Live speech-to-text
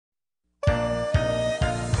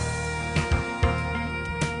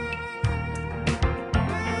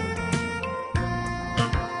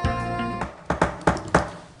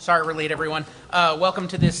Sorry we're late, everyone. Welcome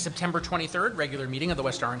to this September 23rd regular meeting of the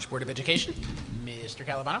West Orange Board of Education. Mr.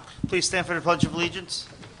 Calabano. Please stand for the Pledge of Allegiance.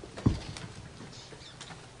 I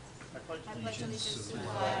pledge allegiance to the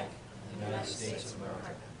flag of the United States of America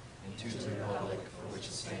and to the republic for which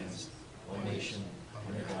it stands, one nation,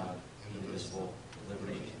 under God, indivisible, with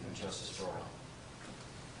liberty and justice for all.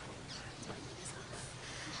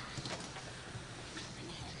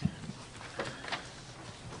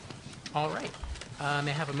 All right.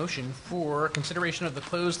 May I have a motion for consideration of the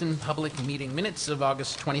closed and public meeting minutes of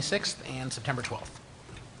August 26th and September 12th?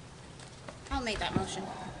 I'll make that motion.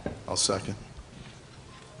 I'll second.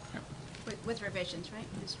 With revisions, right?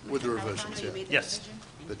 With the Mr. revisions, Calabano, you yeah. made the Yes. revision?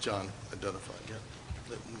 That John identified, yeah.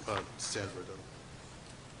 That Sandra identified.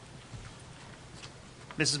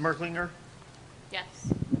 Mrs. Merklinger,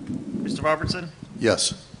 Yes. Mr. Robertson,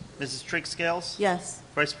 Yes. Mrs. Trigg Scales, Yes.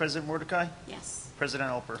 Vice President Mordecai, Yes.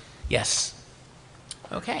 President Alper. Yes.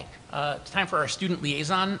 Okay. It's time for our student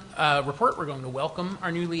liaison report. We're going to welcome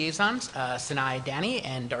our new liaisons, Sinai Dani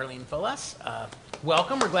and Darlene Folas.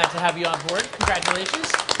 Welcome. We're glad to have you on board. Congratulations.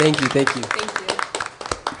 Thank you, thank you. Thank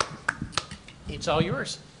you. It's all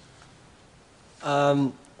yours.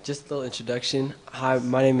 Just a little introduction. Hi,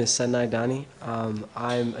 my name is Sinai Dani.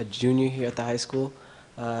 I'm a junior here at the high school.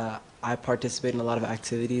 I participate in a lot of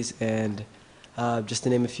activities, and just to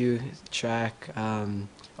name a few, track,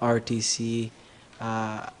 ROTC.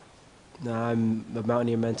 I'm a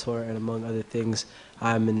Mountaineer mentor, and among other things,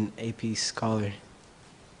 I'm an AP scholar.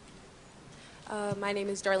 My name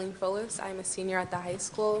is Darlene Folas. I'm a senior at the high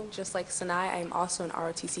school. Just like Sinai, I'm also an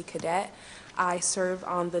ROTC cadet. I served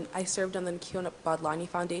on the Nikhil Badlani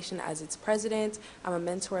Foundation as its president. I'm a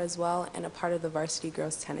mentor as well and a part of the varsity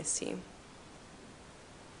girls tennis team.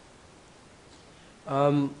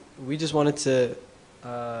 We just wanted to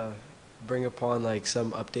bring upon like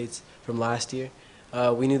some updates from last year.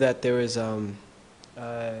 We knew that there was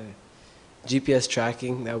GPS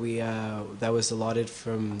tracking that was allotted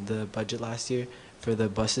from the budget last year for the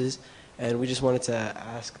buses, and we just wanted to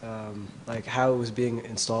ask like how it was being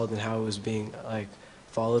installed and how it was being like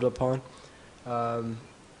followed upon.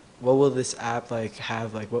 What will this app like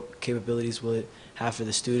have? Like what capabilities will it have for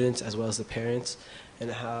the students as well as the parents,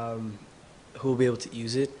 and who will be able to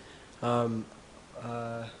use it?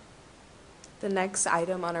 The next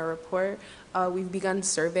item on our report, we've begun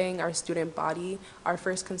surveying our student body. Our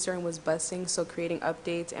first concern was busing, so creating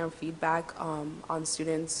updates and feedback on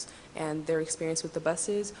students and their experience with the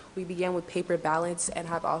buses. We began with paper ballots and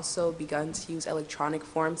have also begun to use electronic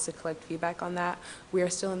forms to collect feedback on that. We are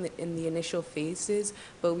still in the initial phases,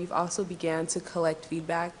 but we've also began to collect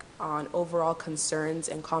feedback on overall concerns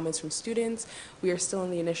and comments from students. We are still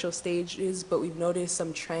in the initial stages, but we've noticed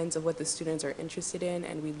some trends of what the students are interested in,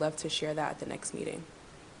 and we'd love to share that at the next meeting.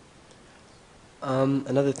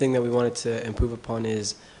 Another thing that we wanted to improve upon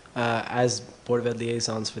is, as Board of Ed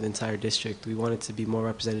liaisons for the entire district, we wanted to be more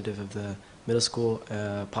representative of the middle school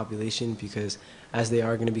population, because as they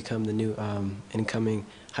are going to become the new incoming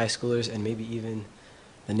high schoolers and maybe even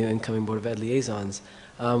the new incoming Board of Ed liaisons,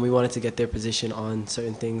 we wanted to get their position on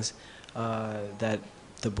certain things that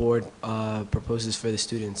the board proposes for the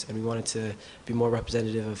students, and we wanted to be more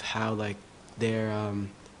representative of how like their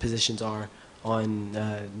positions are on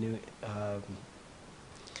new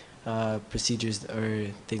procedures or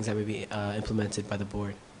things that may be implemented by the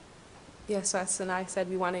board. Yes, so as Sinai said,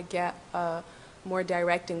 we want to get a more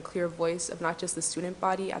direct and clear voice of not just the student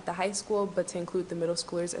body at the high school, but to include the middle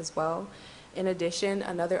schoolers as well. In addition,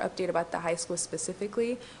 another update about the high school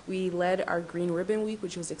specifically, we led our Green Ribbon Week,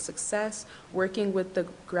 which was a success. Working with the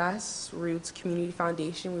Grassroots Community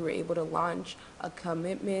Foundation, we were able to launch a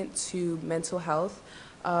commitment to mental health.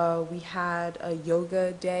 We had a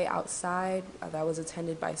yoga day outside that was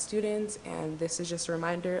attended by students, and this is just a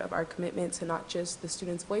reminder of our commitment to not just the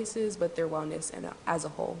students' voices, but their wellness and as a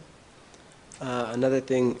whole. Another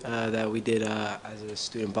thing that we did as a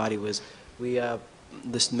student body was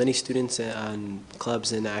many students and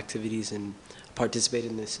clubs and activities and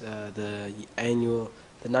participated in this the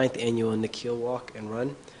 9th annual Nikhil Walk and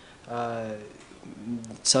Run.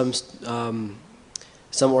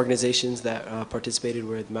 Some organizations that participated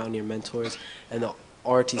were the Mountaineer Mentors and the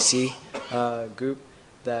ROTC group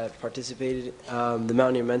that participated. The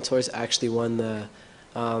Mountaineer Mentors actually won the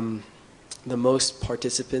most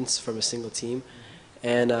participants from a single team,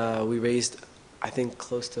 and we raised, I think,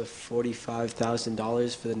 close to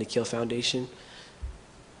 $45,000 for the Nikhil Foundation.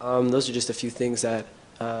 Those are just a few things that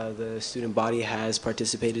the student body has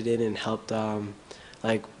participated in and helped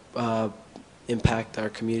impact our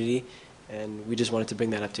community, and we just wanted to bring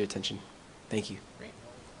that up to your attention. Thank you. Great.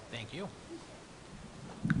 Thank you.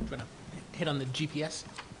 Do you want to hit on the GPS?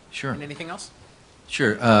 Sure. And anything else?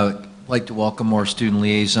 Sure. I'd like to welcome our student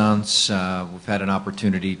liaisons. We've had an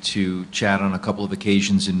opportunity to chat on a couple of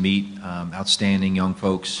occasions and meet outstanding young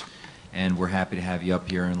folks, and we're happy to have you up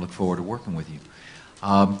here and look forward to working with you.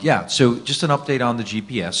 Yeah, so just an update on the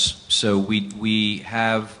GPS. So we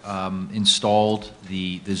have installed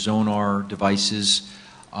the Zonar devices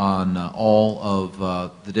on all of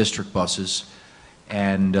the district buses,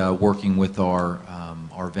 and working with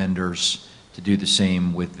our vendors to do the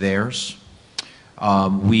same with theirs.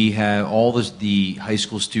 We have all the high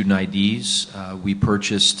school student IDs we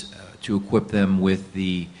purchased to equip them with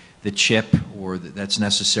the chip that's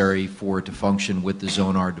necessary for it to function with the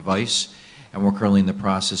Zonar device. And we're currently in the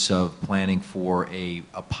process of planning for a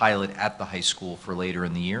pilot at the high school for later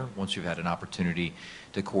in the year, once we've had an opportunity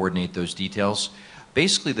to coordinate those details.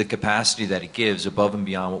 Basically, the capacity that it gives above and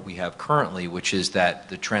beyond what we have currently, which is that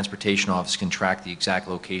the transportation office can track the exact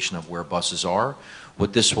location of where buses are.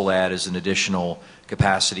 What this will add is an additional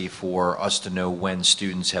capacity for us to know when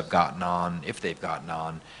students have gotten on, if they've gotten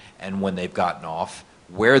on, and when they've gotten off,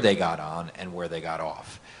 where they got on, and where they got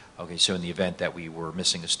off. Okay, so in the event that we were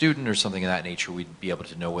missing a student or something of that nature, we'd be able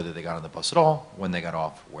to know whether they got on the bus at all, when they got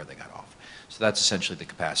off, where they got off. So that's essentially the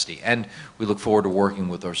capacity. And we look forward to working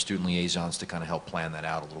with our student liaisons to kind of help plan that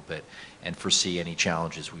out a little bit and foresee any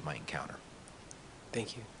challenges we might encounter.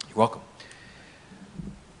 Thank you. You're welcome.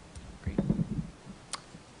 Great.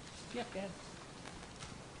 Yeah, go ahead.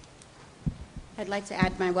 I'd like to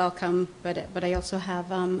add my welcome, but I also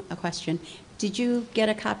have a question. Did you get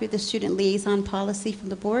a copy of the student liaison policy from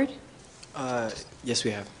the board? Yes,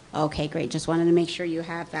 we have. Okay, great. Just wanted to make sure you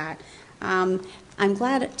have that. I'm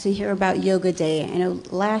glad to hear about Yoga Day. I know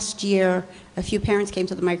last year a few parents came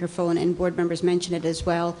to the microphone and board members mentioned it as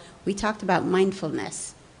well. We talked about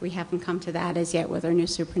mindfulness. We haven't come to that as yet with our new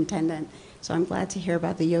superintendent. So I'm glad to hear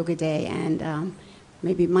about the Yoga Day, and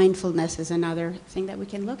maybe mindfulness is another thing that we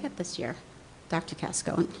can look at this year. Dr.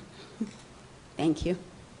 Cascone. Thank you.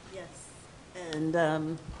 Yes,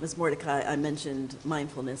 and Ms. Mordecai, I mentioned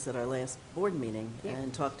mindfulness at our last board meeting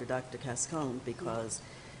and talked to Dr. Cascone because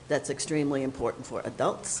that's extremely important for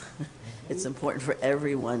adults. It's important for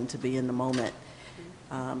everyone to be in the moment.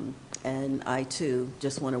 And I, too,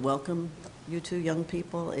 just want to welcome you two young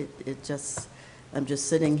people. I'm just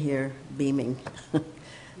sitting here beaming.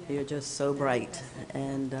 You're just so bright.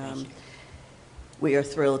 And we are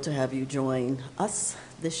thrilled to have you join us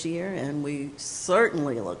this year, and we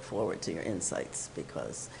certainly look forward to your insights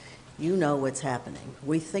because you know what's happening.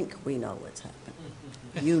 We think we know what's happening.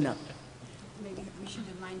 You know. Maybe we should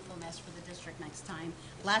do mindfulness for the district next time.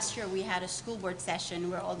 Last year, we had a school board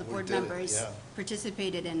session where all the board members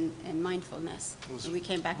participated in mindfulness. And we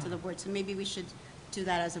came back to the board, so maybe we should do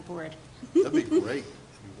that as a board. That'd be great. That'd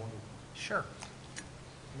be wonderful. Sure.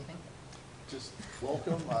 Anything? Just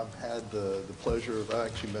welcome. I've had the pleasure of, I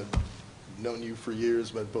actually known you for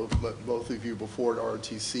years, met both of you before at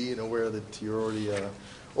ROTC, and aware that you're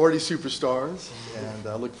already superstars, and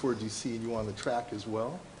I look forward to seeing you on the track as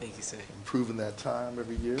well. Thank you, sir. Improving that time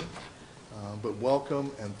every year. But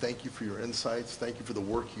welcome, and thank you for your insights. Thank you for the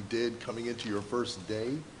work you did coming into your first day,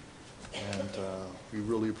 and we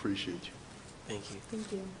really appreciate you. Thank you.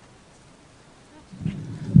 Thank you.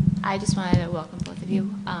 I just wanted to welcome both of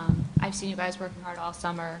you. I've seen you guys working hard all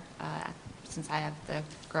summer since I have the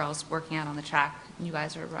girls working out on the track, and you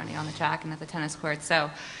guys are running on the track and at the tennis court. So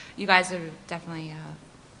you guys are definitely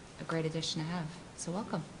a great addition to have. So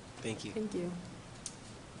welcome. Thank you. Thank you.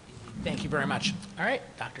 Thank you very much. All right,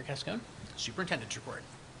 Dr. Cascone, Superintendent's report.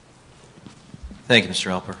 Thank you,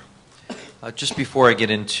 Mr. Alper. Just before I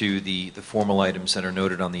get into the formal items that are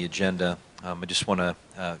noted on the agenda, I just want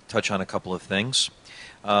to touch on a couple of things.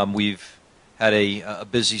 We've had a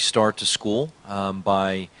busy start to school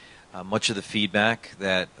by much of the feedback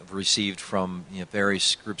that I've received from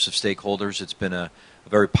various groups of stakeholders. It's been a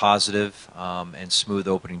very positive and smooth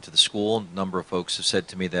opening to the school. A number of folks have said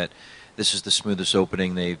to me that this is the smoothest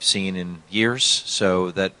opening they've seen in years,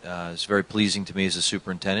 so that is very pleasing to me as a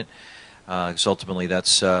superintendent, because ultimately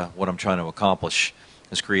that's what I'm trying to accomplish,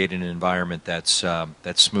 is creating an environment that's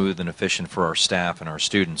smooth and efficient for our staff and our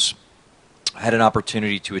students. I had an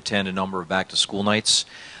opportunity to attend a number of back-to-school nights,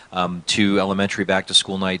 2 elementary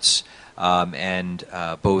back-to-school nights, and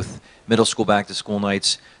both middle school back-to-school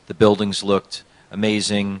nights. The buildings looked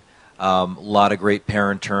amazing, a lot of great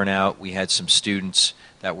parent turnout. We had some students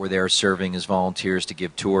that were there serving as volunteers to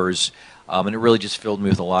give tours, and it really just filled me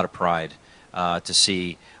with a lot of pride to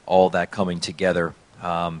see all that coming together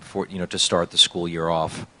for to start the school year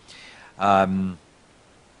off.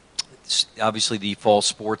 Obviously, the fall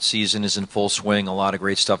sports season is in full swing. A lot of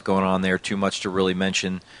great stuff going on there. Too much to really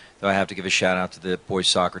mention though I have to give a shout out to the boys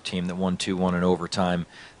soccer team that won 2-1 in overtime.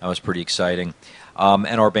 That was pretty exciting.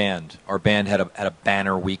 And our band had a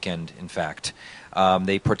banner weekend, in fact.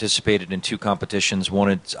 They participated in 2 competitions, one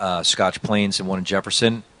at Scotch Plains and one in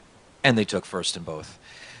Jefferson, and they took first in both.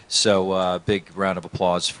 So big round of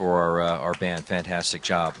applause for our band. Fantastic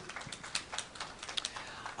job.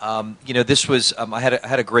 This was I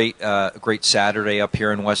had a great Saturday up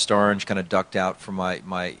here in West Orange. Kind of ducked out from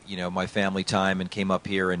my family time and came up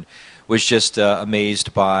here and was just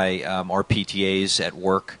amazed by our PTAs at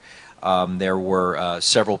work. There were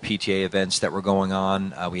several PTA events that were going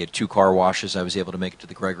on. We had 2 car washes. I was able to make it to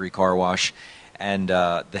the Gregory Car Wash and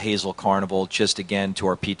the Hazel Carnival. Just again to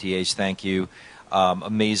our PTAs, thank you.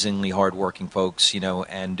 Amazingly hardworking folks,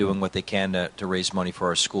 and doing what they can to raise money for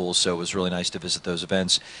our schools. So it was really nice to visit those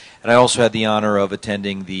events. And I also had the honor of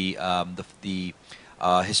attending the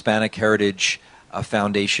Hispanic Heritage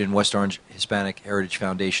Foundation, West Orange Hispanic Heritage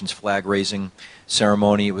Foundation's flag raising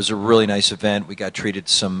ceremony. It was a really nice event. We got treated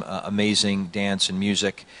to some amazing dance and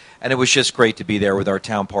music. And it was just great to be there with our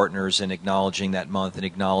town partners and acknowledging that month and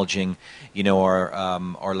acknowledging,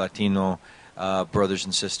 our Latino brothers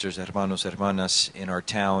and sisters, hermanos, hermanas in our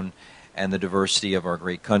town, and the diversity of our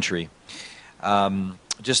great country.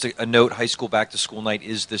 Just a note, high school back to school night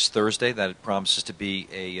is this Thursday. That promises to be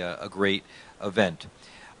a great event.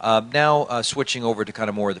 Now switching over to kind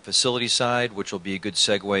of more of the facility side, which will be a good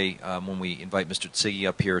segue when we invite Mr. Tsigi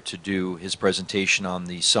up here to do his presentation on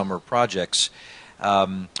the summer projects.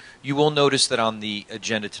 You will notice that on the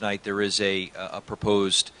agenda tonight there is a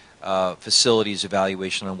proposed facilities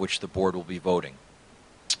evaluation on which the board will be voting.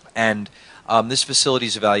 And this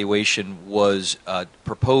facilities evaluation was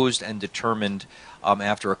proposed and determined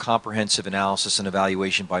after a comprehensive analysis and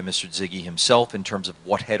evaluation by Mr. Tsigi himself in terms of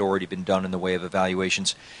what had already been done in the way of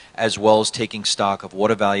evaluations, as well as taking stock of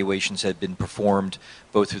what evaluations had been performed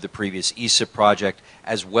both through the previous ESIP project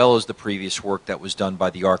as well as the previous work that was done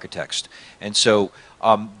by the architects. And so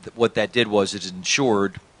what that did was it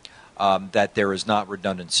ensured that there is not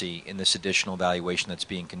redundancy in this additional evaluation that's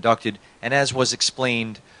being conducted, and as was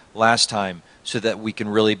explained last time, so that we can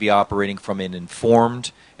really be operating from an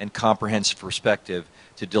informed and comprehensive perspective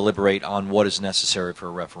to deliberate on what is necessary for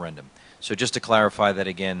a referendum. So just to clarify that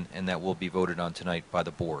again, and that will be voted on tonight by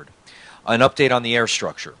the board. An update on the air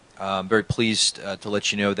structure. I'm very pleased to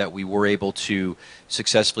let you know that we were able to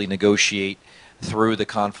successfully negotiate through the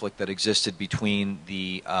conflict that existed between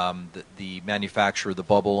the manufacturer of the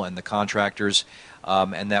bubble and the contractors,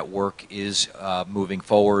 and that work is moving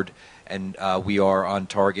forward. And we are on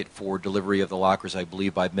target for delivery of the lockers, I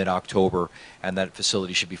believe, by mid-October, and that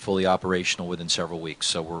facility should be fully operational within several weeks.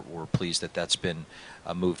 So we're pleased that that's been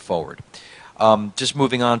moved forward. Just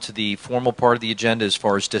moving on to the formal part of the agenda as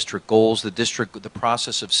far as district goals. The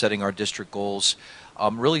process of setting our district goals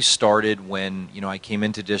really started when I came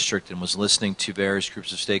into district and was listening to various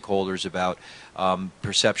groups of stakeholders about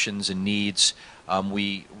perceptions and needs.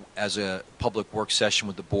 We, as a public work session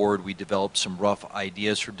with the board, we developed some rough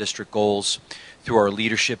ideas for district goals. Through our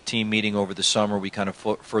leadership team meeting over the summer, we kind of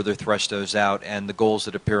further threshed those out, and the goals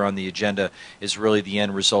that appear on the agenda is really the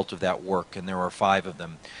end result of that work, and there are 5 of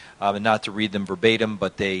them. And not to read them verbatim,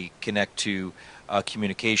 but they connect to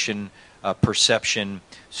communication, perception,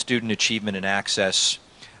 student achievement and access,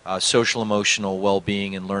 social emotional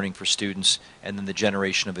well-being and learning for students, and then the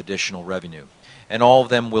generation of additional revenue. And all of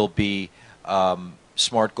them will be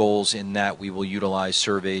SMART goals in that we will utilize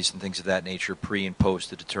surveys and things of that nature pre and post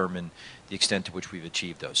to determine the extent to which we've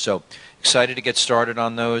achieved those. So excited to get started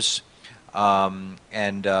on those,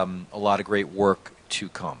 and a lot of great work to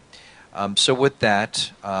come. So with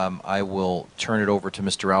that, I will turn it over to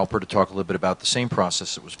Mr. Alper to talk a little bit about the same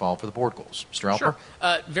process that was followed for the board goals. Mr. Alper?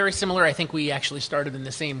 Sure. Very similar. I think we actually started in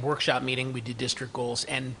the same workshop meeting. We did district goals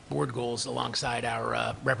and board goals alongside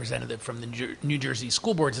our representative from the New Jersey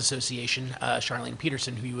School Boards Association, Charlene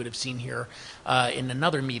Peterson, who you would have seen here in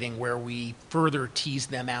another meeting where we further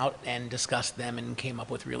teased them out and discussed them and came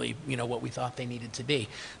up with really, what we thought they needed to be.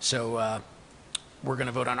 So we're going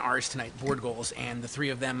to vote on ours tonight, board goals, and the 3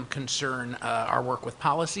 of them concern our work with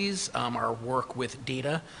policies, our work with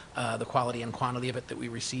data, the quality and quantity of it that we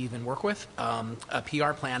receive and work with, a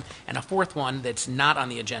PR plan, and a 4th one that's not on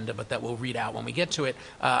the agenda but that we'll read out when we get to it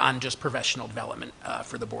on just professional development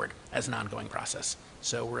for the board as an ongoing process.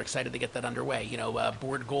 So we're excited to get that underway.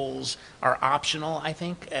 Board goals are optional, I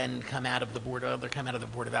think, and come out of the board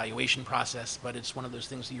evaluation process, but it's one of those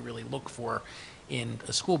things that you really look for in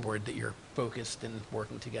a school board, that you're focused and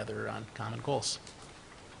working together on common goals.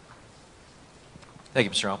 Thank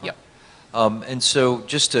you, Mr. Alper. Yep. And so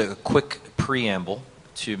just a quick preamble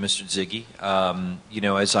to Mr. Ziggy. You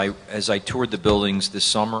know, as I toured the buildings this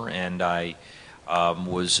summer, and I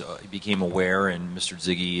became aware, and Mr.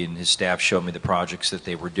 Ziggy and his staff showed me the projects that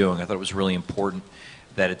they were doing, I thought it was really important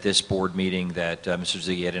that at this board meeting that Mr.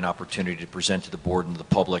 Ziggy had an opportunity to present to the board and to the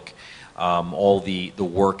public all the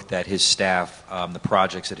work that his staff, the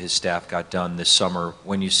projects that his staff got done this summer.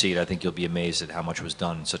 When you see it, I think you'll be amazed at how much was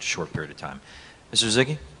done in such a short period of time. Mr.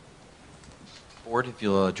 Ziggy? Board, if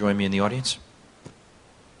you'll join me in the audience.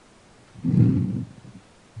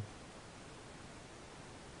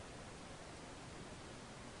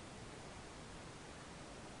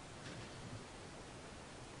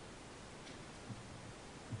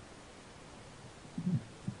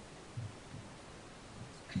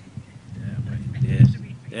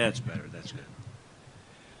 That's better. That's good.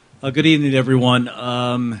 Good evening, everyone.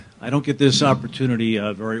 I don't get this opportunity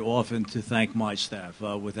very often to thank my staff.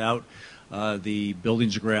 Without the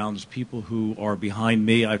buildings and grounds, people who are behind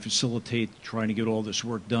me, I facilitate trying to get all this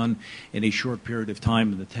work done in a short period of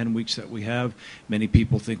time in the 10 weeks that we have. Many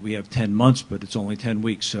people think we have 10 months, but it's only 10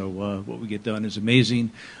 weeks, so what we get done is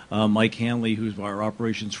amazing. Mike Hanley, who's our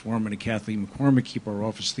operations foreman, and Kathleen McCormick keep our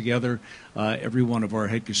office together. Every one of our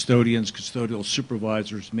head custodians, custodial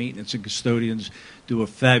supervisors, maintenance and custodians do a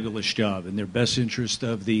fabulous job. In their best interest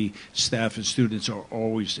of the staff and students are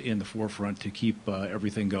always in the forefront to keep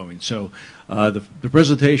everything going. So the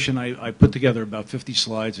presentation, I put together about 50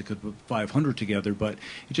 slides. I could put 500 together, but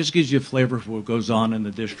it just gives you a flavor for what goes on in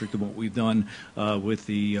the district and what we've done with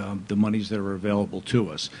the monies that are available to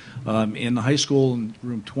us. In the high school, in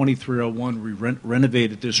room 2301, we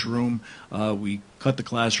renovated this room. We cut the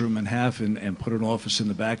classroom in half and put an office in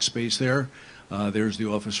the back space there. There's the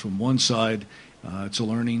office from one side. It's a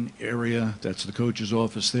learning area. That's the coach's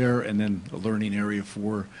office there, and then a learning area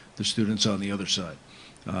for the students on the other side.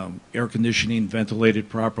 Air conditioning, ventilated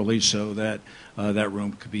properly so that that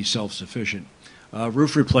room could be self-sufficient.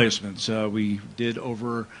 Roof replacements. We did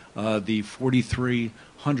over the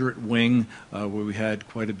 4300 wing where we had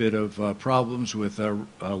quite a bit of problems with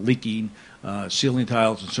leaking ceiling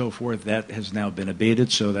tiles and so forth. That has now been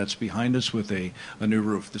abated, so that's behind us with a new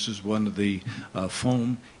roof. This is one of the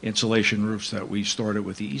foam insulation roofs that we started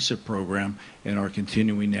with the ESIP program and are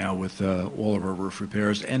continuing now with all of our roof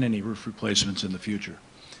repairs and any roof replacements in the future.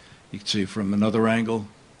 You can see from another angle,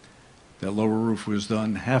 that lower roof was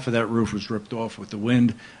done. Half of that roof was ripped off with the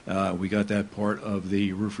wind. We got that part of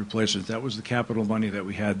the roof replacement. That was the capital money that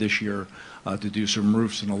we had this year to do some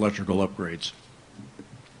roofs and electrical upgrades.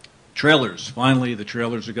 Trailers. Finally, the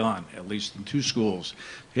trailers are gone, at least in 2 schools.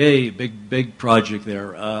 Hey, big project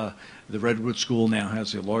there. The Redwood School now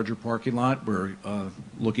has a larger parking lot. We're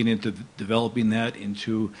looking into developing that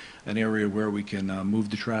into an area where we can move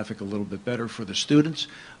the traffic a little bit better for the students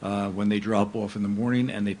when they drop off in the morning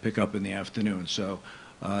and they pick up in the afternoon. So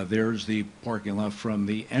there's the parking lot from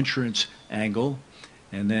the entrance angle.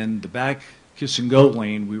 And then the back Kiss and Go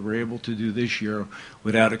lane we were able to do this year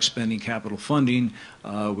without expending capital funding.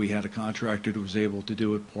 We had a contractor who was able to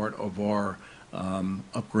do it part of our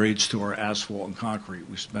upgrades to our asphalt and concrete.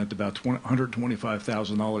 We spent about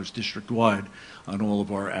 $125,000 district-wide on all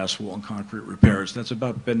of our asphalt and concrete repairs. That's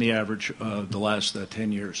about been the average the last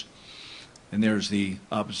 10 years. And there's the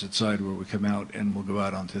opposite side where we come out and we'll go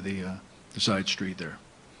out onto the side street there.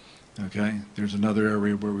 Okay, there's another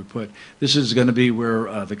area where we put, this is going to be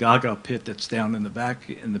where the Gaga pit that's down in the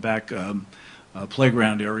back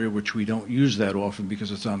playground area, which we don't use that often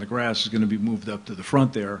because it's on the grass, is going to be moved up to the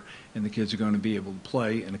front there, and the kids are going to be able to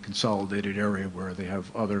play in a consolidated area where they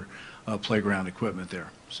have other playground equipment there.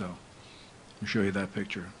 So I'll show you that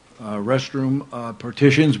picture. Restroom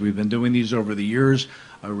partitions, we've been doing these over the years.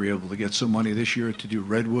 We were able to get some money this year to do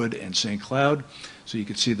Redwood and St. Cloud, so you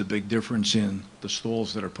can see the big difference in the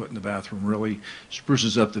stalls that are put in the bathroom. Really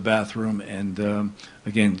spruces up the bathroom and,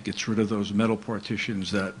 again, gets rid of those metal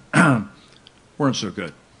partitions that weren't so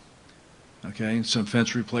good. Okay, some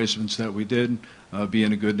fence replacements that we did.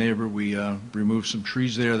 Being a good neighbor, we removed some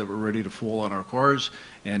trees there that were ready to fall on our cars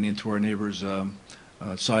and into our neighbor's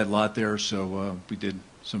side lot there, so we did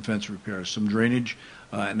some fence repairs. Some drainage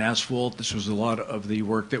and asphalt. This was a lot of the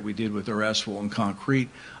work that we did with our asphalt and concrete.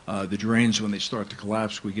 The drains, when they start to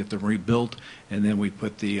collapse, we get them rebuilt, and then we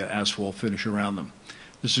put the asphalt finish around them.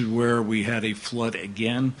 This is where we had a flood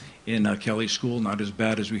again in Kelly School, not as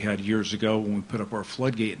bad as we had years ago when we put up our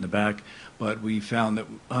floodgate in the back, but we found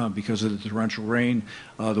that because of the torrential rain,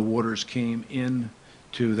 the waters came in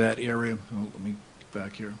to that area. Oh, let me get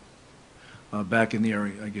back here. Back in the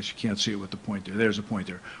area, I guess you can't see it with the point there. There's a point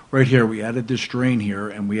there. Right here, we added this drain here,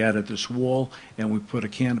 and we added this wall, and we put a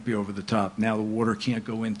canopy over the top. Now the water can't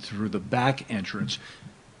go in through the back entrance.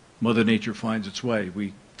 Mother Nature finds its way.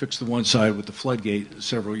 We fixed the one side with the floodgate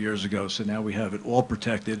several years ago, so now we have it all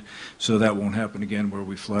protected, so that won't happen again where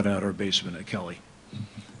we flood out our basement at Kelly.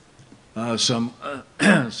 Some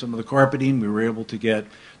of the carpeting, we were able to get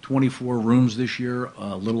 24 rooms this year,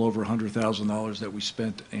 a little over $100,000 that we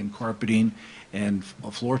spent in carpeting and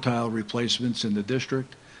floor tile replacements in the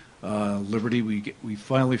district. Liberty, we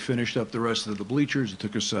finally finished up the rest of the bleachers. It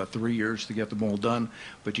took us 3 years to get them all done,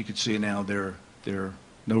 but you can see now there are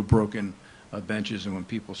no broken benches, and when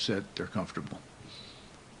people sit, they're comfortable.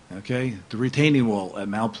 Okay, the retaining wall at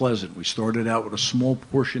Mount Pleasant, we started out with a small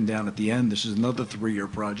portion down at the end. This is another 3-year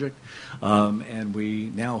project, and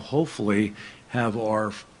we now hopefully have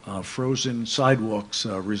our frozen sidewalks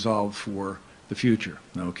resolved for the future.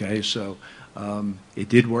 Okay, so it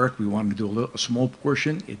did work. We wanted to do a small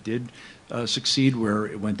portion. It did succeed where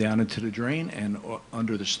it went down into the drain and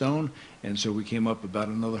under the stone, and so we came up about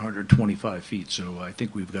another 125 feet. So I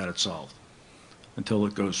think we've got it solved until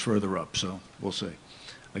it goes further up. So we'll see.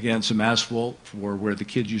 Again, some asphalt for where the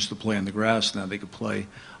kids used to play on the grass. Now they could play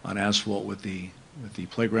on asphalt with the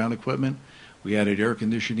playground equipment. We added air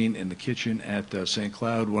conditioning in the kitchen at St.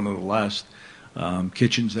 Cloud, one of the last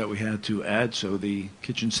kitchens that we had to add. So the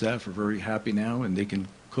kitchen staff are very happy now, and they can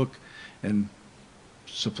cook and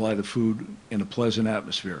supply the food in a pleasant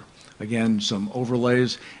atmosphere. Again, some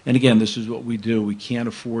overlays. And again, this is what we do. We can't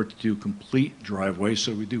afford to do complete driveways,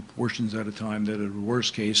 so we do portions at a time that are the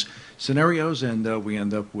worst case scenarios, and we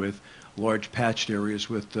end up with large patched areas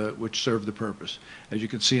with, which serve the purpose. As you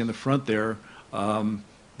can see in the front there,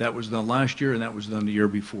 that was done last year and that was done the year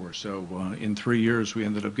before. So in 3 years, we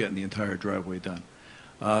ended up getting the entire driveway done.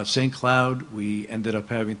 St. Cloud, we ended up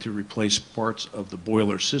having to replace parts of the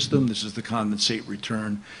boiler system. This is the condensate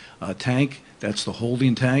return tank. That's the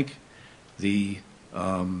holding tank. The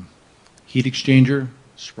heat exchanger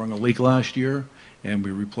sprung a leak last year, and we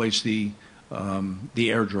replaced the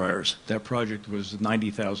air dryers. That project was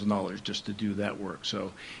 $90,000 just to do that work.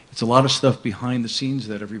 So it's a lot of stuff behind the scenes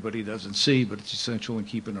that everybody doesn't see, but it's essential in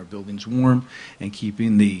keeping our buildings warm and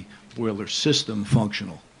keeping the boiler system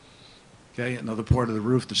functional. Okay, another part of the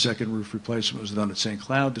roof, the second roof replacement was done at St.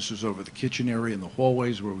 Cloud. This was over the kitchen area and the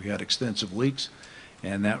hallways where we had extensive leaks,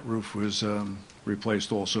 and that roof was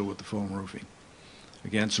replaced also with the foam roofing.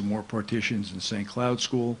 Again, some more partitions in St. Cloud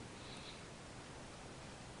School.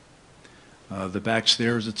 The back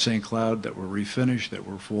stairs at St. Cloud that were refinished, that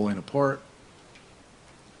were falling apart.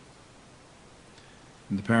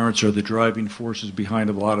 And the parents are the driving forces behind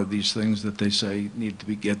a lot of these things that they say need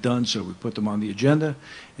to get done, so we put them on the agenda,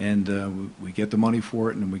 and we get the money for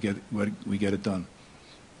it, and we get it done.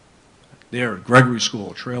 There, Gregory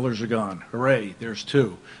School, trailers are gone. Hooray, there's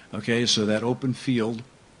 2. Okay, so that open field,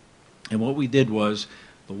 and what we did was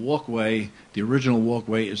the walkway, the original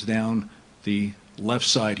walkway is down the left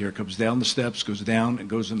side here. It comes down the steps, goes down, and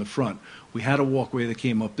goes in the front. We had a walkway that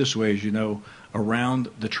came up this way, as you know, around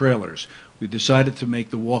the trailers. We decided to make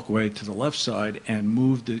the walkway to the left side and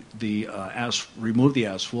move remove the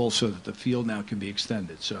asphalt so that the field now can be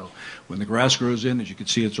extended. So when the grass grows in, as you can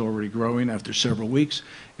see, it's already growing after several weeks,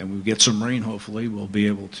 and we get some rain, hopefully, we'll be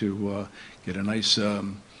able to get a nice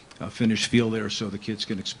finished field there so the kids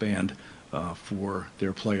can expand for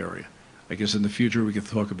their play area. I guess in the future we could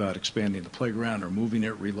talk about expanding the playground or moving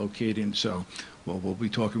it, relocating. So we'll be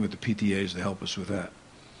talking with the PTAs to help us with that.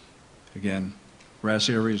 Again, grass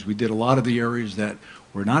areas, we did a lot of the areas that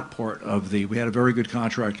were not part of we had a very good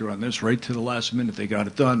contractor on this right to the last minute. They got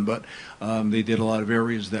it done, but they did a lot of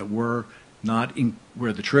areas that were not in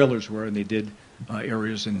where the trailers were, and they did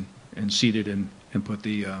areas and seeded and put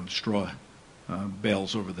the straw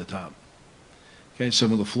bales over the top. Okay,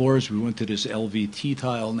 some of the floors, we went to this LVT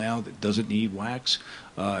tile now that doesn't need wax.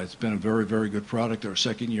 It's been a very, very good product. Our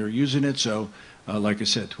second year using it, so like I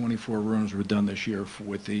said, 24 rooms were done this year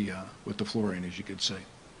with the flooring, as you could see.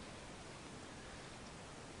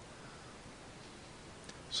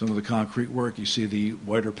 Some of the concrete work, you see the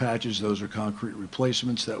whiter patches, those are concrete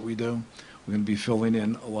replacements that we do. We're going to be filling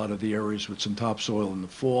in a lot of the areas with some topsoil in the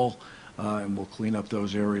fall, and we'll clean up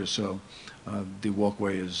those areas so the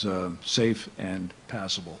walkway is safe and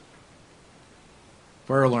passable.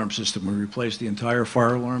 Fire alarm system, we replaced the entire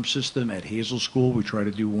fire alarm system at Hazel School. We try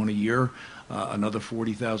to do one a year, another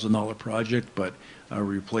 $40,000 project, but we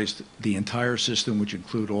replaced the entire system, which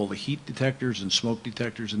include all the heat detectors and smoke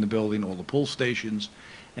detectors in the building, all the pull stations,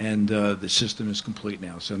 and the system is complete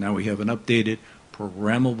now. So now we have an updated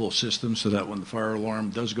programmable system so that when the fire alarm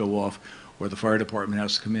does go off or the fire department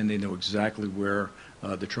has to come in, they know exactly where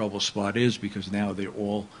the trouble spot is, because now they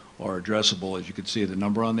all are addressable. As you can see the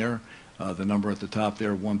number on there, the number at the top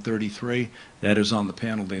there, 133, that is on the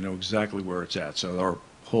panel. They know exactly where it's at. So our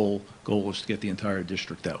whole goal is to get the entire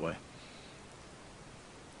district that way.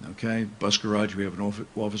 Okay, bus garage, we have an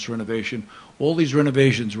office renovation. All these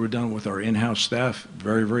renovations were done with our in-house staff,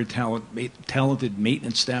 very, very talented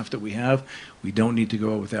maintenance staff that we have. We don't need to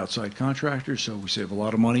go with outside contractors, so we save a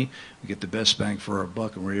lot of money. We get the best bang for our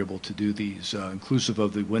buck, and we're able to do these, inclusive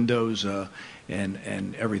of the windows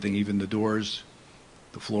and everything, even the doors.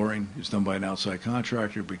 The flooring is done by an outside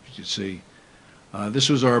contractor, but you can see this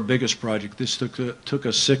was our biggest project. This took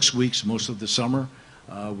us 6 weeks, most of the summer.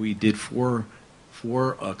 We did four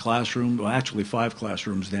classrooms, well, actually 5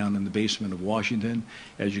 classrooms down in the basement of Washington.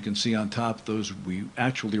 As you can see on top, those we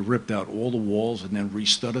actually ripped out all the walls and then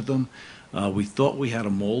restudded them. We thought we had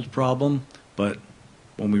a mold problem, but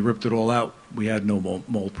when we ripped it all out, we had no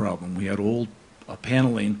mold problem. We had old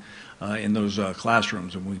paneling in those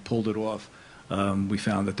classrooms, and when we pulled it off, we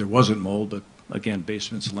found that there wasn't mold, but again,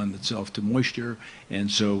 basements lend itself to moisture, and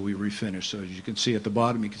so we refinished. So as you can see at the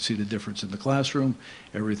bottom, you can see the difference in the classroom.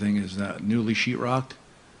 Everything is newly sheetrocked.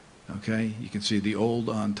 Okay, you can see the old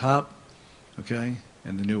on top, okay,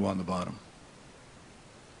 and the new on the bottom.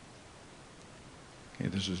 Okay,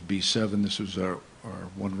 this is B7. This was our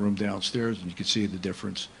one room downstairs, and you can see the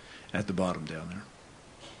difference at the bottom down there.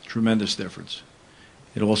 Tremendous difference.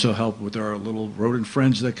 It also helped with our little rodent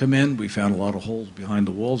friends that come in. We found a lot of holes behind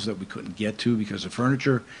the walls that we couldn't get to because of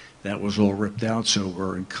furniture. That was all ripped out, so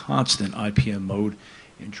we're in constant IPM mode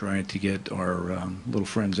in trying to get our little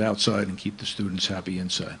friends outside and keep the students happy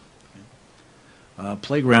inside.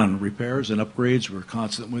 Playground repairs and upgrades, we're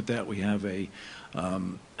constant with that. We have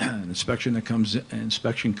an inspection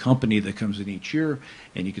company that comes in each year,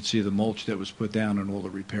 and you can see the mulch that was put down and all the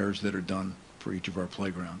repairs that are done for each of our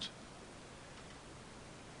playgrounds.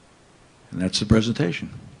 And that's the presentation.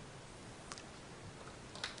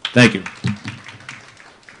 Thank you.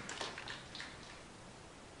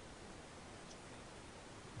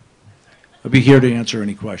 I'll be here to answer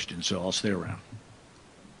any questions, so I'll stay around.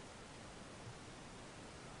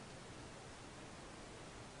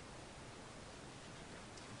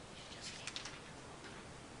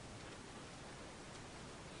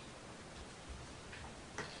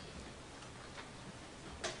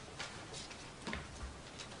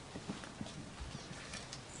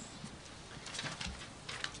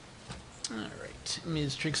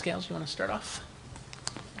 Ms. Trigg-Scales, you want to start off?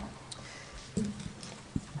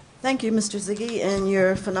 Thank you, Mr. Ziggy, and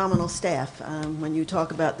your phenomenal staff. When you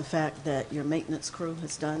talk about the fact that your maintenance crew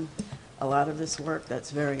has done a lot of this work,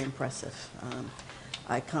 that's very impressive.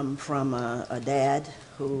 I come from a dad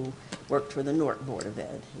who worked for the Norton Board of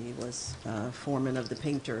Ed. He was foreman of the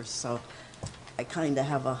painters, so I kind of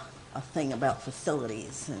have a thing about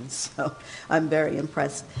facilities, and so I'm very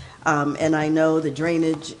impressed. And I know the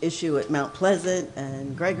drainage issue at Mount Pleasant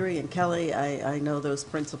and Gregory and Kelly. I know those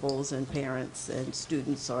principals and parents and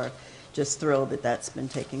students are just thrilled that that's been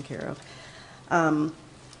taken care of.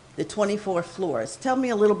 The 24 floors. Tell me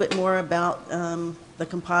a little bit more about the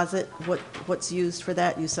composite. What's used for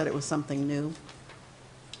that? You said it was something new.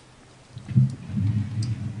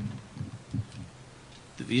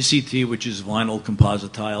 The VCT, which is vinyl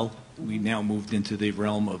composite tile, we now moved into the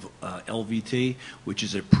realm of LVT, which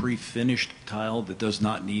is a pre-finished tile that does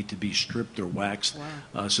not need to be stripped or waxed.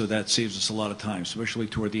 Wow. So that saves us a lot of time, especially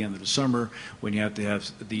toward the end of the summer when you have to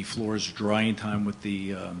have the floors drying time with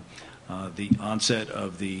the onset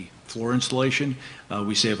of the floor installation.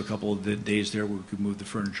 We save a couple of the days there where we could move the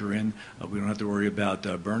furniture in. We don't have to worry about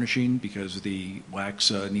burnishing because the wax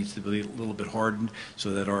needs to be a little bit hardened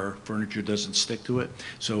so that our furniture doesn't stick to it.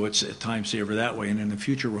 So it's a time saver that way. And in the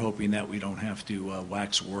future, we're hoping that we don't have to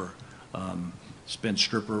wax or spend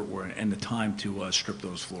stripper and the time to strip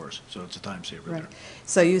those floors. So it's a time saver there.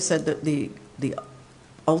 So you said that the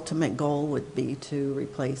ultimate goal would be to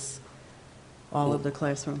replace all of the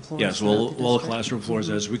classroom floors? Yes, well, all the classroom floors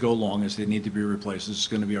as we go along, as they need to be replaced. This is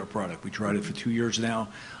going to be our product. We tried it for 2 years now.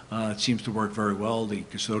 It seems to work very well. The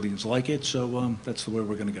custodians like it, so that's the way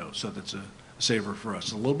we're going to go. So that's a saver for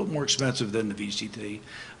us. A little bit more expensive than the VCT,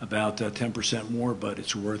 about 10% more, but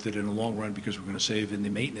it's worth it in the long run because we're going to save in the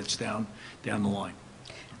maintenance down the line.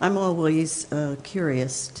 I'm always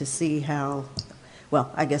curious to see how. Well,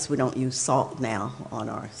 I guess we don't use salt now on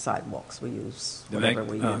our sidewalks. We use whatever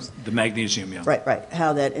we use. The magnesium, yeah. Right.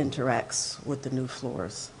 How that interacts with the new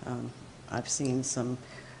floors. I've seen some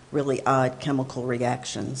really odd chemical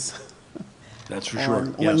reactions. That's for sure,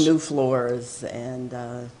 on yes. new floors and,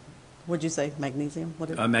 what'd you say, magnesium?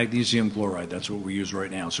 Magnesium chloride, that's what we use right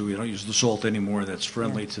now. So we don't use the salt anymore. That's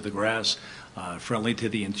friendly to the grass, friendly to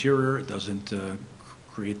the interior. It doesn't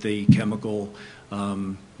create the chemical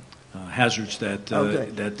hazards that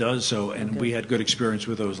that does. So, and we had good experience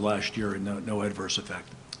with those last year, and no adverse effect.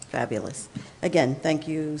 Fabulous. Again, thank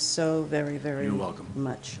you so very, very You're welcome.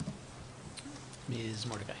 much. Ms.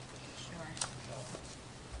 Mordecai.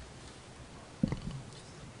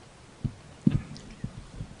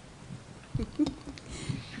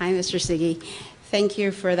 Hi, Mr. Siggy. Thank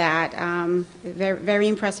you for that. Very, very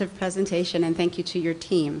impressive presentation, and thank you to your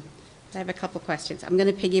team. I have a couple questions. I'm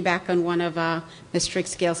going to piggyback on one of Ms.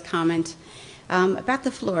 Trickscale's comment about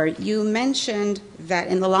the floor. You mentioned that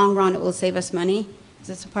in the long run it will save us money. Is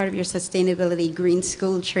this a part of your sustainability green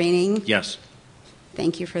school training? Yes.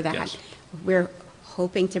 Thank you for that. Yes. We're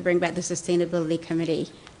hoping to bring back the sustainability committee.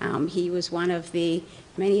 He was one of the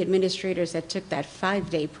many administrators that took that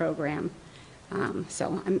 5-day program.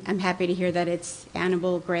 So I'm happy to hear that it's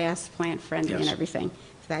animal, grass, plant friendly and Yes. everything.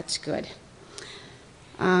 So that's good.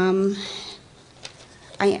 I'm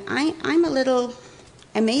a little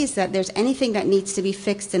amazed that there's anything that needs to be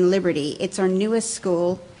fixed in Liberty. It's our newest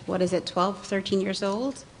school. What is it, 12, 13 years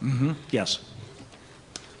old? Mm-hmm. Yes.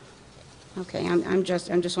 Okay, I'm just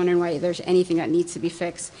wondering why there's anything that needs to be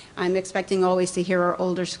fixed. I'm expecting always to hear our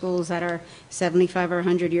older schools that are 75 or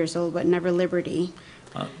 100 years old, but never Liberty.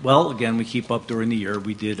 Well, again, we keep up during the year.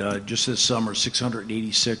 We did just this summer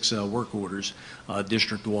 686 work orders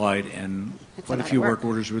district-wide, and That's quite a a lot few of work. work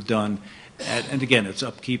orders were done. And again, it's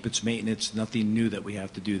upkeep, it's maintenance, nothing new that we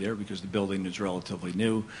have to do there because the building is relatively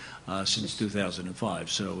new since 2005,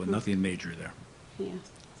 so nothing major there. Yeah,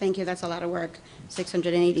 thank you, that's a lot of work,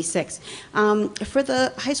 686. For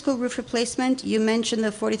the high school roof replacement, you mentioned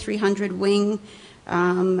the 4,300 wing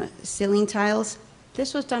ceiling tiles.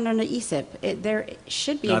 This was done under ESIP. There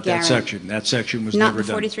should be a Not guarantee. that section. That section was Not never the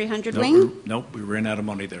done. 4,300 Nope, wing? Nope, we ran out of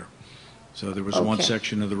money there. So there was one Okay.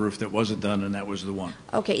 section of the roof that wasn't done, and that was the one.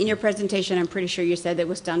 Okay, in your presentation, I'm pretty sure you said it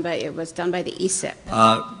was done by the ESIP.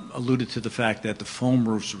 Alluded to the fact that the foam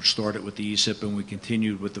roofs were started with the ESIP, and we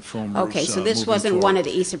continued with the foam roofs. Okay, so this moving wasn't forward. one of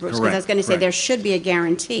the ESIP roofs, because I was going to say Correct, there correct. should be a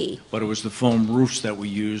guarantee. But it was the foam roofs that we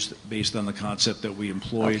used based on the concept that we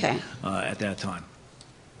employed Okay. at that time.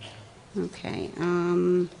 Okay.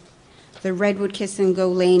 The Redwood Kiss and Go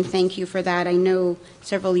Lane, thank you for that. I know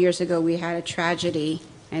several years ago we had a tragedy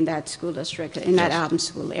in that school district, in that Yes. Alton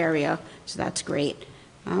School area, so that's great.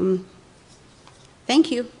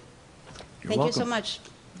 Thank you. You're Thank you so welcome. much.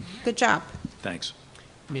 Good job. Thanks.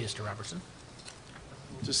 Mr. Robertson.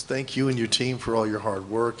 Just thank you and your team for all your hard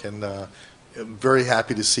work, and I'm very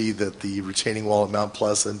happy to see that the retaining wall at Mount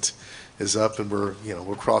Pleasant is up, and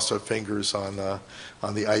we'll cross our fingers on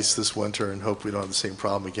the ice this winter and hope we don't have the same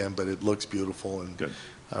problem again. But it looks beautiful, and Good.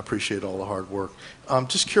 I appreciate all the hard work. I'm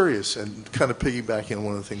just curious, and kind of piggybacking on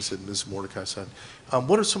one of the things that Ms. Mordecai said.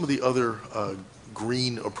 What are some of the other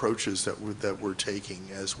green approaches that we're taking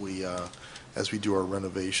as we do our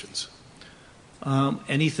renovations?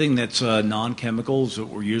 Anything that's non-chemicals that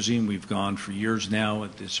we're using, we've gone for years now.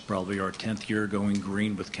 This is probably our 10th year going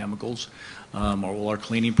green with chemicals. All our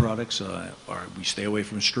cleaning products, we stay away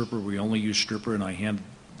from stripper. We only use stripper, and I hand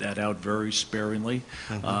that out very sparingly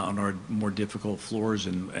on our more difficult floors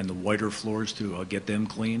and the whiter floors to get them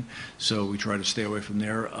clean. So we try to stay away from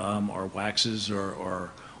there. Our waxes are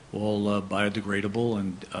all biodegradable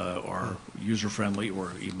and are user-friendly or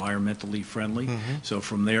environmentally friendly. So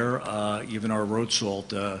from there, even our road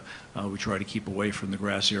salt, we try to keep away from the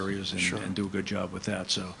grass areas and do a good job with that.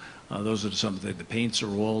 So those are some of the paints are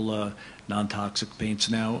all non-toxic paints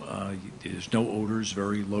now. There's no odors,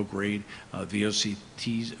 very low grade,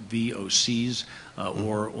 VOCs,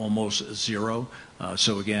 or almost zero.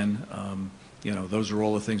 So again, those are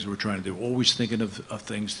all the things we're trying to do. Always thinking of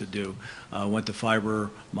things to do. Went to fiber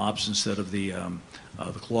mops instead of the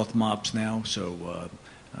cloth mops now. So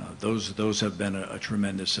those have been a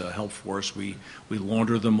tremendous help for us. We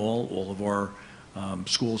launder them all. All of our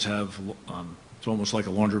schools have. It's almost like a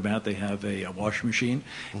laundromat. They have a washing machine,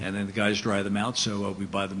 and then the guys dry them out. So we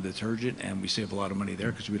buy them detergent, and we save a lot of money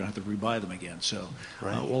there because we don't have to rebuy them again. So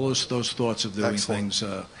all those thoughts of doing Excellent. things,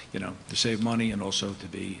 to save money and also to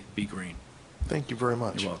be green. Thank you very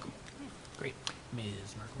much. You're welcome. Great. Ms.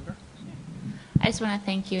 Merklinger. I just want to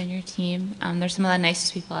thank you and your team. They're some of the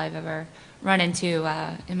nicest people I've ever run into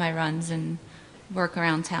in my runs and work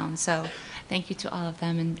around town. So thank you to all of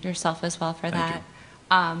them and yourself as well for Thank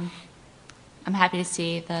that. I'm happy to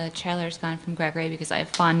see the trailer's gone from Gregory because I have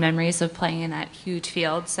fond memories of playing in that huge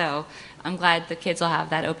field. So I'm glad the kids will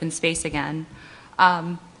have that open space again.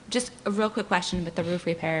 Just a real quick question with the roof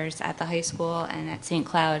repairs at the high school and at St.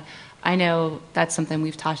 Cloud. I know that's something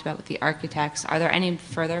we've talked about with the architects. Are there any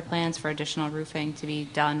further plans for additional roofing to be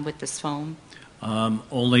done with this foam?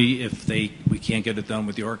 Only if we can't get it done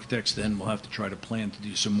with the architects, then we'll have to try to plan to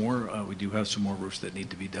do some more. We do have some more roofs that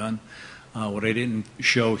need to be done. What I didn't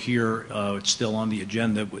show here, it's still on the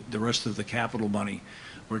agenda, but the rest of the capital money,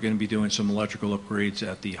 we're going to be doing some electrical upgrades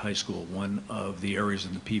at the high school. One of the areas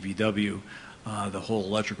in the PVW, the whole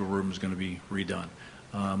electrical room is going to be redone.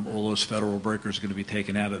 All those federal breakers are going to be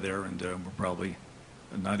taken out of there, and we're probably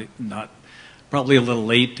probably a little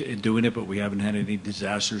late in doing it, but we haven't had any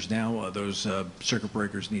disasters now. Those circuit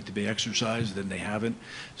breakers need to be exercised, and they haven't.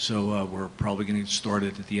 So we're probably going to start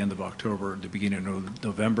it at the end of October, the beginning of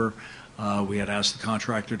November. We had asked the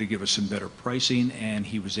contractor to give us some better pricing, and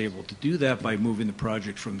he was able to do that by moving the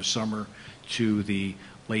project from the summer to the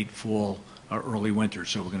late fall or early winter.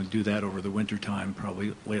 So we're going to do that over the winter time,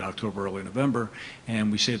 probably late October, early November,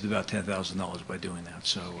 and we saved about $10,000 by doing that.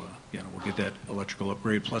 So we'll get that electrical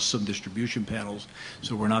upgrade plus some distribution panels.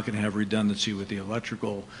 So we're not going to have redundancy with the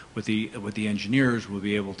electrical. With the engineers, we'll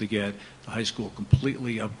be able to get the high school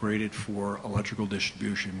completely upgraded for electrical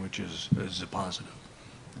distribution, which is a positive.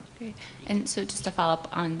 Great. And so just to follow up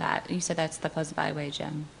on that, you said that's the Pleasant Valley Way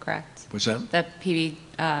gym, correct? What's that? The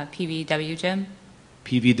PVW gym?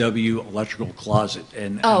 PVW electrical closet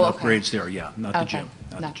and Oh, okay. upgrades there, yeah, not the Okay. gym.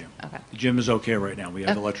 Not the gym. Okay. The gym is okay right now. We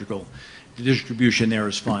have Okay. electrical. The distribution there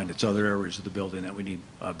is fine. It's other areas of the building that we need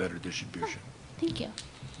better distribution. Thank you.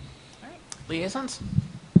 Liaisons?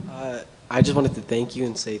 I just wanted to thank you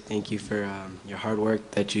and say thank you for your hard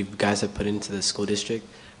work that you guys have put into the school district,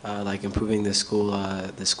 like improving the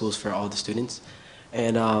schools for all the students,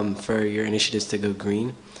 and for your initiatives to go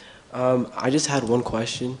green. I just had one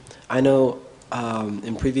question. I know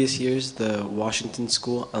in previous years, the Washington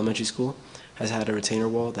School, elementary school, has had a retainer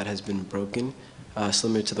wall that has been broken,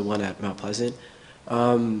 similar to the one at Mount Pleasant.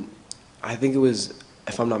 I think it was,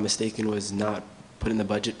 if I'm not mistaken, was not put in the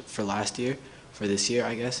budget for last year, for this year,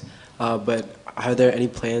 I guess. But are there any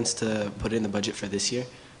plans to put it in the budget for this year,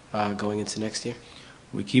 going into next year?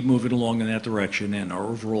 We keep moving along in that direction, and our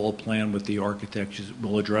overall plan with the architects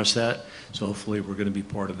will address that. So hopefully we're going to be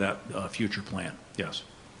part of that future plan. Yes.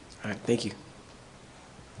 All right, thank you.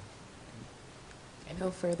 No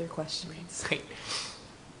further questions. Great.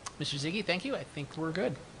 Mr. Ziggy, thank you. I think we're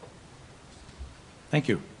good. Thank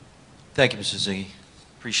you. Thank you, Mr. Ziggy.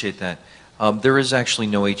 Appreciate that. There is actually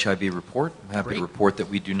no HIB report. I'm happy Great. to report that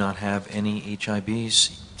we do not have any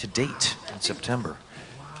HIBs to date in September.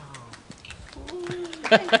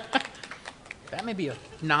 That may be a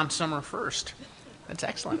non-summer first. That's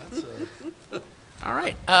excellent. All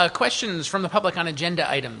right. Questions from the public on agenda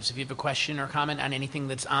items. If you have a question or comment on anything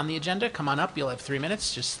that's on the agenda, come on up. You'll have 3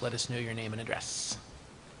 minutes. Just let us know your name and address.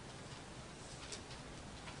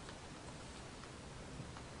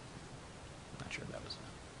 Not sure if that was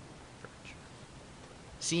enough.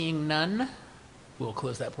 Seeing none, we'll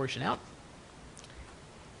close that portion out.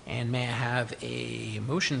 And may I have a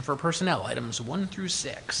motion for personnel, items 1 through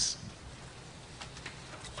 6?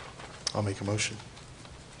 I'll make a motion.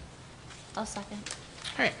 I'll second.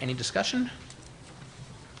 All right, any discussion?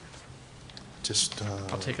 Just,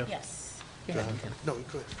 I'll take a... Yes. Go ahead, you can. No,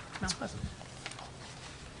 good. No, pleasant.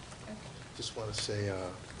 Just want to say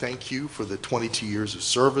thank you for the 22 years of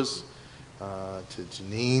service to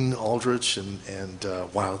Janine Aldrich, and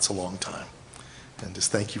wow, it's a long time. And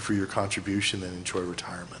just thank you for your contribution and enjoy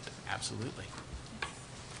retirement. Absolutely.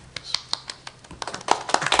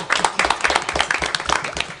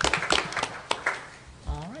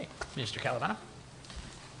 All right, Mr. Calavano?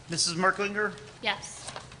 Mrs. Merklinger,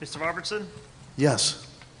 Yes. Mr. Robertson, Yes.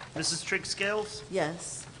 Mrs. Trigg Scales,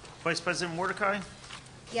 Yes. Vice President Mordecai,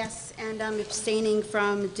 Yes, and I'm abstaining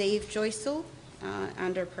from Dave Joycel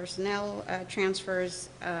under personnel transfers,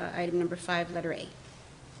 item number 5, letter A.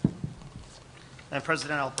 and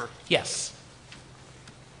President Alper. Yes.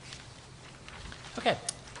 Okay,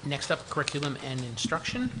 next up, curriculum and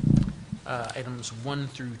instruction. Items 1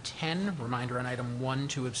 through 10. Reminder on item 1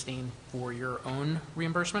 to abstain for your own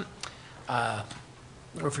reimbursement,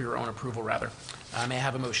 or for your own approval, rather. May I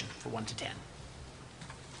have a motion for 1 to 10?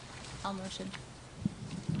 I'll motion.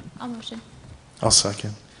 I'll motion. I'll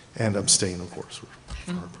second. And abstain, of course, for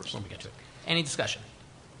our person. When we get to it. Any discussion?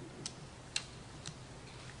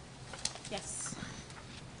 Yes.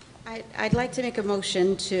 I'd like to make a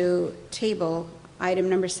motion to table item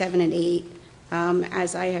number 7 and 8,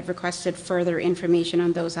 as I have requested further information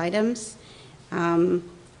on those items.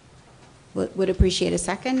 Would appreciate a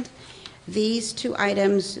second. These 2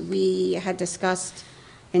 items we had discussed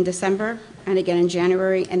in December and again in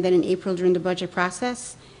January and then in April during the budget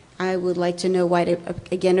process. I would like to know why it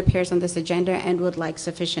again appears on this agenda and would like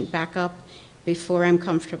sufficient backup before I'm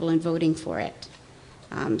comfortable in voting for it.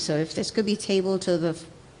 So if this could be tabled to the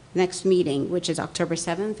next meeting, which is October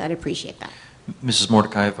 7th, I'd appreciate that. Mrs.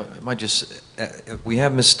 Mordecai, if I might just, we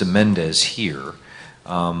have Mr. Mendez here.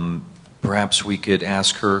 perhaps we could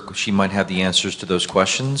ask her, she might have the answers to those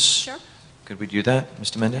questions. Sure. Could we do that,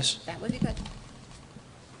 Mr. Mendez? That would be good.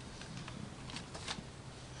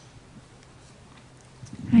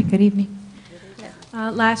 Hi, good evening.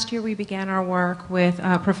 Last year, we began our work with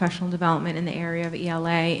professional development in the area of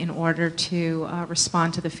ELA in order to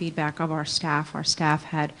respond to the feedback of our staff. Our staff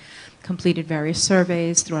had completed various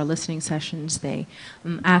surveys through our listening sessions. They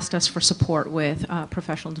asked us for support with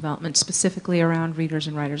professional development, specifically around Readers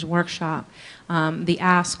and Writers Workshop. The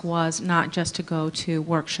ask was not just to go to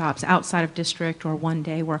workshops outside of district or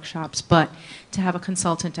one-day workshops, but to have a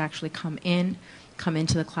consultant actually come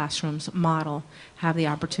into the classrooms, model, have the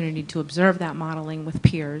opportunity to observe that modeling with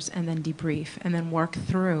peers, and then debrief, and then work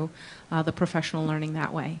through the professional learning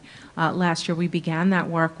that way. Last year, we began that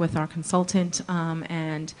work with our consultant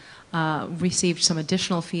and received some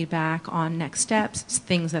additional feedback on next steps,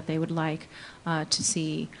 things that they would like to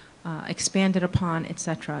see expanded upon,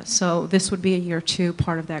 etc. So this would be a year 2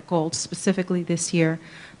 part of that goal. Specifically this year,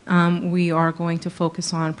 we are going to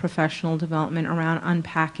focus on professional development around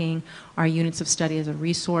unpacking our units of study as a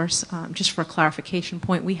resource. Just for a clarification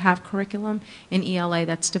point, we have curriculum in ELA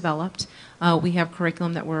that's developed. We have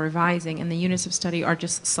curriculum that we're revising, and the units of study are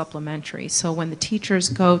just supplementary. So when the teachers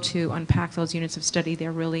go to unpack those units of study,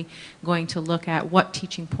 they're really going to look at what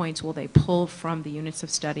teaching points will they pull from the units of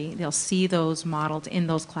study. They'll see those modeled in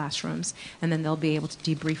those classrooms, and then they'll be able to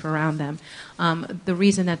debrief around them. The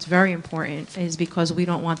reason that's very important is because we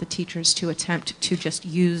don't want the teachers to attempt to just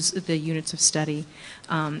use the units of study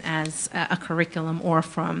as a curriculum, or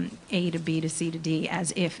from A to B to C to D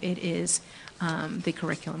as if it is the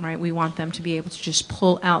curriculum, right? We want them to be able to just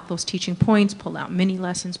pull out those teaching points, pull out mini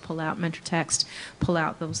lessons, pull out mentor text, pull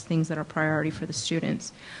out those things that are priority for the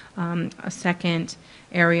students. A second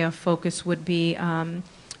area of focus would be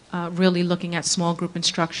really looking at small group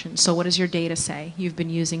instruction. So what does your data say? You've been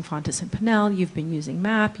using Fontes and Pinnell, you've been using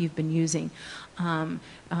MAP, you've been using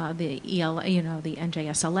the ELA, the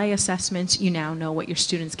NJSLA assessments. You now know what your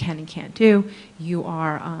students can and can't do. You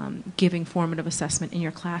are giving formative assessment in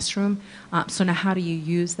your classroom. So now how do you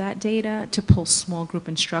use that data to pull small group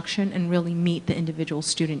instruction and really meet the individual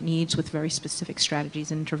student needs with very specific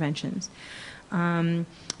strategies and interventions?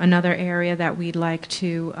 Another area that we'd like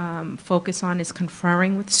to focus on is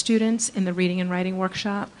conferring with students in the reading and writing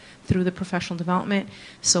workshop through the professional development.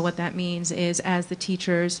 So what that means is, as the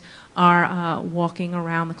teachers are walking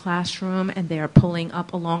around the classroom and they're pulling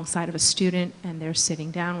up alongside of a student and they're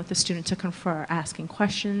sitting down with the student to confer, asking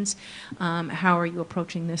questions, how are you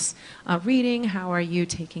approaching this reading, how are you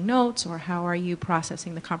taking notes, or how are you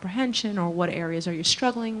processing the comprehension, or what areas are you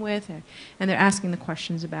struggling with, and they're asking the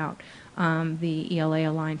questions about the ELA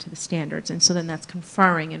aligned to the standards. And so then that's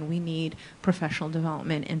conferring, and we need professional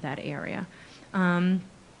development in that area.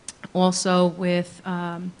 Also with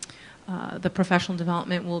the professional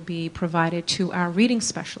development will be provided to our reading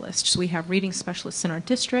specialists. We have reading specialists in our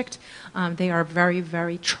district. They are very,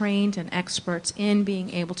 very trained and experts in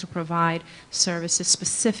being able to provide services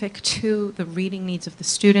specific to the reading needs of the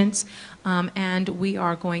students. And we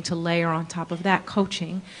are going to layer on top of that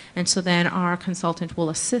coaching. And so then our consultant will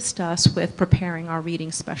assist us with preparing our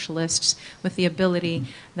reading specialists with the ability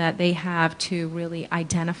that they have to really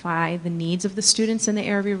identify the needs of the students in the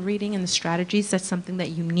area of reading and the strategies. That's something that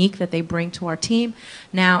unique that they bring to our team.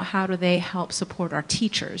 Now, how do they help support our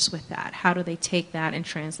teachers with that? How do they take that and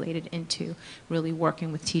translate it into really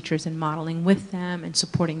working with teachers and modeling with them and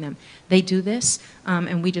supporting them? They do this,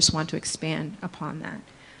 and we just want to expand upon that.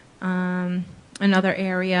 Another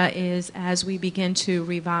area is, as we begin to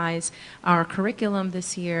revise our curriculum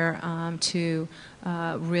this year, to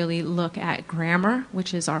really look at grammar,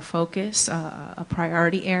 which is our focus, a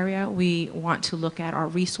priority area. We want to look at our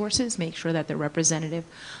resources, make sure that they're representative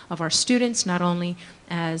of our students, not only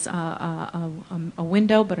as a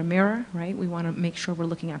window, but a mirror, right? We want to make sure we're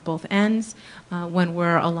looking at both ends when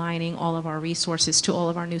we're aligning all of our resources to all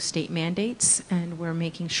of our new state mandates, and we're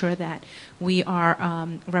making sure that we are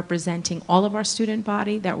representing all of our student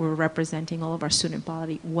body, that we're representing all of our student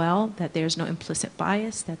body well, that there's no implicit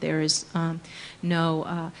bias, that there is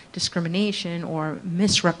no discrimination or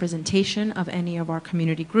misrepresentation of any of our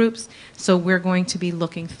community groups. So we're going to be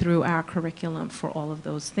looking through our curriculum for all of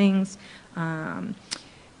those things.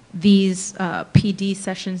 These PD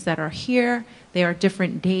sessions that are here, they are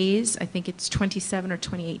different days. I think it's 27 or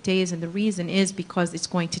 28 days, and the reason is because it's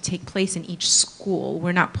going to take place in each school.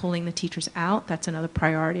 We're not pulling the teachers out. That's another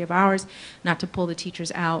priority of ours, not to pull the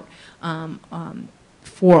teachers out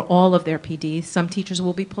for all of their PDs. Some teachers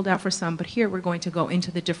will be pulled out for some, but here we're going to go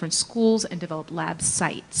into the different schools and develop lab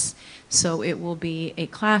sites. So it will be a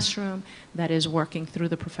classroom that is working through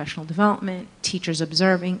the professional development, teachers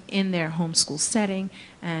observing in their homeschool setting,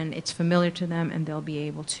 and it's familiar to them, and they'll be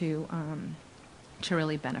able to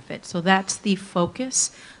really benefit. So that's the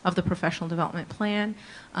focus of the professional development plan.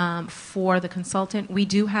 For the consultant, we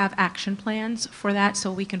do have action plans for that,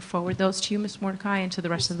 so we can forward those to you, Ms. Mordecai, and to the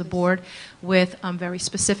rest of the board with very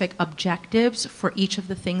specific objectives for each of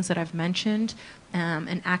the things that I've mentioned,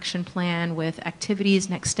 an action plan with activities,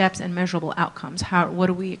 next steps, and measurable outcomes.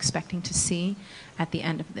 What are we expecting to see at the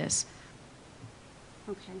end of this?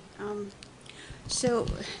 Okay.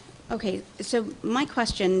 So my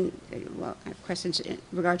question, well, I have questions in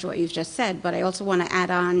regard to what you've just said, but I also want to add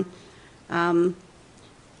on,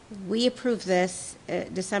 we approved this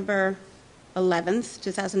December 11th,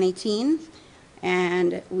 2018,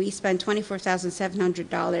 and we spent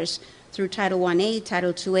 $24,700 through Title 1A,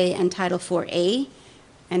 Title 2A, and Title 4A.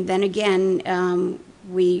 And then again,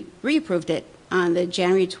 we reapproved it on the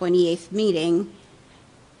January 28th meeting.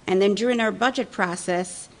 And then during our budget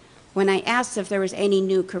process, when I asked if there was any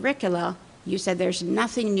new curricula, you said there's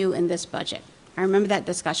nothing new in this budget. I remember that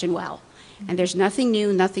discussion well. And there's nothing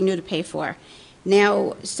new to pay for.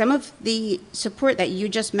 Now, some of the support that you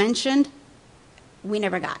just mentioned, we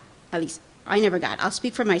never got. At least, I never got. I'll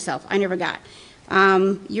speak for myself. I never got.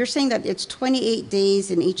 You're saying that it's 28 days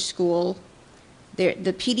in each school. The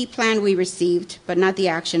PD plan we received, but not the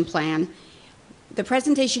action plan. The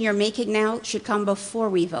presentation you're making now should come before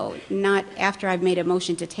we vote, not after I've made a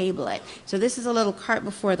motion to table it. So this is a little cart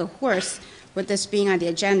before the horse with this being on the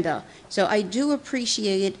agenda. So I do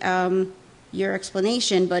appreciate your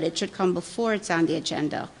explanation, but it should come before it's on the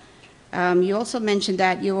agenda. You also mentioned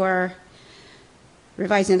that you're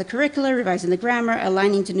revising the curricula, revising the grammar,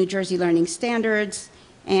 aligning to New Jersey learning standards,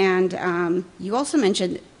 and you also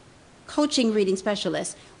mentioned coaching reading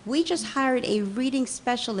specialists. We just hired a reading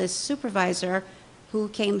specialist supervisor who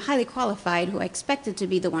came highly qualified, who I expected to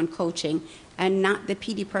be the one coaching, and not the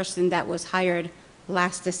PD person that was hired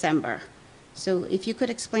last December. So if you could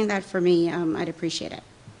explain that for me, I'd appreciate it.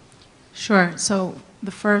 Sure. So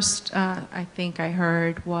the first I think I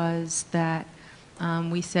heard was that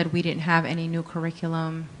we said we didn't have any new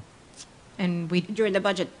curriculum, and we during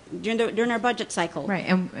our budget cycle. Right,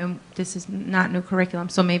 and this is not new curriculum.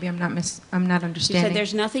 So maybe I'm not understanding. You said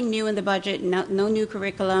there's nothing new in the budget, no new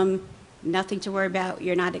curriculum, nothing to worry about.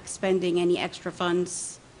 You're not expending any extra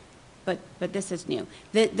funds, but this is new.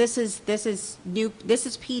 This is new. This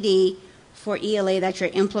is PD for ELA that you're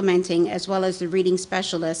implementing, as well as the reading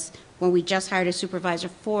specialists. When we just hired a supervisor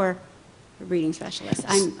for reading specialists,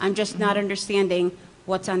 I'm just not understanding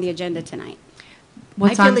what's on the agenda tonight.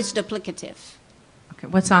 I feel it's duplicative. Okay,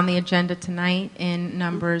 what's on the agenda tonight in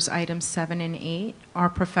numbers items 7 and 8 are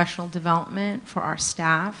professional development for our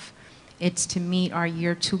staff. It's to meet our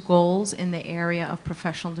year 2 goals in the area of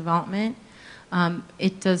professional development.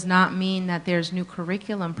 It does not mean that there's new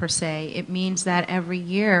curriculum per se. It means that every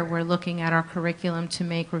year we're looking at our curriculum to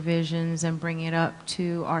make revisions and bring it up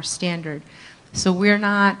to our standard. So we're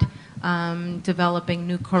not developing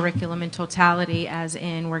new curriculum in totality, as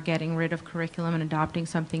in we're getting rid of curriculum and adopting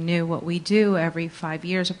something new. What we do every 5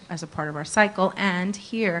 years as a part of our cycle, and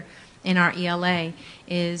here in our ELA,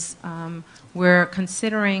 is we're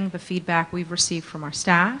considering the feedback we've received from our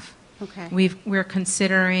staff. Okay. We're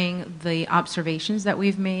considering the observations that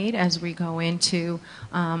we've made as we go into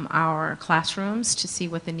our classrooms to see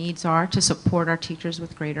what the needs are to support our teachers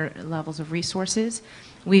with greater levels of resources.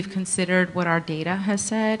 We've considered what our data has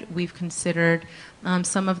said. We've considered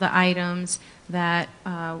some of the items that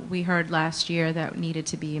we heard last year that needed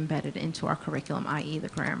to be embedded into our curriculum, i.e. the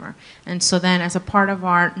grammar. And so then as a part of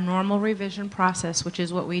our normal revision process, which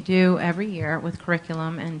is what we do every year with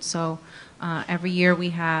curriculum, and so every year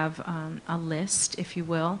we have a list, if you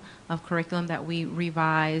will, of curriculum that we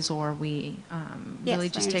revise or we really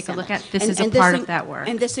just take a look at. This is a part of that work.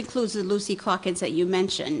 And this includes the Lucy Calkins that you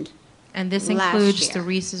mentioned. And this includes the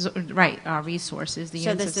resources, the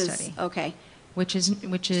UNCID study. Okay. Which is.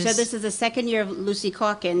 So this is the second year of Lucy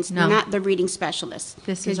Calkins, No. not the reading specialist.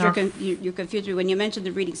 This is you confused me when you mentioned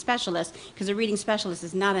the reading specialist, because the reading specialist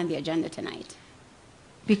is not on the agenda tonight.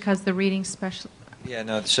 Because the reading specialist. Yeah,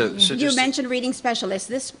 no, so You just, mentioned reading specialist.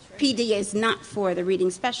 This PD is not for the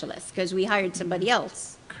reading specialist, because we hired somebody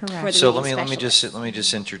else. Correct. For the so reading let me specialist.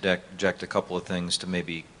 just interject a couple of things to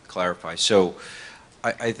maybe clarify. So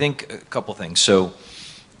I think a couple things. So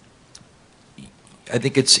I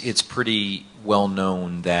think it's pretty well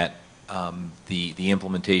known that the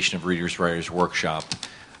implementation of Readers Writers Workshop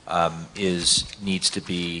needs to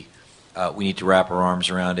be We need to wrap our arms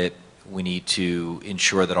around it. We need to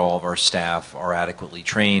ensure that all of our staff are adequately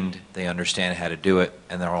trained, they understand how to do it,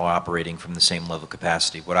 and they're all operating from the same level of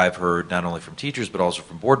capacity. What I've heard, not only from teachers but also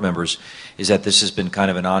from board members, is that this has been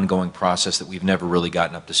kind of an ongoing process that we've never really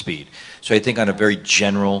gotten up to speed. So I think on a very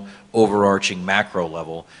general, overarching macro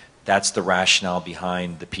level, that's the rationale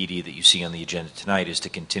behind the PD that you see on the agenda tonight, is to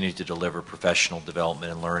continue to deliver professional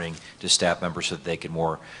development and learning to staff members so that they can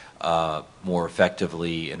more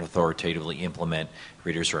effectively and authoritatively implement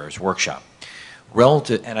Readers Writers Workshop.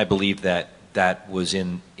 Relative, and I believe that that was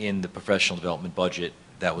in the professional development budget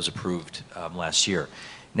that was approved last year.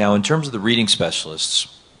 Now, in terms of the reading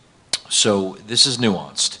specialists, so this is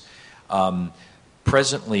nuanced.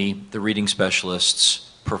 Presently, the reading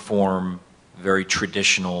specialists perform in a very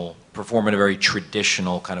traditional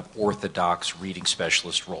kind of orthodox reading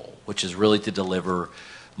specialist role, which is really to deliver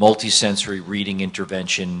multisensory reading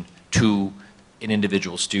intervention to an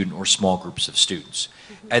individual student or small groups of students.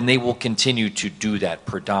 And they will continue to do that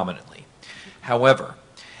predominantly. However,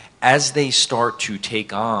 as they start to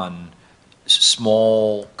take on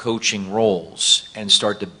small coaching roles and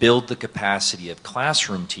start to build the capacity of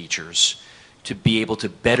classroom teachers to be able to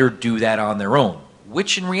better do that on their own,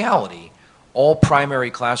 which in reality, all primary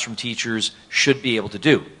classroom teachers should be able to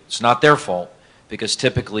do. It's not their fault, because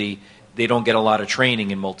typically they don't get a lot of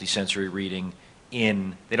training in multisensory reading.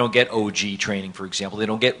 They don't get OG training, for example. They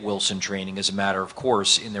don't get Wilson training as a matter of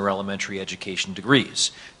course in their elementary education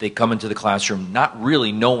degrees. They come into the classroom not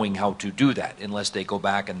really knowing how to do that unless they go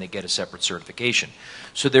back and they get a separate certification.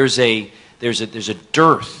 So there's a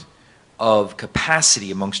dearth of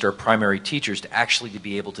capacity amongst our primary teachers to actually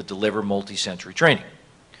be able to deliver multisensory training.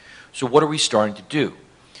 So what are we starting to do?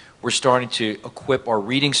 We're starting to equip our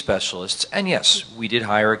reading specialists, and yes, we did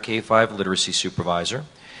hire a K-5 literacy supervisor,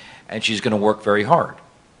 and she's going to work very hard.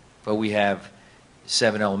 But we have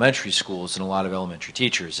 7 elementary schools and a lot of elementary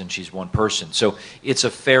teachers, and she's one person. So it's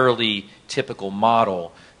a fairly typical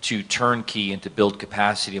model to turnkey and to build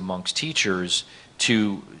capacity amongst teachers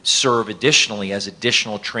to serve additionally as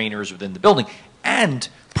additional trainers within the building, and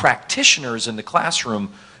practitioners in the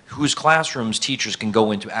classroom whose classrooms teachers can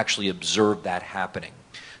go in to actually observe that happening.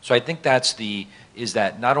 So I think is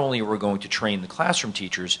that not only are we going to train the classroom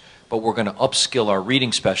teachers, but we're going to upskill our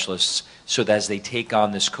reading specialists so that as they take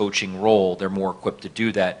on this coaching role, they're more equipped to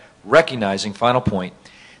do that, recognizing, final point,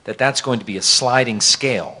 that that's going to be a sliding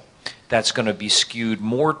scale. That's going to be skewed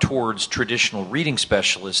more towards traditional reading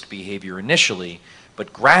specialist behavior initially,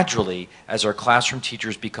 but gradually, as our classroom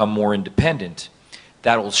teachers become more independent,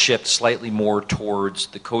 that will shift slightly more towards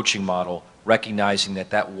the coaching model, recognizing that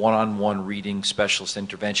that one-on-one reading specialist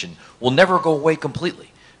intervention will never go away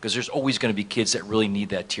completely, because there's always going to be kids that really need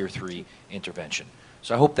that Tier 3 intervention.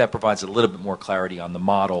 So I hope that provides a little bit more clarity on the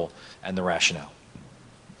model and the rationale.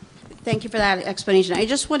 Thank you for that explanation. I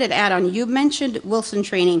just wanted to add on, you mentioned Wilson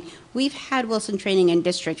training. We've had Wilson training in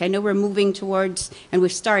district. I know we're moving towards, and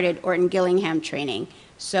we've started Orton Gillingham training.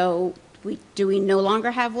 So do we no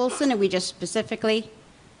longer have Wilson, and we just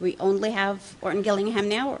we only have Orton Gillingham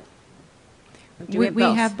now? Or do We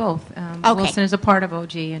have both. Okay. Wilson is a part of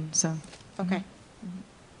OG, and so. Okay.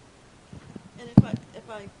 And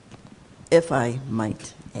if I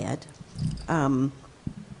might add,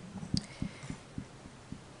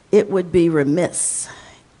 it would be remiss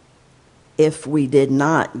if we did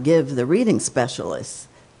not give the reading specialists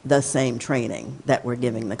the same training that we're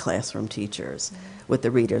giving the classroom teachers with the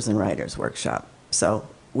Readers and Writers Workshop. So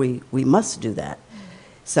we must do that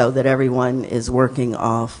so that everyone is working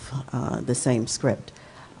off the same script.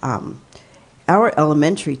 Our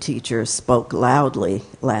elementary teachers spoke loudly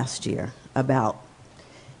last year about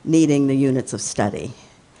needing the units of study.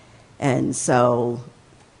 And so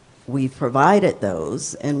we've provided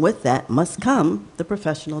those, and with that must come the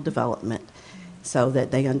professional development so that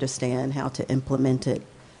they understand how to implement it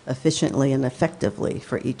efficiently and effectively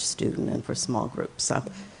for each student and for small groups. So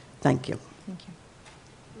thank you. Thank you.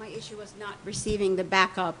 My issue was not receiving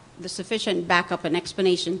the sufficient backup and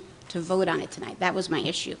explanation to vote on it tonight. That was my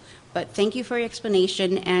issue. But thank you for your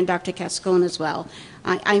explanation, and Dr. Cascone as well.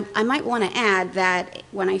 I might want to add that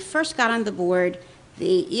when I first got on the board,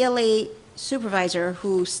 the ELA supervisor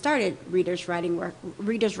who started Readers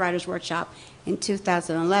Writers Workshop in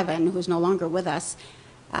 2011, who's no longer with us,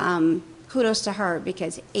 kudos to her,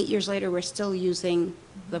 because 8 years later we're still using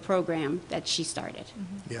the program that she started.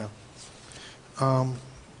 Yeah.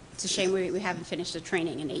 It's a shame we haven't finished the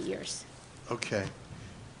training in 8 years. Okay.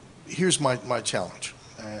 Here's my challenge,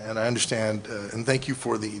 and I understand, and thank you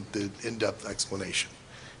for the in-depth explanation,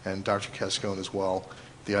 and Dr. Cascone as well,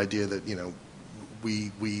 the idea that, you know,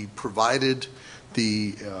 we provided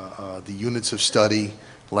the units of study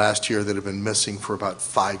last year that have been missing for about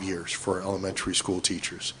 5 years for elementary school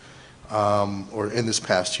teachers, or in this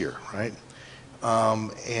past year, right?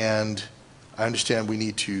 And I understand we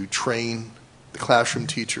need to train the classroom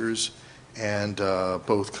teachers and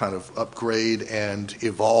both kind of upgrade and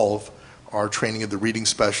evolve our training of the reading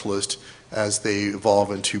specialist as they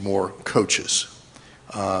evolve into more coaches,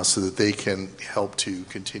 so that they can help to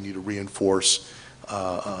continue to reinforce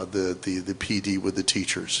the PD with the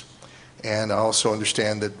teachers. And I also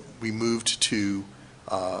understand that we moved to,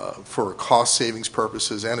 for cost savings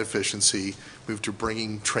purposes and efficiency, moved to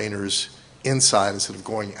bringing trainers inside instead of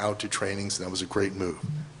going out to trainings, and that was a great move.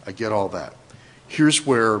 I get all that. Here's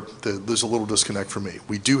where there's a little disconnect for me.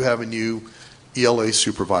 We do have a new ELA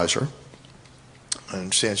supervisor. I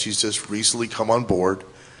understand she's just recently come on board,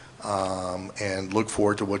 and look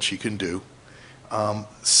forward to what she can do.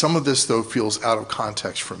 Some of this, though, feels out of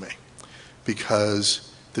context for me,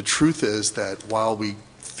 because the truth is that while we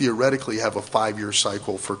theoretically have a 5-year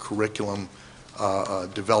cycle for curriculum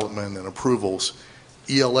development and approvals,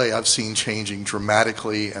 ELA I've seen changing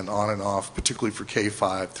dramatically and on and off, particularly for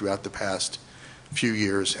K-5 throughout the past few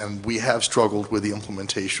years, and we have struggled with the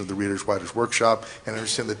implementation of the Readers Writers Workshop, and I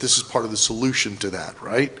understand that this is part of the solution to that,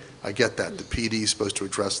 right? I get that. The PD is supposed to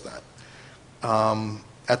address that.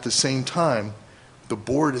 At the same time, the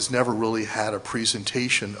board has never really had a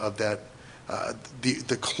presentation of that.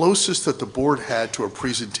 The closest that the board had to a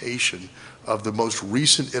presentation of the most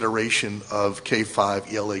recent iteration of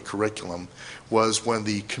K-5 ELA curriculum was when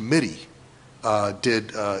the committee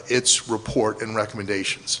did its report and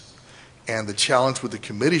recommendations. And the challenge with the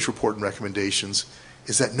committee's report and recommendations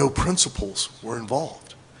is that no principals were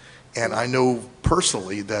involved. And I know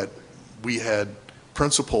personally that we had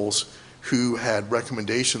principals who had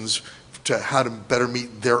recommendations to how to better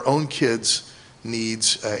meet their own kids'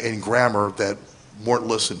 needs in grammar that weren't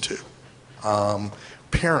listened to.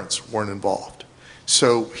 Parents weren't involved.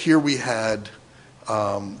 So here we had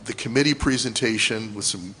the committee presentation with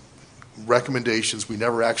some recommendations. We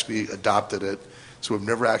never actually adopted it. So we've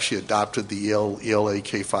never actually adopted the ELA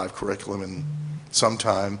K-5 curriculum in some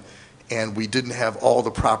time, and we didn't have all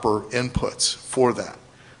the proper inputs for that.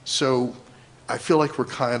 So I feel like we're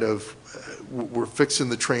kind of, we're fixing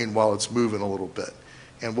the train while it's moving a little bit.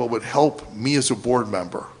 And what would help me as a board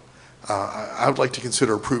member, I would like to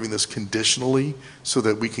consider approving this conditionally so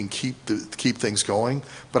that we can keep things going,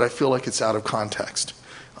 but I feel like it's out of context.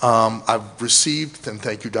 I've received, and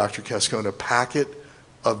thank you, Dr. Cascone, a packet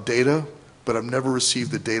of data, but I've never received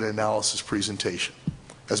the data analysis presentation.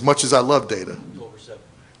 As much as I love data.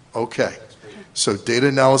 Okay. So data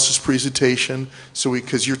analysis presentation, so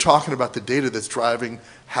because you're talking about the data that's driving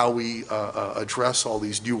how we address all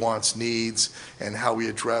these nuanced needs and how we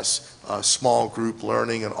address small group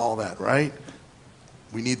learning and all that, right?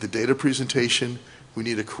 We need the data presentation. We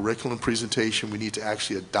need a curriculum presentation. We need to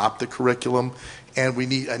actually adopt the curriculum, and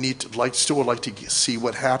still would like to see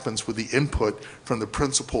what happens with the input from the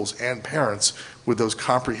principals and parents with those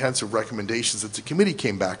comprehensive recommendations that the committee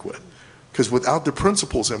came back with. Because without the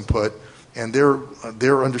principals' input and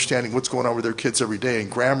their understanding what's going on with their kids every day, and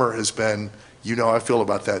grammar has been, you know how I feel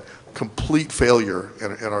about that, complete failure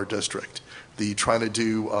in our district. The trying to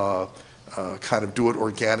do kind of do it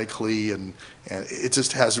organically, and it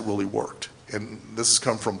just hasn't really worked. And this has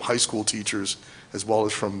come from high school teachers as well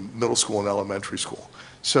as from middle school and elementary school.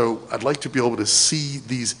 So I'd like to be able to see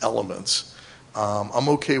these elements. I'm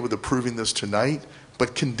okay with approving this tonight,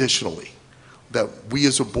 but conditionally, that we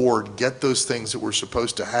as a board get those things that we're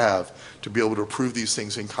supposed to have to be able to approve these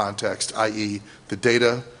things in context, i.e. the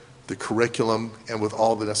data, the curriculum, and with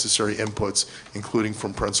all the necessary inputs, including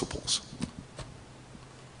from principals.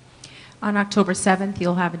 On October 7th,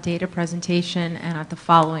 you'll have a data presentation, and at the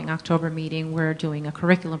following October meeting, we're doing a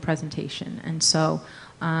curriculum presentation. And so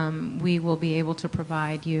we will be able to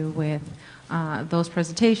provide you with those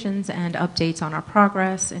presentations and updates on our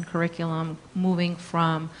progress in curriculum, moving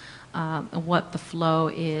from what the flow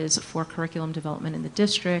is for curriculum development in the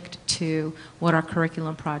district to what our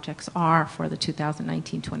curriculum projects are for the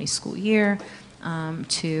 2019-20 school year,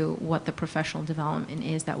 to what the professional development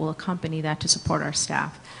is that will accompany that to support our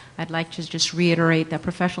staff. I'd like to just reiterate that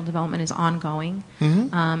professional development is ongoing,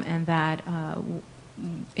 and that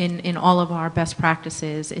in all of our best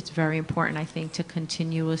practices, it's very important, I think, to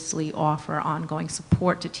continuously offer ongoing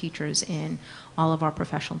support to teachers in all of our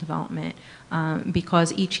professional development,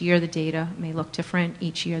 because each year the data may look different,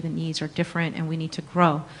 each year the needs are different, and we need to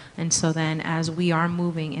grow. And so then as we are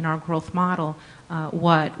moving in our growth model,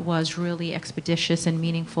 what was really expeditious and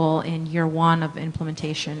meaningful in year one of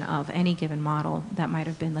implementation of any given model that might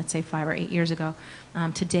have been, let's say, 5 or 8 years ago,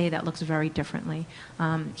 today that looks very differently.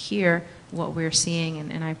 Here, what we're seeing,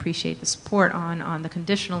 and I appreciate the support on the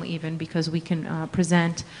conditional even, because we can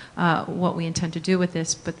present what we intend to do with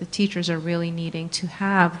this, but the teachers are really needing to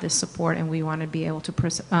have this support, and we want to be able to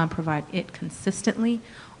provide it consistently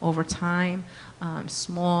over time,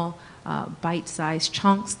 small bite-sized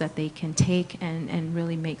chunks that they can take and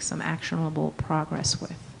really make some actionable progress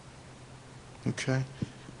with. Okay.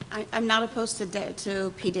 I'm not opposed to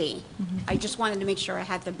PD. I just wanted to make sure I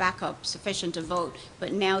had the backup sufficient to vote,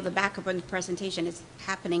 but now the backup and the presentation is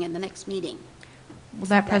happening in the next meeting. Well,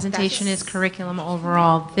 that presentation is curriculum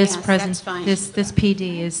overall. This Yes, that's fine. this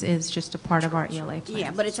PD is just a part of our ELA plan.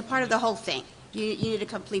 Yeah, but it's a part of the whole thing. You need a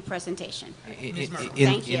complete presentation.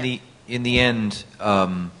 In the end,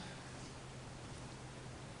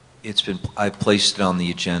 I've placed it on the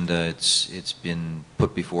agenda. It's been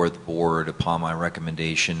put before the board upon my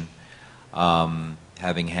recommendation.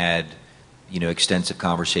 Having had, extensive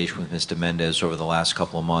conversation with Mr. Mendez over the last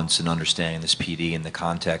couple of months and understanding this PD in the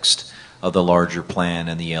context of the larger plan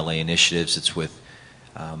and the ELA initiatives, it's with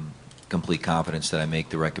complete confidence that I make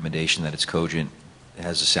the recommendation that it's cogent, it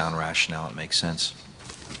has a sound rationale, it makes sense.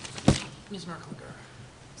 Ms. Merklinger.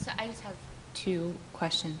 So I just have 2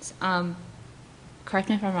 questions. Correct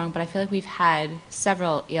me if I'm wrong, but I feel like we've had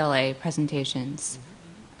several ELA presentations.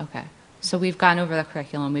 Okay. So we've gone over the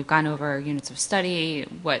curriculum, we've gone over units of study,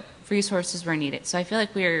 what resources were needed. So I feel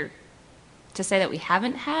like to say that we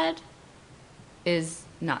haven't had is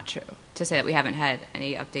not true. To say that we haven't had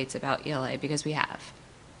any updates about ELA, because we have.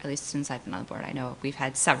 At least since I've been on the board, I know we've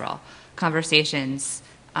had several conversations.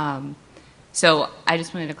 So I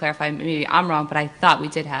just wanted to clarify, maybe I'm wrong, but I thought we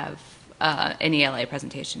did have an ELA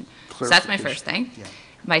presentation. So that's my first thing. Yeah.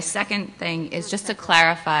 My second thing is just to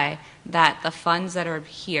clarify that the funds that are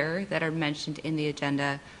here, that are mentioned in the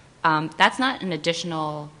agenda, that's not an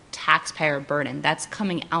additional taxpayer burden. That's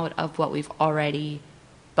coming out of what we've already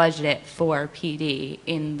budgeted for PD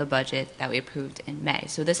in the budget that we approved in May.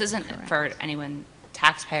 So this isn't for anyone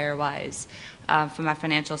taxpayer-wise. From a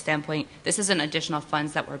financial standpoint, this isn't additional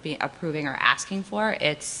funds that we're approving or asking for.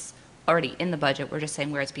 It's already in the budget. We're just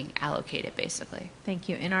saying where it's being allocated, basically. Thank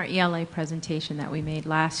you. In our ELA presentation that we made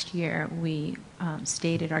last year, we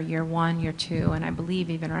stated our year 1, year 2, and I believe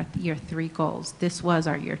even our year 3 goals. This was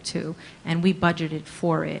our year 2, and we budgeted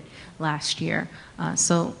for it last year.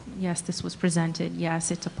 So yes, this was presented. Yes,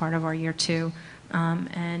 it's a part of our year 2.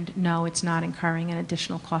 And no, it's not incurring an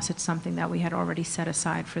additional cost. It's something that we had already set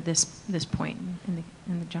aside for this point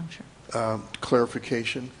in the juncture.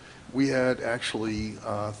 Clarification. We had actually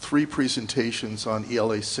 3 presentations on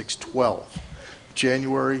ELA 612,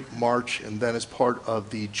 January, March, and then as part of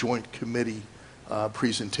the joint committee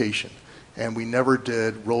presentation. And we never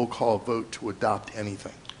did roll call vote to adopt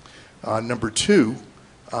anything. Number 2,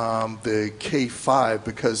 the K-5,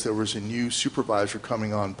 because there was a new supervisor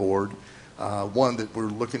coming on board, one, that we're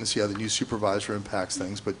looking to see how the new supervisor impacts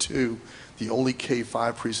things, but 2, the only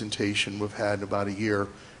K-5 presentation we've had in about a year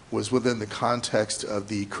was within the context of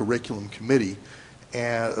the curriculum committee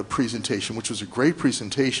and a presentation, which was a great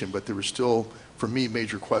presentation, but there were still, for me,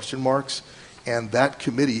 major question marks. And that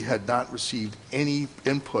committee had not received any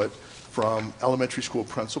input from elementary school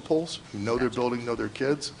principals who know their building, know their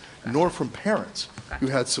kids, nor from parents who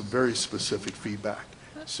had some very specific feedback.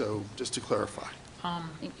 So just to clarify.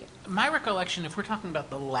 Thank you. My recollection, if we're talking about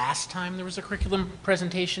the last time there was a curriculum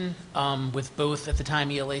presentation with both, at the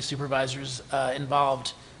time, ELA supervisors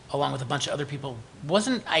involved, along with a bunch of other people,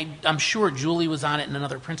 I'm sure Julie was on it and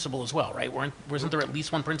another principal as well, right? Wasn't there at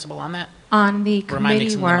least one principal on that? On the Or am I committee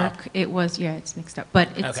mixing them up? work, it was, it's mixed up, but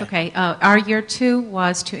it's okay. Our year 2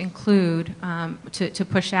 was to include, to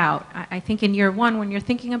push out. I think in year 1, when you're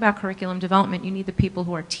thinking about curriculum development, you need the people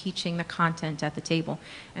who are teaching the content at the table.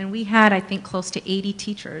 And we had, I think, close to 80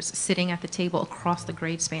 teachers sitting at the table across the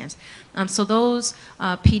grade spans. So those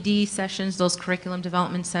PD sessions, those curriculum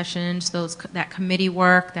development sessions, that committee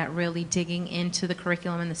work, that really digging into the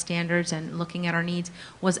curriculum and the standards and looking at our needs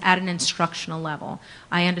was at an instructional level.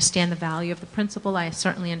 I understand the value of the principal. I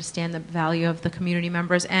certainly understand the value of the community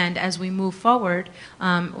members. And as we move forward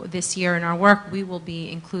this year in our work, we will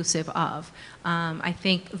be inclusive of. I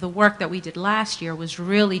think the work that we did last year was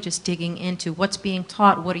really just digging into what's being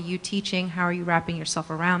taught, what are you teaching, how are you wrapping yourself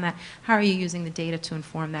around that, how are you using the data to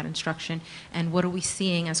inform that instruction, and what are we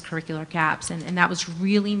seeing as curricular gaps. And that was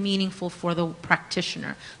really meaningful for the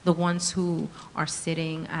practitioner, the ones who are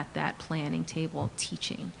sitting at that planning table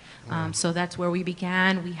teaching. So that's where we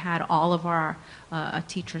began. We had all of our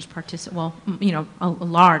teachers participate, well, you know, a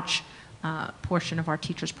large portion of our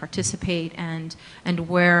teachers participate, and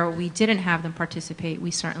where we didn't have them participate,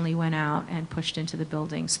 we certainly went out and pushed into the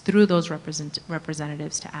buildings through those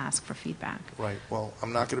representatives to ask for feedback. Right. Well,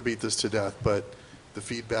 I'm not going to beat this to death, but the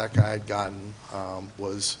feedback I had gotten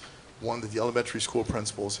was one, that the elementary school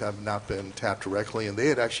principals have not been tapped directly, and they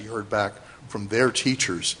had actually heard back from their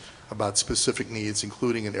teachers about specific needs,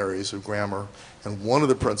 including in areas of grammar. And one of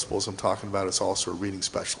the principals I'm talking about is also a reading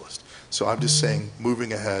specialist. So I'm just saying,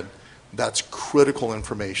 moving ahead, that's critical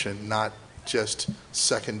information, not just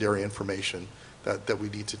secondary information that we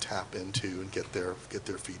need to tap into and get their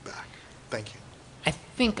feedback. Thank you. I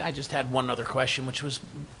think I just had one other question, which was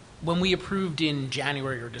when we approved in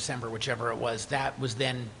January or December, whichever it was, that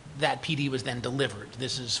PD was then delivered.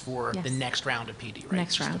 This is for the next round of PD, right?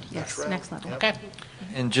 Next round, yes, next level. Okay.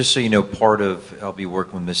 And just so you know, I'll be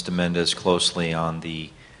working with Mr. Mendez closely on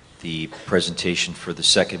the presentation for the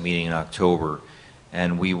second meeting in October,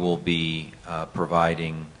 and we will be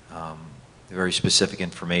providing very specific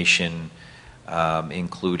information,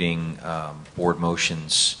 including board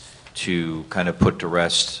motions, to kind of put to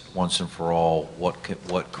rest once and for all what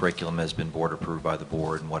curriculum has been board approved by the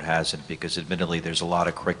board and what hasn't, because admittedly there's a lot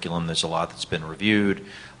of curriculum, there's a lot that's been reviewed,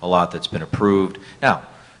 a lot that's been approved. Now,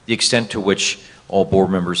 the extent to which all board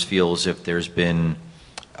members feel as if there's been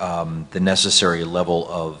the necessary level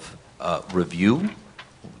of review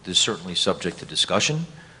is certainly subject to discussion,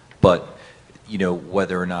 but you know,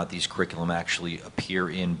 whether or not these curriculum actually appear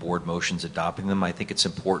in board motions adopting them, I think it's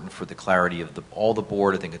important for the clarity of all the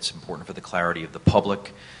board. I think it's important for the clarity of the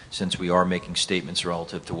public, since we are making statements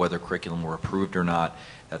relative to whether curriculum were approved or not,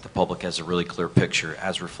 that the public has a really clear picture,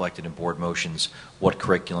 as reflected in board motions, what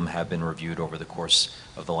curriculum have been reviewed over the course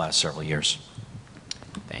of the last several years.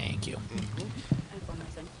 Thank you.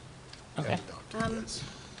 Okay.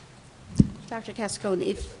 Dr. Cascone,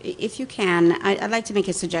 if you can, I'd like to make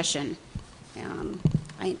a suggestion.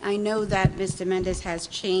 I know that Mr. Mendez has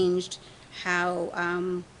changed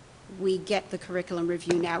how we get the curriculum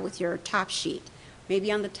review now with your top sheet.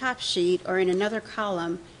 Maybe on the top sheet or in another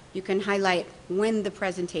column, you can highlight when the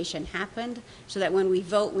presentation happened, so that when we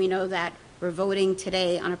vote, we know that we're voting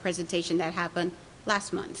today on a presentation that happened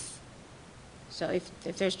last month. So if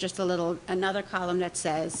there's just another column that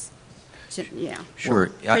says, Sure.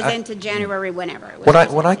 Presented January, whenever.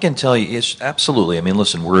 What I can tell you is absolutely. I mean,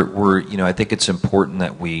 listen, we're I think it's important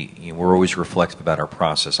that we're always reflective about our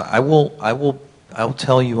process. I'll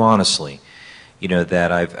tell you honestly,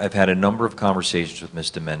 that I've had a number of conversations with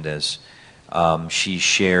Mr. Mendez. She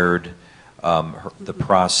shared the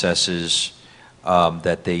processes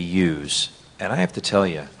that they use, and I have to tell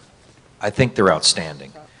you, I think they're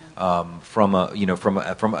outstanding. As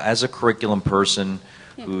a curriculum person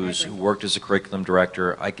who worked as a curriculum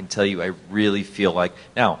director, I can tell you I really feel like,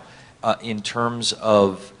 now, in terms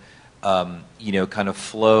of, kind of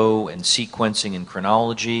flow and sequencing and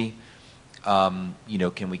chronology,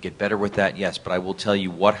 can we get better with that? Yes, but I will tell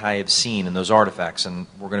you what I have seen in those artifacts, and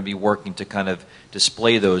we're going to be working to kind of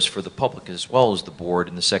display those for the public as well as the board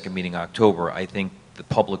in the second meeting in October. I think the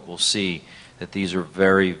public will see that these are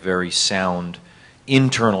very, very sound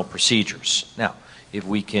internal procedures. Now, if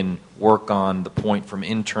we can work on the point from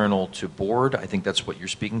internal to board, I think that's what you're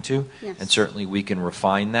speaking to. Yes. And certainly we can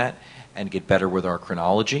refine that and get better with our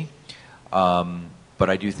chronology. But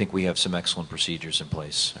I do think we have some excellent procedures in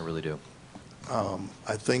place. I really do.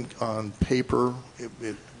 I think on paper,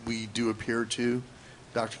 we do appear to,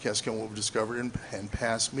 Dr. Cascone, what we've discovered in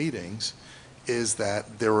past meetings is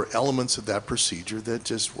that there were elements of that procedure that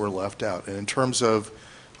just were left out. And in terms of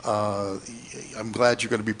I'm glad you're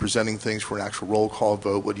going to be presenting things for an actual roll call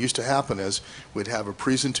vote. What used to happen is we'd have a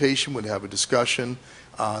presentation, we'd have a discussion,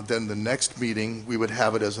 then the next meeting we would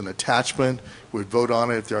have it as an attachment. We'd vote on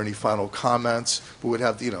it if there are any final comments. We would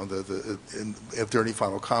have, if there are any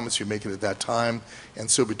final comments, you make it at that time. And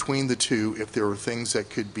so between the two, if there were things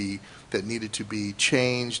that needed to be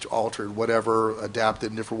changed, altered, whatever, adapted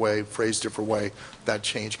in a different way, phrased a different way, that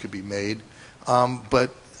change could be made.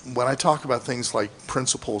 But when I talk about things like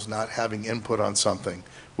principals not having input on something,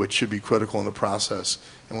 which should be critical in the process,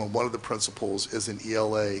 and when one of the principals is an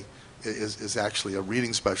ELA, is actually a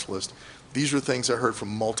reading specialist, these are things I heard from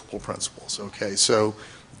multiple principals, okay? So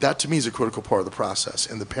that to me is a critical part of the process.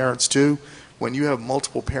 And the parents too, when you have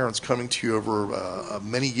multiple parents coming to you over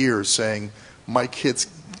many years saying, my kids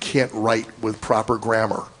can't write with proper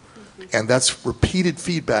grammar, and that's repeated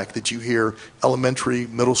feedback that you hear elementary,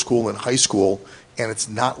 middle school, and high school, and it's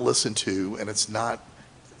not listened to, and it's not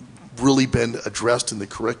really been addressed in the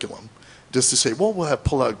curriculum. Just to say, well, we'll have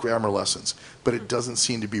pull-out grammar lessons, but it doesn't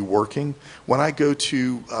seem to be working. When I go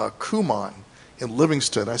to Kumon in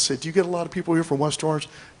Livingston, I say, do you get a lot of people here from West Orange?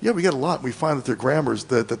 Yeah, we get a lot. We find that their grammars,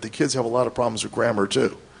 that the kids have a lot of problems with grammar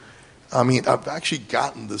too. I mean, I've actually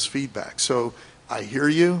gotten this feedback. So I hear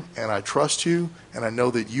you, and I trust you, and I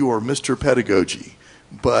know that you are Mr. Pedagogy,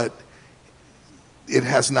 but it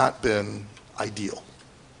has not been ideal.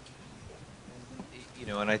 You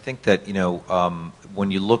know, and I think that, you know,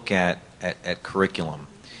 when you look at curriculum,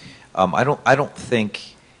 I don't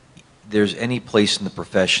think there's any place in the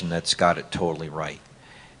profession that's got it totally right,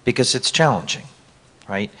 because it's challenging,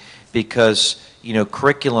 right? Because, you know,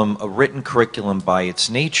 curriculum, a written curriculum by its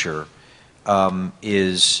nature,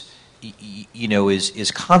 is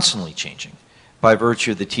constantly changing by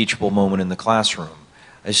virtue of the teachable moment in the classroom.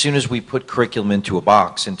 As soon as we put curriculum into a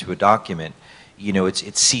box, into a document, you know,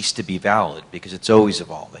 it's ceased to be valid because it's always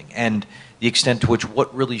evolving. And the extent to which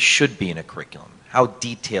what really should be in a curriculum, how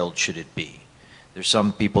detailed should it be? There's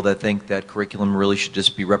some people that think that curriculum really should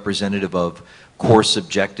just be representative of course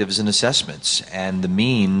objectives and assessments, and the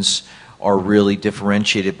means are really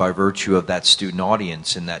differentiated by virtue of that student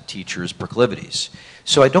audience and that teacher's proclivities.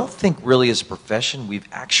 So I don't think really as a profession we've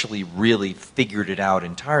actually really figured it out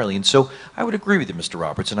entirely. And so I would agree with you, Mr.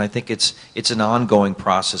 Roberts, and I think it's an ongoing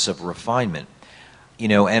process of refinement. You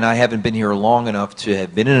know, and I haven't been here long enough to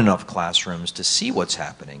have been in enough classrooms to see what's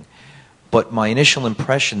happening. But my initial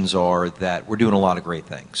impressions are that we're doing a lot of great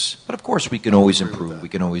things. But of course we can always improve, we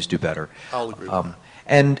can always do better. I'll agree with that.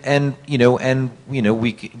 And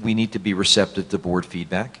we need to be receptive to board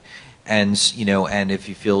feedback, and if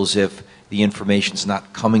you feel as if the information's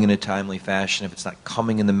not coming in a timely fashion, if it's not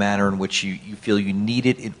coming in the manner in which you feel you need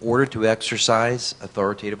it in order to exercise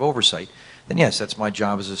authoritative oversight, then yes, that's my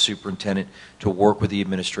job as a superintendent, to work with the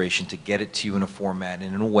administration to get it to you in a format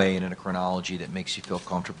and in a way and in a chronology that makes you feel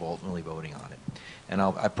comfortable ultimately voting on it. And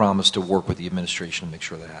I promise to work with the administration to make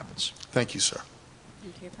sure that happens. Thank you, sir.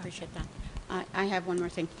 Thank you. Appreciate that. I have one more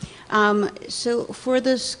thing. So for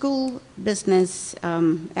the school business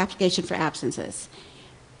application for absences,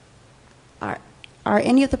 are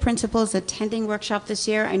any of the principals attending workshop this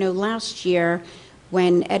year? I know last year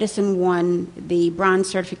when Edison won the bronze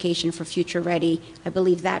certification for Future Ready, I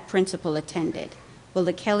believe that principal attended. Will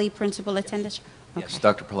the Kelly principal attend this? Okay. Yes,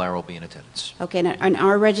 Dr. Pilar will be in attendance. Okay, and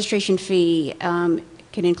our registration fee can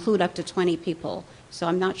include up to 20 people. So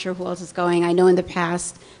I'm not sure who else is going. I know in the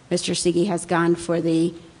past, Mr. Sigi has gone for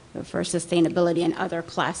sustainability and other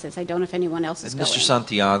classes. I don't know if anyone else is And going. Mr.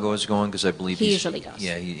 Santiago is going, because I believe He he's... usually goes.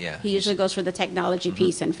 Yeah, He usually goes for the technology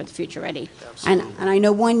piece and for the Future Ready. And I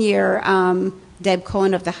know one year, Deb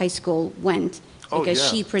Cohen of the high school went because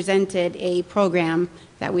she presented a program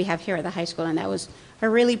that we have here at the high school, and that was a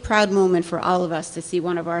really proud moment for all of us to see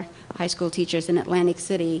one of our high school teachers in Atlantic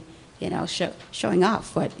City, showing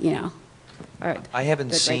off what, I haven't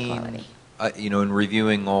the great seen, quality. in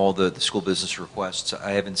reviewing all the school business requests,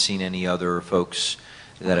 I haven't seen any other folks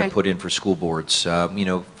that Okay. have put in for school boards.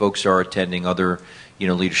 Folks are attending other,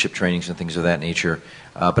 leadership trainings and things of that nature,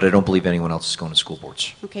 but I don't believe anyone else is going to school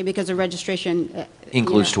boards. Okay, because the registration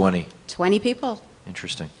Includes 20. 20 people.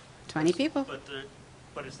 Interesting. 20 people.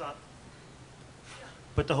 But it's not.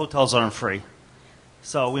 But the hotels aren't free,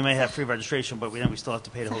 so we may have free registration, but we still have to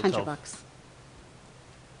pay the It's hotel. $100.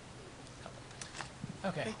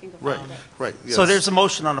 Okay. Right. Yes. So there's a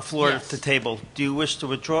motion on the floor Yes. to table. Do you wish to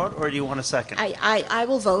withdraw it, or do you want a second? I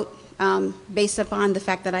will vote based upon the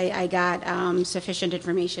fact that I got sufficient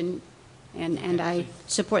information, and I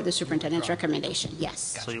support the superintendent's recommendation.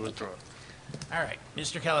 Yes. So you withdraw it. All right,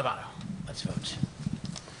 Mr. Calavano, let's vote.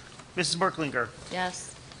 Mrs. Merklinger,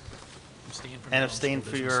 Yes. Abstain from and your own abstain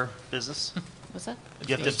school for business. your business? What's that?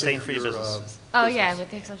 You have to abstain for your business. Oh, yeah, with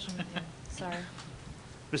the exception of, sorry.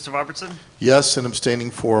 Mr. Robertson? Yes, and abstaining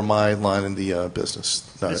for my line in the business,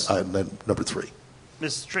 Yes. number 3.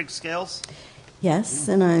 Mrs. Trigg Scales? Yes,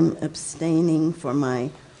 and I'm abstaining for my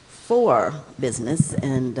 4 business,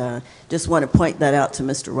 and just want to point that out to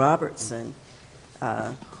Mr. Robertson,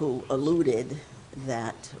 who alluded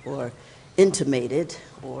that, or intimated,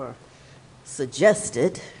 or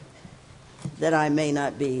suggested that I may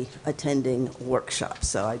not be attending workshops.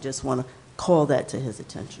 So I just want to call that to his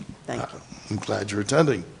attention. Thank you. I'm glad you're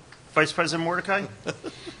attending. Vice President Mordecai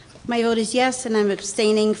My vote is yes, and I'm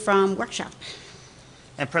abstaining from workshop.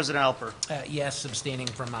 and President Alper. Yes, abstaining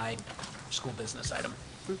from my school business item.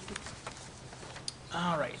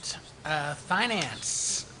 All right.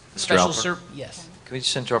 Finance. Mr. Alper? Yes. Can we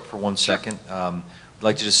just interrupt for 1 second? I'd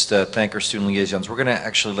like to just thank our student liaisons. We're going to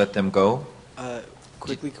actually let them go.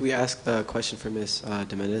 Quickly, could we ask a question for Ms.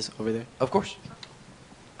 Dominguez over there? Of course.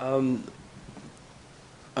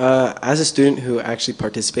 As a student who actually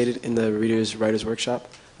participated in the Readers Writers Workshop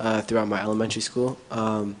throughout my elementary school,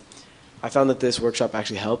 I found that this workshop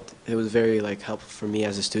actually helped. It was very helpful for me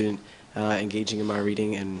as a student, engaging in my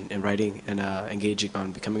reading and writing and engaging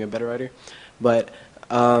on becoming a better writer. But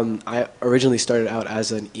I originally started out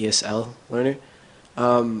as an ESL learner.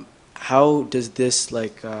 How does this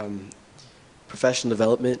professional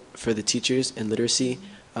development for the teachers in literacy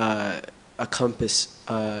encompass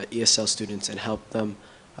ESL students and help them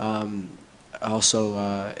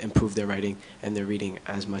also improve their writing and their reading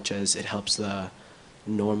as much as it helps the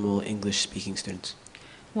normal English-speaking students?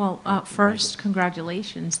 Well, first,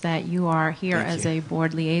 congratulations that you are here as a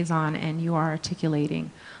board liaison and you are articulating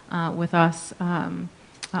with us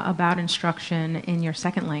about instruction in your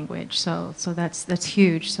second language. So that's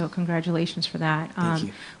huge. So congratulations for that. Thank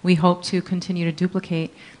you. We hope to continue to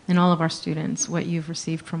duplicate in all of our students what you've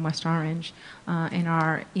received from West Orange in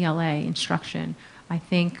our ELA instruction. I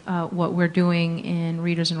think what we're doing in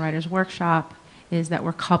Readers and Writers Workshop is that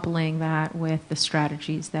we're coupling that with the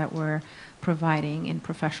strategies that we're providing in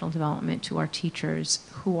professional development to our teachers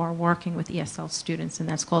who are working with ESL students, and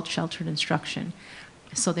that's called sheltered instruction.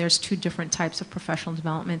 So there's two different types of professional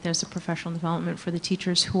development. There's a professional development for the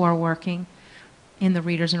teachers who are working in the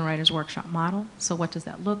Readers and Writers Workshop model. So what does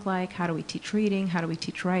that look like? How do we teach reading? How do we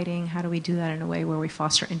teach writing? How do we do that in a way where we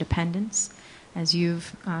foster independence, as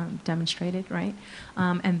you've demonstrated, right?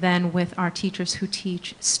 And then with our teachers who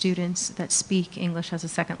teach students that speak English as a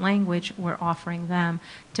second language, we're offering them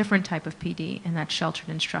different type of PD, and that's sheltered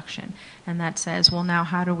instruction. And that says, well, now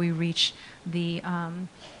how do we reach the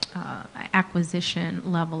acquisition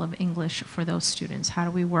level of English for those students? How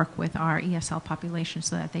do we work with our ESL population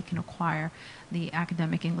so that they can acquire the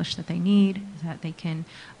academic English that they need, that they can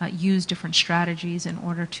use different strategies in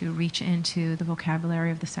order to reach into the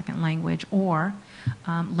vocabulary of the second language, or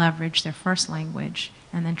leverage their first language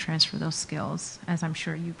and then transfer those skills, as I'm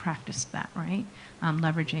sure you practiced that, right?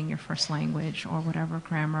 Leveraging your first language or whatever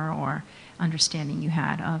grammar or understanding you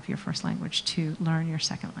had of your first language to learn your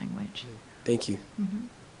second language. Thank you. Mm-hmm.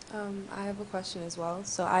 I have a question as well.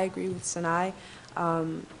 So I agree with Sinai,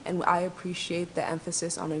 and I appreciate the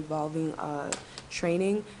emphasis on evolving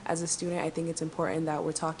training. As a student, I think it's important that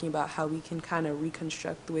we're talking about how we can kind of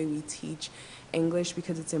reconstruct the way we teach English,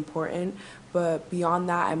 because it's important. But beyond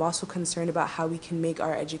that, I'm also concerned about how we can make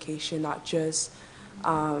our education not just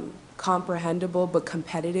comprehensible but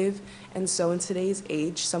competitive. And so in today's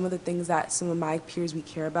age, some of the things that some of my peers we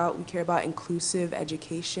care about inclusive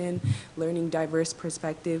education, learning diverse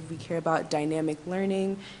perspective, we care about dynamic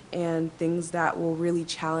learning and things that will really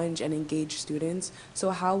challenge and engage students. So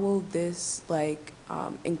how will this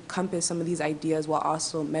encompass some of these ideas while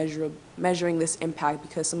also measuring this impact,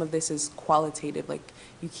 because some of this is qualitative,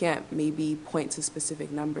 you can't maybe point to specific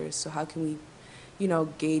numbers. So how can we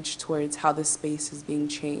gauge towards how the space is being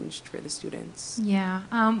changed for the students? Yeah,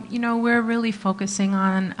 we're really focusing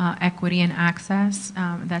on equity and access.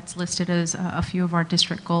 That's listed as a few of our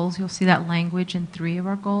district goals. You'll see that language in 3 of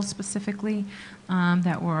our goals specifically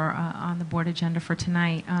that were on the board agenda for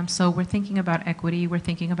tonight. So we're thinking about equity, we're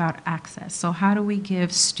thinking about access. So how do we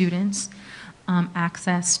give students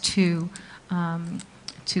access to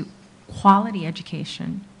quality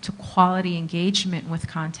education, to quality engagement with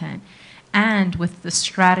content, and with the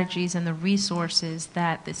strategies and the resources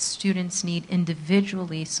that the students need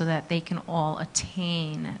individually so that they can all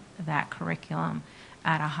attain that curriculum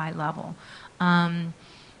at a high level.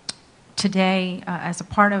 Today, as a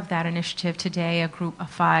part of that initiative, today a group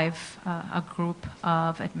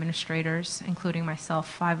of administrators, including myself,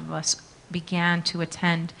 5 of us, began to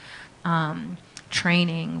attend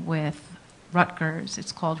training with Rutgers.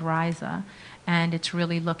 It's called RISA. And it's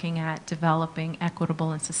really looking at developing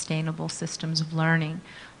equitable and sustainable systems of learning.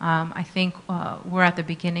 I think we're at the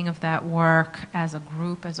beginning of that work as a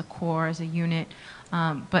group, as a core, as a unit.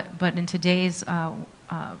 But in today's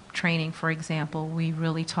training, for example, we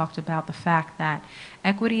really talked about the fact that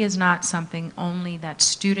equity is not something only that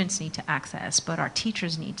students need to access, but our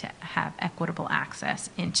teachers need to have equitable access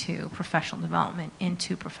into professional development,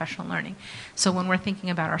 into professional learning. So when we're thinking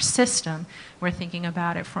about our system, we're thinking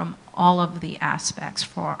about it from all of the aspects.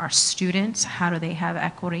 For our students, how do they have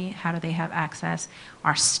equity? How do they have access?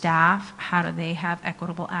 Our staff, how do they have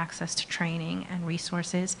equitable access to training and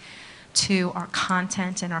resources? To our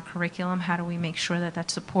content and our curriculum, how do we make sure that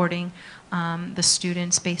that's supporting the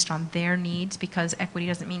students based on their needs, because equity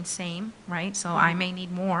doesn't mean same, right? So I may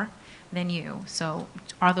need more than you. So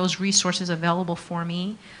are those resources available for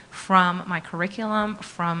me from my curriculum,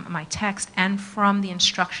 from my text, and from the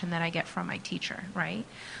instruction that I get from my teacher, right?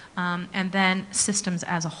 And then systems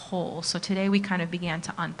as a whole. So today we kind of began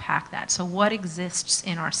to unpack that. So what exists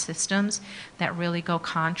in our systems that really go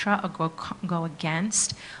contra or go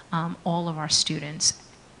against all of our students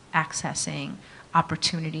accessing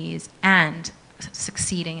opportunities and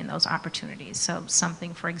succeeding in those opportunities. So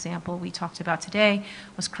something, for example, we talked about today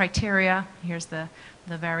was criteria. Here's the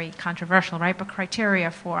very controversial, right? But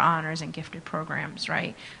criteria for honors and gifted programs,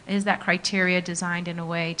 right? Is that criteria designed in a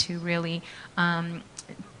way to really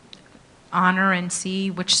honor and see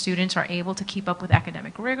which students are able to keep up with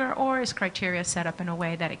academic rigor, or is criteria set up in a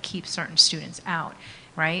way that it keeps certain students out,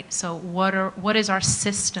 right? So what is our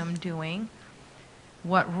system doing?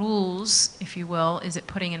 What rules, if you will, is it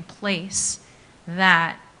putting in place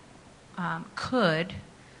that could,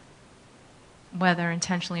 whether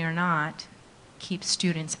intentionally or not, keep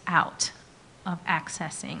students out of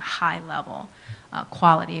accessing high-level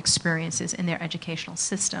quality experiences in their educational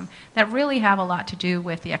system that really have a lot to do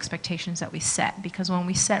with the expectations that we set. Because when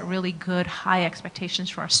we set really good, high expectations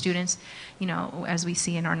for our students, you know, as we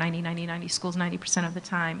see in our 90-90-90 schools 90% of the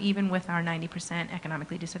time, even with our 90%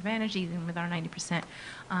 economically disadvantaged, even with our 90%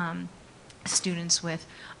 students with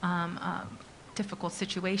difficult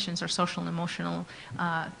situations or social and emotional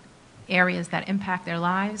areas that impact their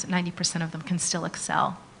lives, 90% of them can still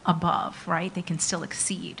excel above, right? They can still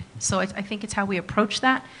exceed. So I think it's how we approach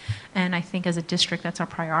that, and I think as a district that's our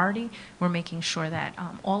priority. We're making sure that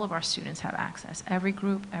all of our students have access. Every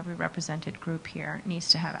group, every represented group here needs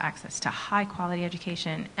to have access to high quality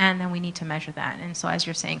education, and then we need to measure that. And so as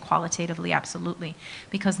you're saying, qualitatively, absolutely,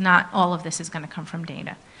 because not all of this is going to come from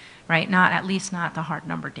data, right? Not, at least not the hard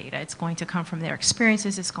number data. It's going to come from their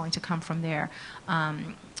experiences. It's going to come from their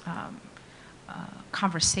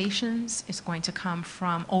conversations. It's going to come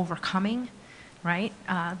from overcoming, right,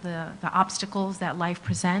 the obstacles that life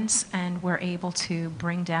presents, and we're able to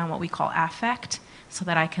bring down what we call affect so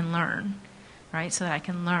that I can learn, right, so that I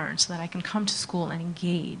can learn, so that I can come to school and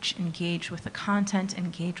engage with the content,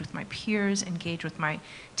 engage with my peers, engage with my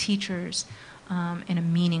teachers in a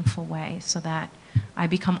meaningful way, so that I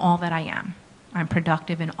become all that I am. I'm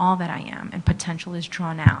productive in all that I am, and potential is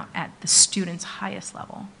drawn out at the student's highest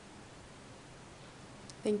level.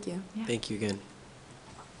 Thank you. Yeah. Thank you again.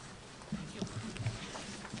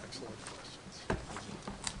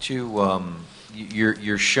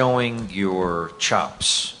 You're showing your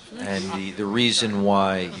chops, and the reason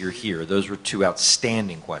why you're here. Those were two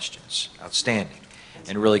outstanding questions, outstanding,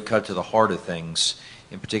 and really cut to the heart of things.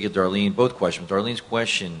 In particular, Darlene, both questions. Darlene's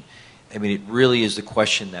question, I mean, it really is the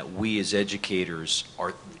question that we as educators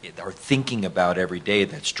are thinking about every day.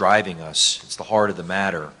 That's driving us. It's the heart of the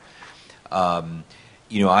matter.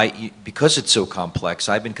 You know, because it's so complex,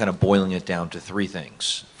 I've been kind of boiling it down to three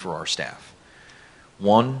things for our staff.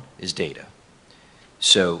 One is data.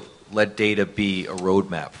 So let data be a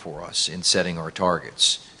roadmap for us in setting our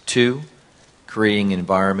targets. Two, creating an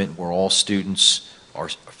environment where all students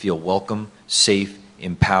feel welcome, safe,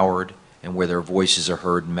 empowered, and where their voices are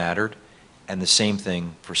heard and mattered. And the same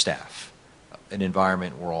thing for staff. An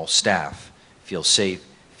environment where all staff feel safe,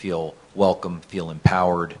 feel welcome, feel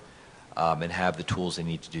empowered, and have the tools they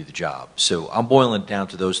need to do the job. So I'm boiling it down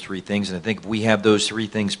to those three things, and I think if we have those three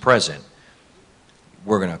things present,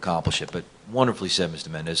 we're going to accomplish it. But wonderfully said, Mr.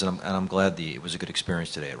 Mendez, and I'm glad it was a good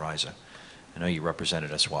experience today at RISA. I know you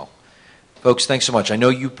represented us well. Folks, thanks so much. I know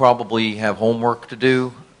you probably have homework to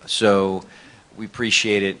do, so we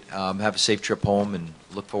appreciate it. Have a safe trip home, and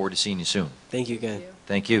look forward to seeing you soon. Thank you again.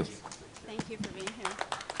 Thank you. Thank you for being here.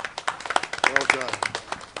 Well done.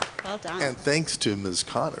 Well done. And thanks to Ms.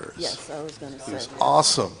 Connors. Yes, I was going to It say. was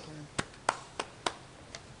awesome.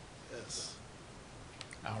 Yes.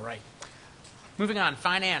 All right. Moving on,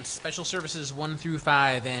 finance, special services 1 through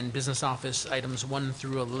 5, and business office items 1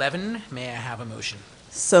 through 11. May I have a motion?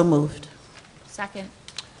 So moved. Second.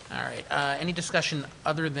 All right. Any discussion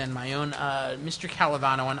other than my own? Mr.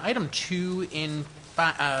 Calavano, on item 2 in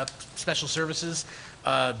special services,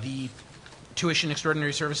 the tuition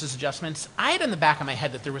extraordinary services adjustments. I had in the back of my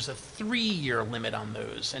head that there was a 3-year limit on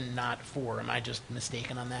those and not 4. Am I just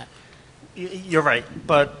mistaken on that? You're right,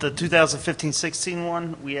 but the 2015-16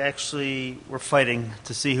 one, we actually were fighting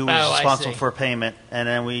to see who was Oh, I responsible see. for payment, and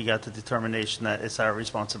then we got the determination that it's our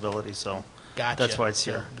responsibility, so Gotcha. that's why it's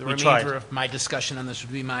So here. the We remainder tried. of my discussion on this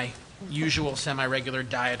would be my usual semi-regular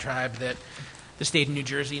diatribe that the state of New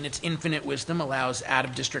Jersey, in its infinite wisdom, allows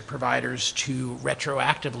out-of-district providers to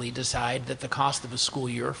retroactively decide that the cost of a school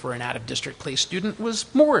year for an out-of-district placed student was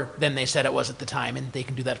more than they said it was at the time, and they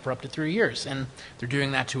can do that for up to 3 years. And they're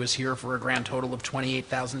doing that to us here for a grand total of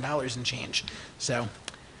 $28,000 and change. So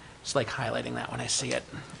just like highlighting that when I see it.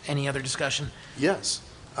 Any other discussion? Yes.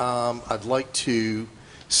 I'd like to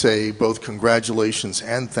say both congratulations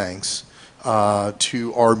and thanks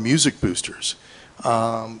to our music boosters.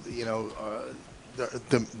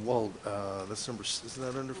 That's number, isn't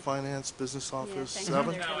that under finance, business office,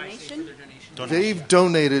 7? They've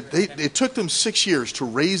donated, it took them 6 years to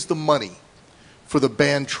raise the money for the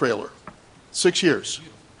band trailer. 6 years.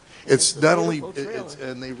 It's not only,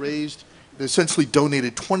 and they essentially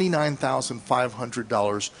donated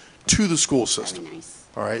 $29,500 to the school system. Very nice.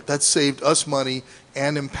 All right, that saved us money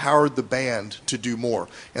and empowered the band to do more.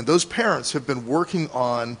 And those parents have been working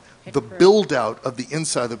on the build out of the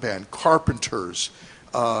inside of the band, carpenters,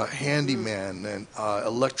 handymen, and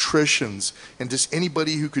electricians, and just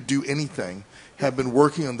anybody who could do anything have been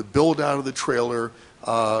working on the build out of the trailer.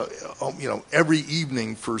 Every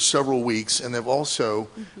evening for several weeks, and they've also,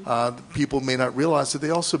 people may not realize that they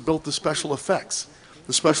also built the special effects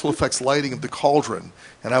lighting of the cauldron.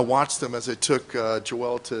 And I watched them as I took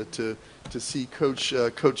Joelle to see Coach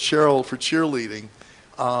Cheryl for cheerleading.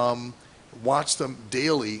 Watched them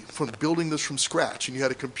daily from building this from scratch. And you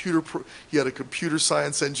had a computer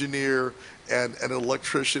science engineer and an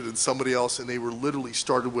electrician and somebody else, and they were literally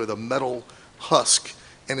started with a metal husk,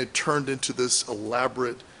 and it turned into this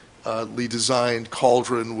elaborately designed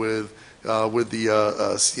cauldron with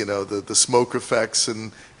the smoke effects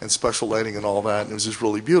and special lighting and all that, and it was just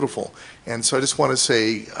really beautiful. And so I just want to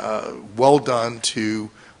say well done to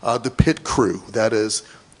the pit crew, that is,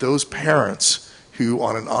 those parents who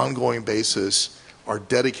on an ongoing basis are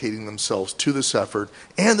dedicating themselves to this effort,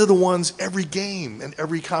 and they're the ones every game and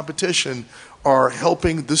every competition are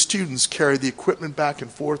helping the students carry the equipment back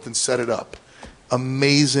and forth and set it up.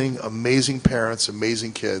 Amazing, amazing parents,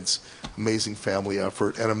 amazing kids, amazing family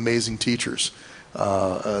effort, and amazing teachers.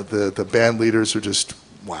 The band leaders are just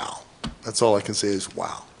wow. That's all I can say is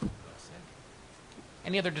wow.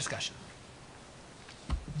 Any other discussion?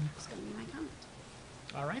 That's going to be my comment.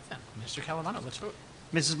 All right, then. Mr. Calavano, let's vote.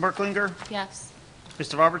 Mrs. Merklinger, Yes.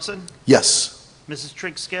 Mr. Robertson, Yes. Mrs.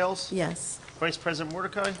 Trigg Scales, Yes. Vice President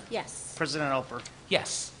Mordecai, Yes. President Alper.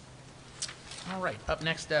 Yes. All right, up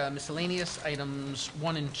next, miscellaneous items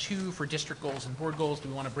 1 and 2 for district goals and board goals. Do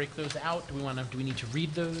we want to break those out? Do we need to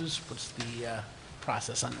read those? What's the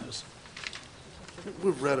process on those?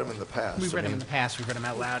 We've read them in the past. We've read them in the past, we've read them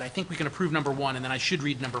out loud. I think we can approve number 1, and then I should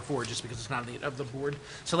read number 4, just because it's not of the board.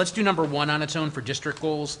 So let's do number 1 on its own for district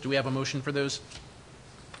goals. Do we have a motion for those?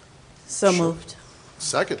 So moved.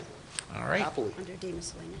 Second. All right. Happily. Under D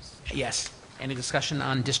miscellaneous. Yes. Any discussion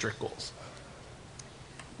on district goals?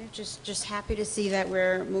 We're just happy to see that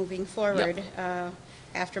we're moving forward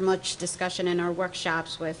after much discussion in our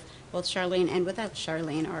workshops with both Charlene and without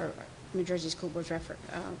Charlene, our New Jersey School Board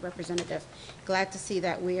representative. Glad to see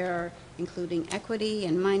that we are including equity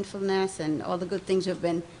and mindfulness and all the good things we've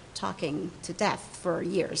been talking to death for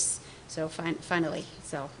years. So finally,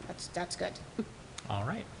 so that's good. All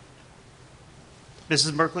right.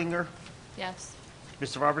 Mrs. Merklinger, Yes.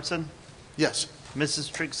 Mr. Robertson, Yes.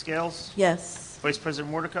 Mrs. Trigg Scales, Yes. Vice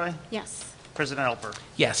President Mordecai, Yes. President Alper.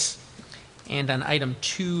 Yes. And on item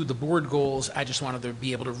 2, the board goals, I just wanted to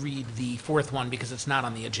be able to read the 4th one because it's not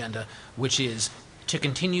on the agenda, which is to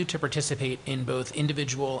continue to participate in both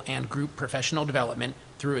individual and group professional development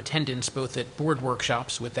through attendance both at board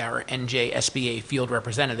workshops with our NJSBA field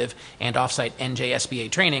representative and offsite NJSBA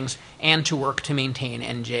trainings, and to work to maintain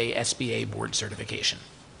NJSBA board certification.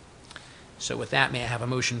 So with that, may I have a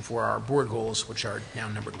motion for our board goals, which are now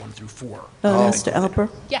numbered 1 through 4? Mr. Alper,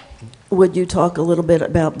 Yeah. would you talk a little bit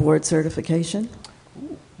about board certification?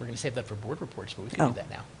 Ooh, we're going to save that for board reports, but we can Oh. do that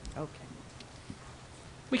now. Okay.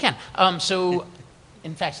 We can. So,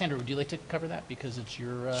 in fact, Sandra, would you like to cover that because it's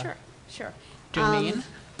your Sure. domain?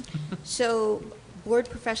 So, board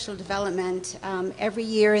professional development, every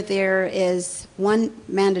year there is one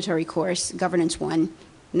mandatory course, Governance 1,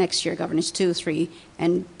 next year Governance 2, 3,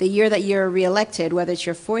 and the year that you're reelected, whether it's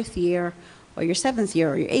your 4th year or your 7th year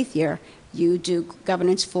or your 8th year, you do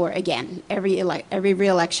Governance 4 again, every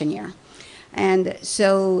reelection year. And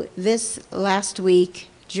so this last week,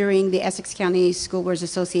 during the Essex County School Boards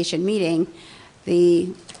Association meeting,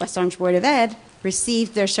 the West Orange Board of Ed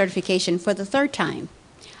received their certification for the third time.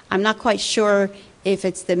 I'm not quite sure if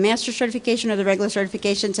it's the master certification or the regular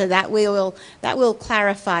certification, so that will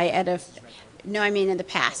clarify at a, no, I mean in the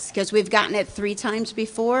past, because we've gotten it 3 times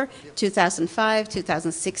before, 2005,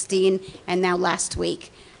 2016, and now last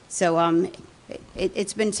week. So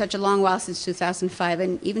it's been such a long while since 2005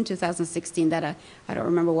 and even 2016 that I don't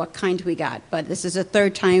remember what kind we got, but this is the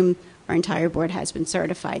third time our entire board has been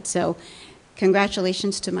certified. So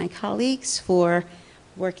congratulations to my colleagues for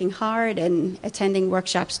working hard and attending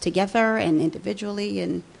workshops together and individually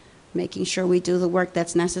and making sure we do the work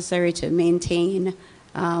that's necessary to maintain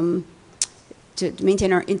and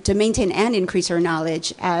increase our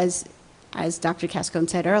knowledge. As Dr. Cascone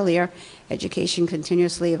said earlier, education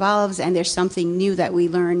continuously evolves, and there's something new that we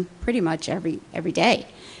learn pretty much every day.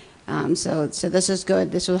 So this is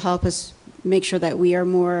good. This will help us make sure that we are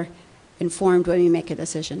more informed when we make a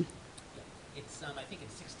decision. It's, I think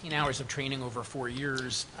it's 16 hours of training over 4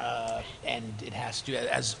 years, and it has to,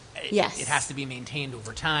 Yes. it has to be maintained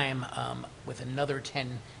over time with another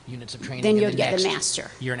 10 units of training. Then in you'll the get next the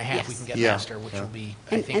master. year and a half. Yes. We can get Yeah. master, which will be,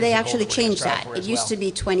 I And think, they is the goal actually that we're gonna changed strive that. for It as used well. to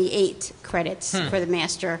be 28 credits for the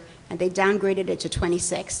master, and they downgraded it to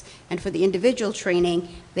 26. And for the individual training,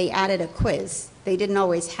 they added a quiz. They didn't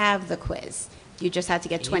always have the quiz. You just had to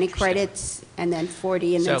get 20 Interesting. credits, and then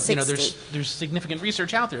 40, and then 60. So, there's significant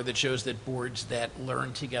research out there that shows that boards that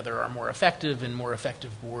learn together are more effective, and more effective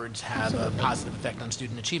boards have a positive effect on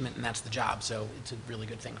student achievement, and that's the job. So it's a really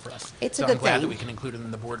good thing for us. It's a so good I'm glad thing. that we can include it in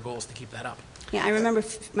the board goals to keep that up. Yeah, I remember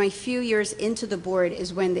my few years into the board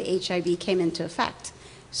is when the HIB came into effect.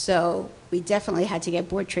 So we definitely had to get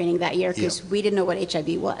board training that year because Yeah. we didn't know what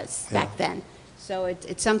HIB was back Yeah. then. So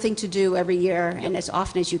it's something to do every year and as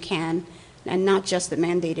often as you can, and not just the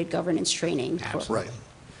mandated governance training for Right.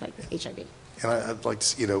 like HIB. And I'd like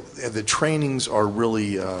to, and the trainings are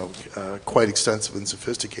really quite extensive and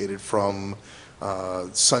sophisticated, from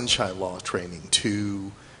sunshine law training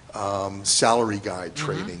to salary guide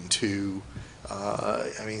training to,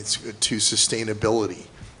 to sustainability.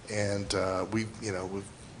 And we've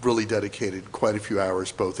really dedicated quite a few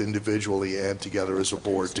hours, both individually and together as a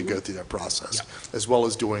board, to go through that process, as well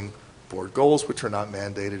as doing board goals, which are not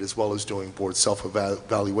mandated, as well as doing board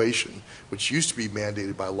self-evaluation, which used to be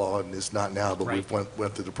mandated by law and is not now, but we've went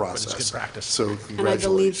through the process. good practice. So And I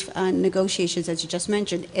congratulations. believe negotiations, as you just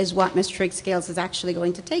mentioned, is what Ms. Trigg-Scales is actually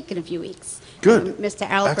going to take in a few weeks. Good. Mr.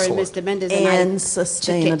 Alper and Excellent. Mr. Mendez and I And took it.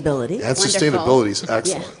 sustainability And Wonderful. sustainability is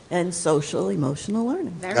excellent. and social emotional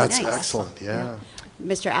learning. Very That's nice. excellent, yeah.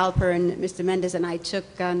 Mr. Alper and Mr. Mendez and I took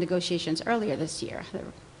negotiations earlier this year, the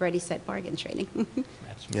Ready, Set, Bargain training.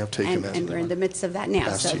 Yeah, I've taken that. And we're in the midst of that now,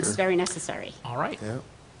 Last so it's year. very necessary. All right. Yeah.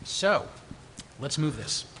 So let's move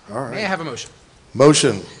this. All right. May I have a motion?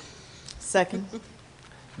 Motion. Second.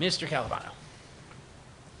 Mr. Calavano.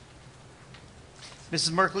 Mrs.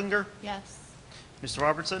 Merklinger, Yes. Mr.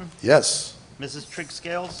 Robertson, Yes. Mrs.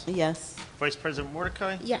 Trigg-Scales, Yes. Vice President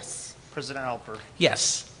Mordecai, Yes. President Alper.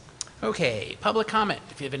 Yes. Okay, public comment.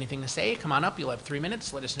 If you have anything to say, come on up. You'll have 3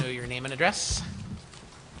 minutes. Let us know your name and address.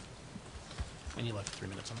 And you'll have 3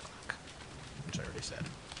 minutes on the clock, which I already said.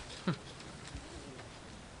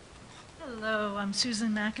 Hello, I'm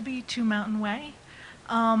Susan Maccabee, 2 Mountain Way.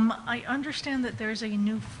 I understand that there's a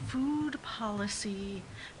new food policy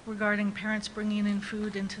regarding parents bringing in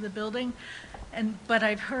food into the building, but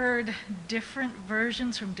I've heard different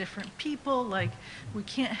versions from different people, like we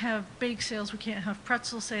can't have bake sales, we can't have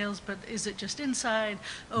pretzel sales, but is it just inside?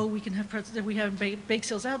 Oh, we can have we have bake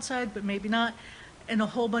sales outside, but maybe not. And a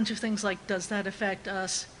whole bunch of things like, does that affect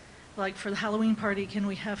us? Like for the Halloween party, can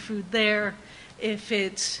we have food there? If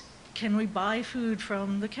it's, can we buy food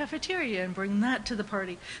from the cafeteria and bring that to the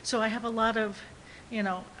party? So I have a lot of,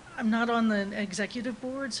 I'm not on the executive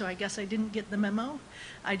board, so I guess I didn't get the memo.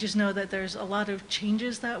 I just know that there's a lot of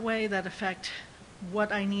changes that way that affect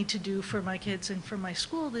what I need to do for my kids and for my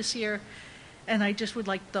school this year. And I just would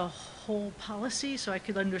like the whole policy so I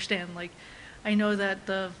could understand, like, I know that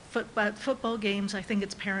the football games, I think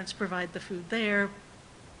it's parents provide the food there.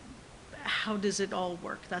 How does it all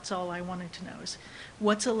work? That's all I wanted to know, is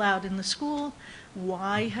what's allowed in the school,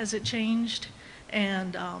 why has it changed,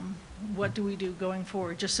 and what do we do going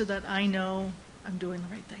forward, just so that I know I'm doing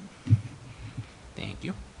the right thing. Thank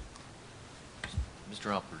you.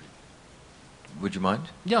 Mr. Alper, would you mind?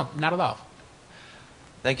 No, not at all.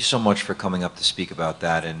 Thank you so much for coming up to speak about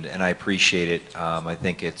that, and I appreciate it. I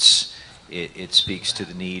think it speaks to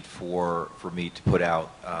the need for me to put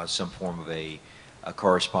out some form of a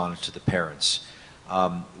correspondence to the parents.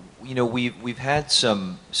 We've had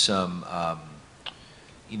some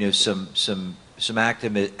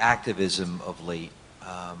activism of late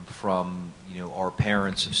from our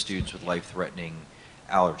parents of students with life-threatening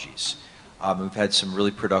allergies. We've had some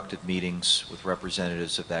really productive meetings with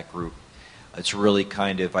representatives of that group. It's really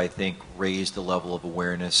kind of, I think, raised the level of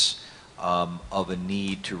awareness of a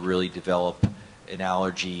need to really develop an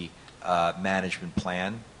allergy management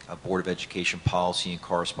plan. A Board of Education policy and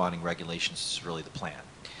corresponding regulations is really the plan.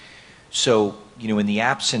 So, in the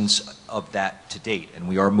absence of that to date, and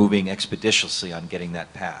we are moving expeditiously on getting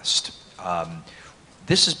that passed,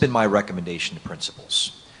 this has been my recommendation to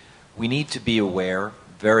principals. We need to be aware,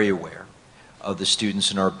 very aware, of the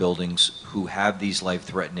students in our buildings who have these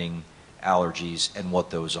life-threatening allergies and what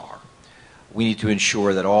those are. We need to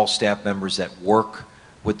ensure that all staff members that work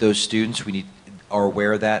with those students are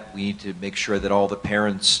aware of that. We need to make sure that all the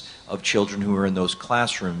parents of children who are in those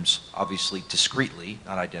classrooms, obviously discreetly,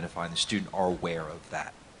 not identifying the student, are aware of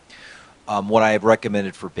that. What I have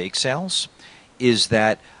recommended for bake sales is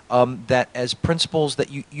that that as principals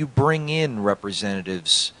that you bring in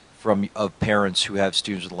representatives of parents who have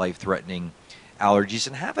students with life-threatening allergies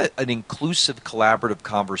and have an inclusive, collaborative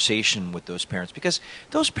conversation with those parents, because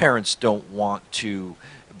those parents don't want to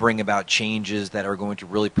bring about changes that are going to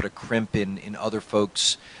really put a crimp in other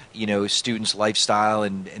folks, students' lifestyle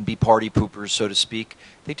and be party poopers, so to speak.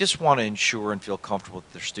 They just want to ensure and feel comfortable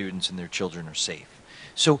that their students and their children are safe.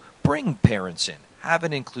 So bring parents in, have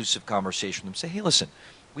an inclusive conversation with them. Say, hey, listen,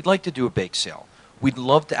 we'd like to do a bake sale. We'd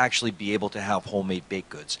love to actually be able to have homemade baked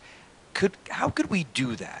goods. How could we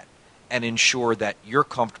do that and ensure that you're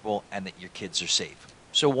comfortable and that your kids are safe?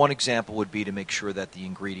 So one example would be to make sure that the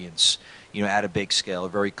ingredients, at a bake scale are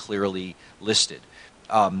very clearly listed.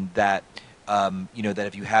 That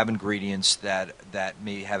if you have ingredients that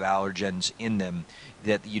may have allergens in them,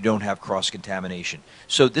 that you don't have cross-contamination.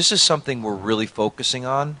 So this is something we're really focusing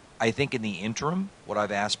on. I think in the interim, what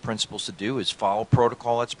I've asked principals to do is follow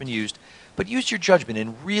protocol that's been used, but use your judgment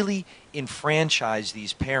and really enfranchise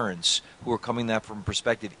these parents who are coming that from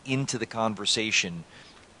perspective into the conversation.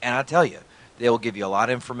 And I'll tell you, they'll give you a lot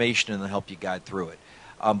of information and they'll help you guide through it.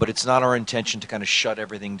 But it's not our intention to kind of shut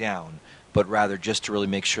everything down, but rather just to really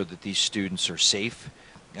make sure that these students are safe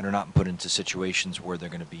and are not put into situations where they're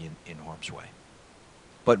going to be in harm's way.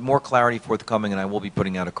 But more clarity forthcoming, and I will be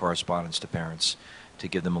putting out a correspondence to parents to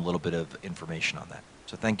give them a little bit of information on that.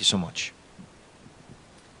 So thank you so much.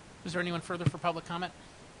 Is there anyone further for public comment?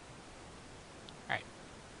 All right.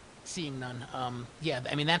 Seeing none.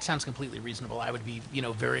 That sounds completely reasonable. I would be,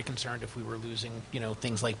 very concerned if we were losing,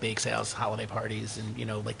 things like bake sales, holiday parties,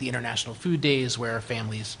 and, like the International Food Days where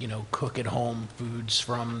families, cook at home foods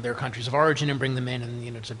from their countries of origin and bring them in.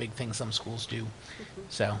 And, it's a big thing some schools do.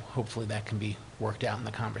 So hopefully that can be worked out and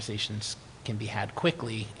the conversations can be had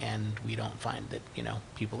quickly and we don't find that,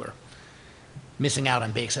 people are missing out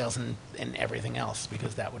on bake sales and everything else,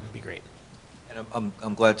 because that wouldn't be great. And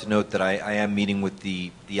I'm glad to note that I am meeting with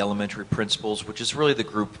the elementary principals, which is really the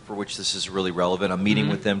group for which this is really relevant. I'm meeting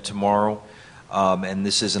with them tomorrow, and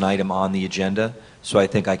this is an item on the agenda, so I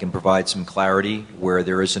think I can provide some clarity where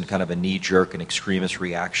there isn't kind of a knee-jerk and extremist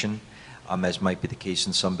reaction, as might be the case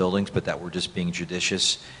in some buildings, but that we're just being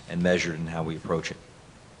judicious and measured in how we approach it.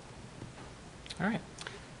 All right.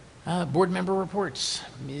 Board member reports.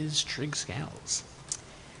 Ms. Trigg-Scales.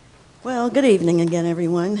 Well, good evening again,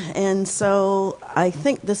 everyone. And so I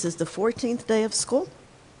think this is the 14th day of school.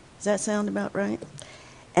 Does that sound about right?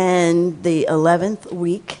 And the 11th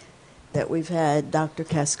week that we've had Dr.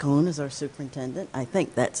 Cascone as our superintendent. I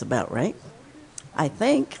think that's about right. I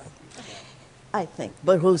think.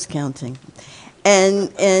 But who's counting?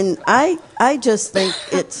 And I just think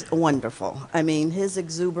it's wonderful. I mean, his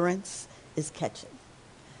exuberance is catching.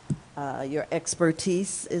 Your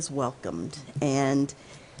expertise is welcomed. And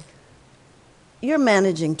you're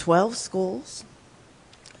managing 12 schools,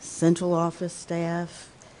 central office staff,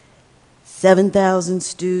 7,000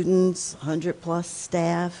 students, 100-plus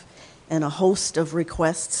staff, and a host of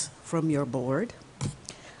requests from your board.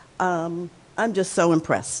 I'm just so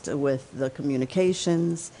impressed with the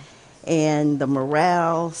communications, and the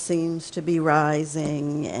morale seems to be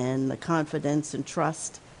rising, and the confidence and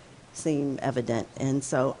trust seem evident. And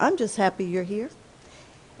so I'm just happy you're here.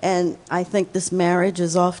 And I think this marriage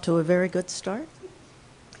is off to a very good start.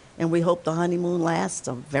 And we hope the honeymoon lasts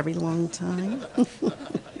a very long time.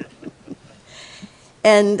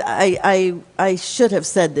 And I should have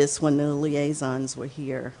said this when the liaisons were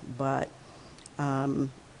here, but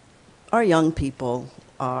our young people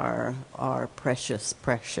are precious,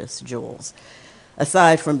 precious jewels.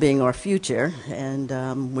 aside from being our future, and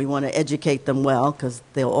we want to educate them well because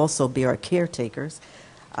they'll also be our caretakers.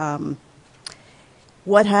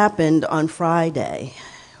 What happened on Friday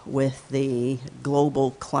with the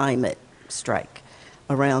global climate strike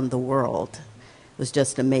around the world was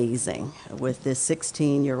just amazing, with this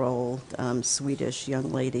 16-year-old Swedish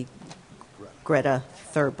young lady, Greta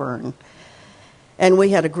Thunberg. And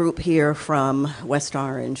we had a group here from West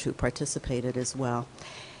Orange who participated as well.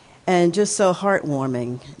 And just so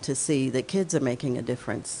heartwarming to see that kids are making a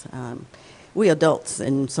difference. We adults,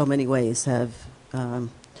 in so many ways, have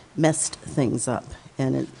messed things up.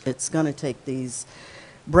 And it's going to take these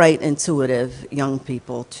bright, intuitive young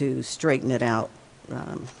people to straighten it out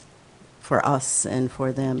for us and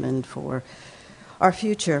for them and for our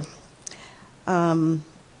future.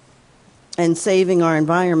 And saving our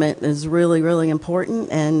environment is really, really important,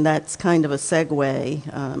 and that's kind of a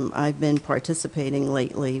segue. I've been participating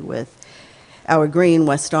lately with our Green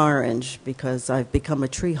West Orange because I've become a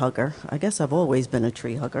tree hugger. I guess I've always been a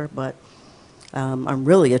tree hugger, but I'm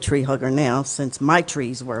really a tree hugger now since my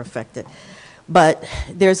trees were affected. But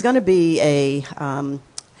there's going to be a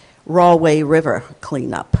Rahway River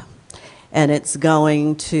cleanup, and it's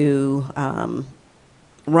going to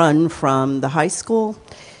run from the high school,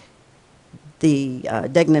 the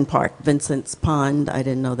Degnan Park, Vincent's Pond, I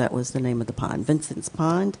didn't know that was the name of the pond, Vincent's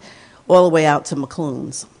Pond, all the way out to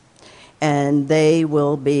McClune's. And they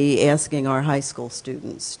will be asking our high school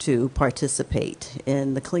students to participate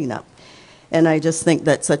in the cleanup. And I just think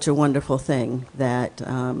that's such a wonderful thing that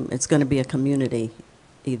it's going to be a community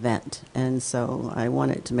event. And so I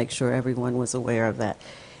wanted to make sure everyone was aware of that.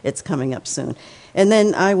 It's coming up soon. And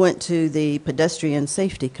then I went to the Pedestrian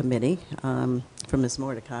Safety Committee from Ms.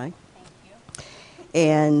 Mordecai.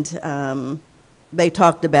 And they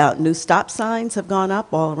talked about new stop signs have gone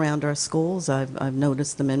up all around our schools. I've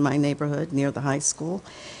noticed them in my neighborhood near the high school.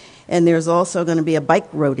 And there's also going to be a bike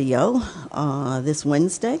rodeo this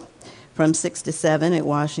Wednesday from 6 to 7 at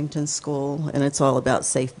Washington School, and it's all about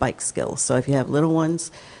safe bike skills. So if you have little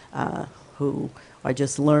ones who are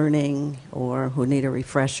just learning or who need a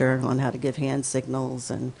refresher on how to give hand signals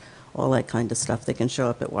and all that kind of stuff, they can show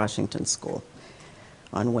up at Washington School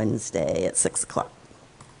on Wednesday at 6 o'clock.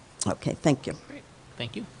 Okay, thank you. Great.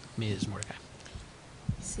 Thank you. Ms. Mordecai.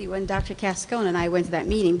 See, when Dr. Cascone and I went to that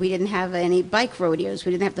meeting, we didn't have any bike rodeos.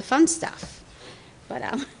 We didn't have the fun stuff. But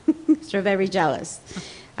so very jealous.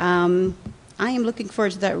 I am looking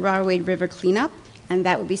forward to that Rahway River cleanup, and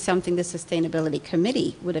that would be something the Sustainability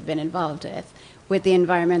Committee would have been involved with the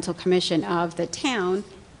Environmental Commission of the town.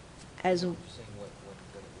 As oh,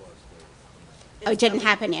 it didn't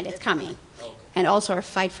happen yet. It's coming. And also our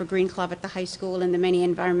Fight for Green Club at the high school and the many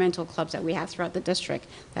environmental clubs that we have throughout the district.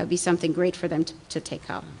 That would be something great for them to take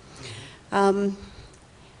up.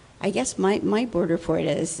 I guess my board report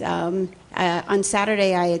is, on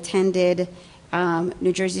Saturday I attended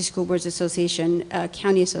New Jersey School Boards Association,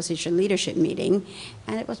 County Association leadership meeting,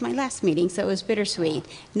 and it was my last meeting, so it was bittersweet.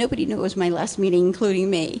 Nobody knew it was my last meeting, including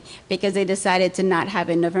me, because they decided to not have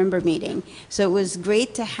a November meeting. So it was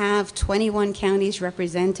great to have 21 counties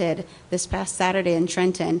represented this past Saturday in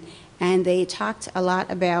Trenton, and they talked a lot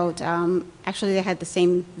about, actually they had the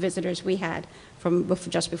same visitors we had from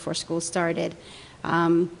just before school started.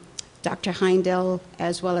 Dr. Heindel,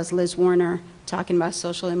 as well as Liz Warner, talking about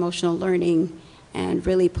social emotional learning and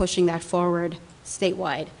really pushing that forward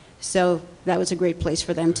statewide. So that was a great place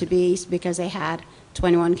for them to be because they had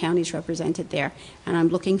 21 counties represented there. And I'm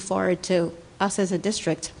looking forward to us as a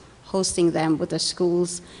district hosting them with the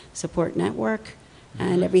schools support network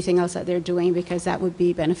and everything else that they're doing, because that would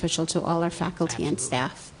be beneficial to all our faculty and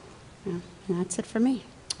staff. Yeah, and that's it for me.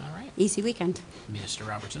 All right. Easy weekend. Mr.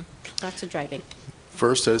 Robertson. Lots of driving.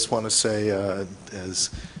 First, I just want to say, as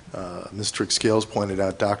Ms. Trix-Scales pointed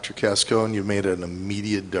out, Dr. Cascone, you made an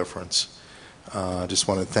immediate difference. I just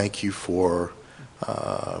want to thank you for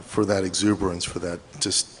that exuberance, for that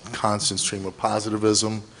just constant stream of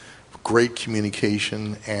positivism, great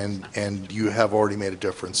communication, and you have already made a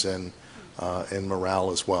difference in morale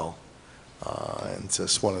as well. And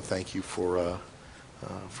just want to thank you for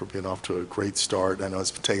being off to a great start. I know it's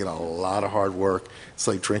been taking a lot of hard work. It's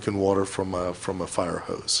like drinking water from a fire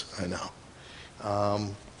hose. I know.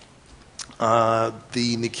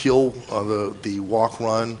 The Nikhil, the walk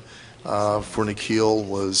run for Nikhil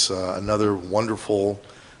was another wonderful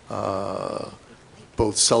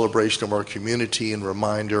both celebration of our community and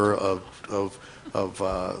reminder of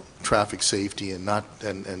traffic safety and not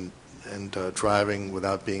and driving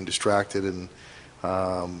without being distracted. And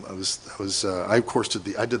I of course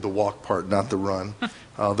did the walk part, not the run.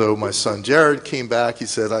 Although my son Jared came back, he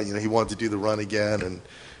said he wanted to do the run again,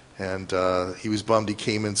 And he was bummed he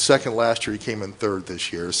came in second last year. He came in third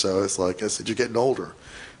this year. So it's like I said, you're getting older.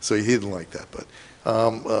 So he didn't like that.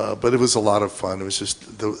 But it was a lot of fun. It was just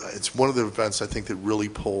it's one of the events I think that really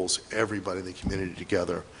pulls everybody in the community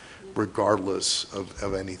together, regardless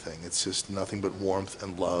of anything. It's just nothing but warmth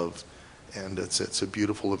and love, and it's a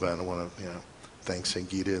beautiful event. I want to thank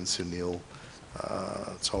Sangeeta and Sunil.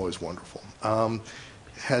 It's always wonderful.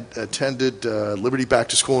 Had attended Liberty Back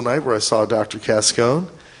to School Night where I saw Dr. Cascone.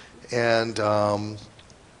 And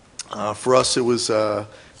for us, it was our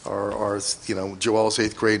Joelle's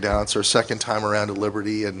 8th grade now. It's our second time around at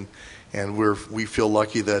Liberty, and we feel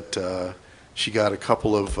lucky that she got a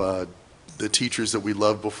couple of the teachers that we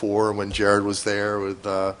loved before when Jared was there with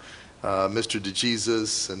Mr.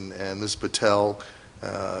 DeJesus and Ms. Patel.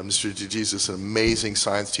 Mr. DeJesus, an amazing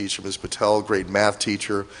science teacher. Ms. Patel, a great math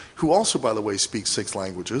teacher, who also, by the way, speaks 6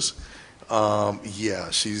 languages.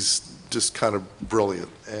 She's just kind of brilliant.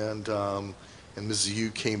 And Mrs. Yu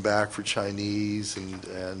came back for Chinese,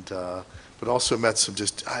 but also met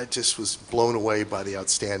I just was blown away by the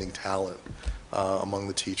outstanding talent among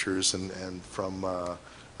the teachers, and from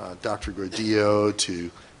Dr. Gordillo to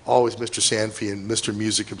always Mr. Sanfi and Mr.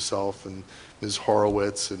 Music himself and Ms.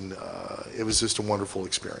 Horowitz, and it was just a wonderful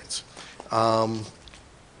experience. What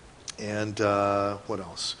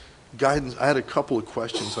else? Guidance. I had a couple of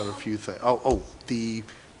questions on a few things.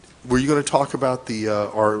 Were you going to talk about the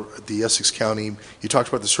Essex County? You talked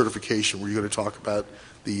about the certification. Were you going to talk about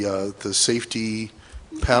the safety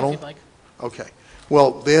panel? If you'd like. Okay.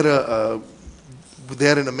 Well, they had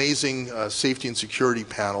an amazing safety and security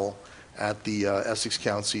panel at the Essex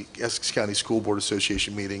County School Board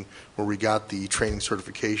Association meeting where we got the training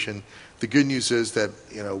certification. The good news is that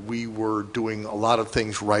we were doing a lot of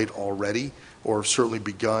things right already, or have certainly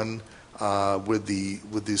begun with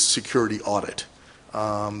the security audit.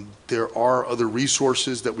 There are other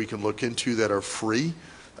resources that we can look into that are free.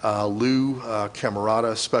 Lou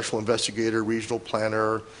Camerata, special investigator, regional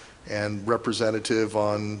planner, and representative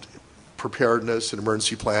on preparedness and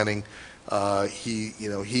emergency planning.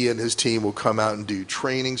 He and his team will come out and do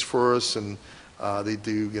trainings for us, and they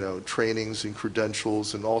do trainings and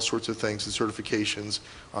credentials and all sorts of things and certifications,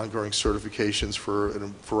 ongoing certifications for a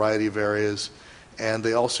variety of areas. And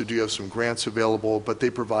they also do have some grants available, but they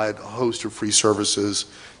provide a host of free services.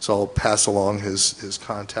 So I'll pass along his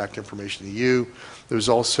contact information to you. There's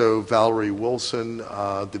also Valerie Wilson,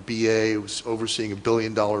 the BA, who's overseeing $1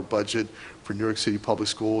 billion budget for New York City Public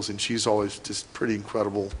Schools, and she's always just pretty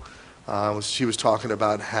incredible. She was talking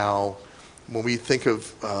about how when we think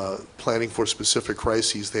of planning for specific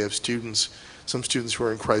crises, they have some students who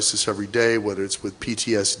are in crisis every day, whether it's with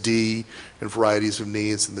PTSD and varieties of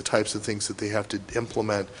needs and the types of things that they have to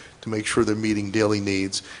implement to make sure they're meeting daily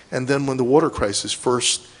needs. And then when the water crisis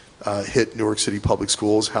first hit New York City Public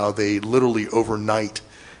Schools, how they literally overnight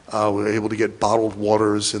were able to get bottled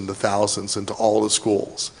waters in the thousands into all the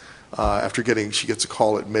schools. She gets a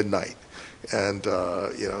call at midnight. And,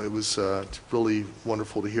 it was really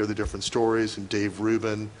wonderful to hear the different stories. And Dave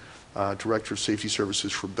Rubin, Director of Safety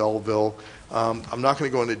Services for Belleville. I'm not going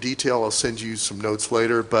to go into detail. I'll send you some notes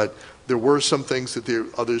later. But there were some things that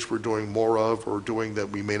the others were doing more of or doing that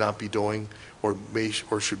we may not be doing or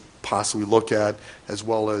should possibly look at, as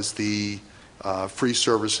well as the free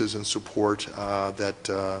services and support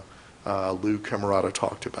that Lou Camerata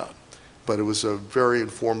talked about. But it was a very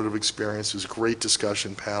informative experience. It was a great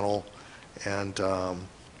discussion panel. And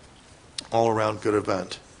all-around good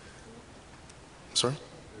event. Sorry?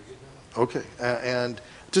 Okay. And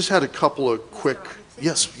just had a couple of quick...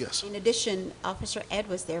 Yes. In addition, Officer Ed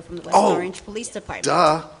was there from the West Orange Police Department.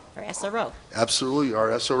 Duh. Our SRO. Absolutely. Our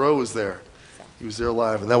SRO was there. He was there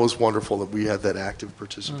live, and that was wonderful that we had that active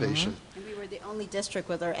participation. And we were the only district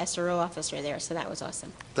with our SRO officer there, so that was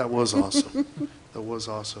awesome. That was awesome. That was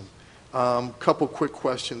awesome. Couple quick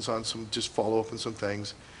questions on just follow-up on some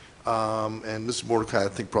things. And Mrs. Mordecai, I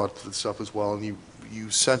think, brought this up as well, and you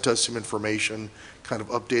sent us some information kind of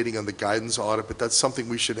updating on the guidance audit, but that's something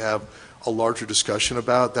we should have a larger discussion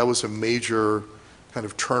about. That was a major kind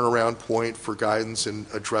of turnaround point for guidance and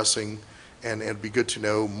addressing, and it'd be good to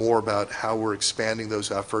know more about how we're expanding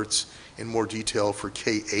those efforts in more detail for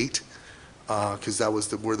K-8, because that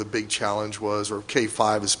was where the big challenge was, or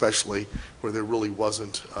K-5 especially, where there really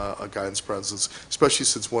wasn't a guidance presence, especially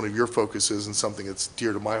since one of your focuses and something that's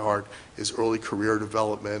dear to my heart is early career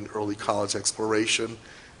development, early college exploration,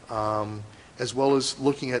 as well as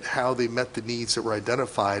looking at how they met the needs that were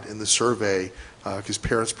identified in the survey, because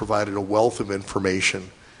parents provided a wealth of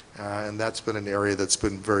information, and that's been an area that's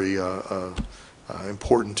been very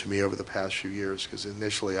important to me over the past few years, because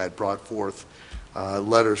initially I had brought forth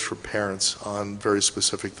letters from parents on very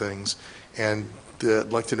specific things. And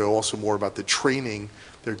I'd like to know also more about the training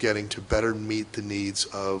they're getting to better meet the needs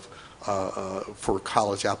of for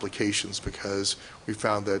college applications, because we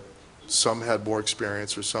found that some had more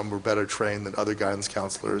experience or some were better trained than other guidance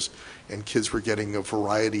counselors, and kids were getting a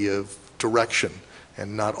variety of direction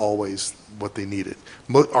and not always what they needed.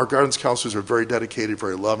 Our guidance counselors are very dedicated,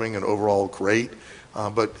 very loving, and overall great,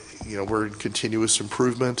 but we're in continuous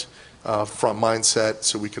improvement from mindset,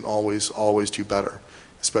 so we can always do better,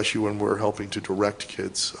 especially when we're helping to direct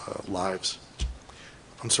kids' lives.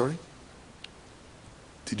 I'm sorry?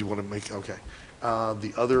 Did you want to make, okay.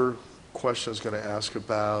 The other question I was going to ask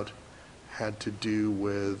about had to do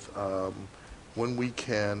with when we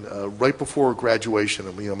can, right before graduation,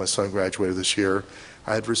 and my son graduated this year,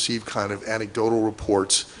 I had received kind of anecdotal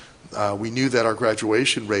reports. We knew that our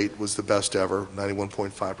graduation rate was the best ever,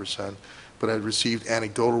 91.5%, but I had received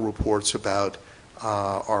anecdotal reports about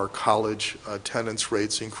our college attendance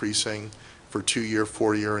rates increasing for 2-year,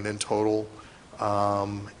 4-year, and in total.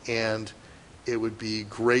 And it would be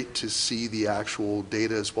great to see the actual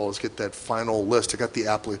data as well as get that final list. I got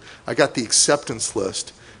the acceptance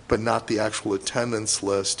list, but not the actual attendance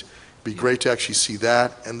list. It'd be great to actually see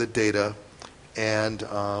that and the data, and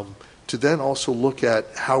to then also look at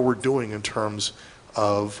how we're doing in terms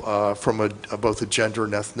of from both a gender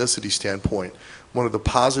and ethnicity standpoint. One of the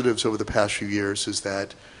positives over the past few years is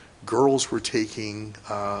that girls were taking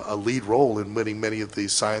a lead role in winning many of the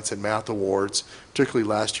science and math awards, particularly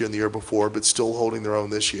last year and the year before, but still holding their own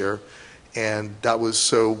this year. And that was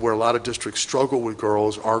so where a lot of districts struggle with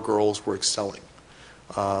girls, our girls were excelling,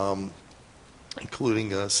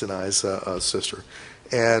 including Sinai's sister.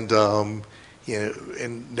 And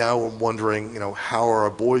and now I'm wondering, how are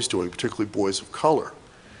our boys doing, particularly boys of color?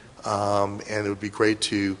 And it would be great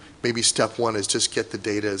to maybe step one is just get the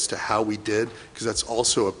data as to how we did, because that's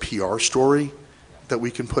also a PR story that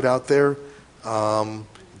we can put out there,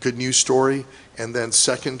 good news story. And then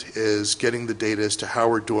second is getting the data as to how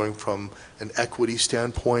we're doing from an equity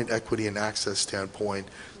standpoint, equity and access standpoint,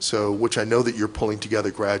 so which I know that you're pulling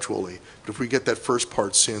together gradually. But if we get that first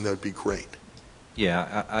part soon, that would be great.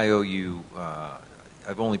 Yeah, I owe you,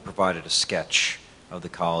 I've only provided a sketch of the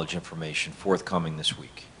college information forthcoming this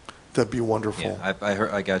week. That'd be wonderful. Yeah,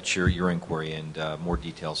 I got your inquiry, and more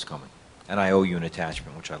details coming. And I owe you an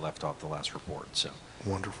attachment, which I left off the last report. So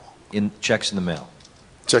wonderful. Checks in the mail.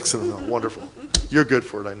 Checks in the mail. Wonderful. You're good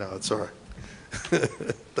for it, I know. It's all right.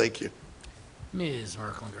 Thank you. Ms.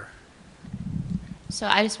 Merklinger. So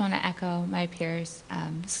I just want to echo my peers.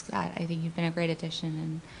 Scott, I think you've been a great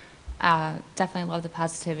addition, and definitely love the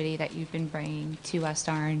positivity that you've been bringing to West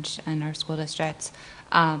Orange and our school districts.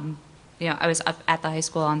 I was up at the high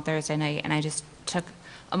school on Thursday night, and I just took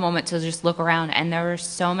a moment to just look around, and there were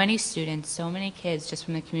so many students, so many kids just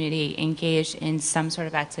from the community engaged in some sort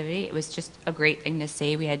of activity. It was just a great thing to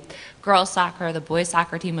see. We had girls soccer, the boys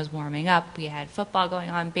soccer team was warming up, we had football going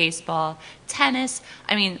on, baseball, tennis.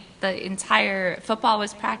 I mean, the entire football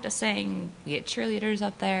was practicing. We had cheerleaders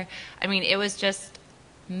up there. I mean, it was just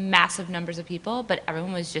massive numbers of people, but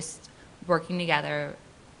everyone was just working together.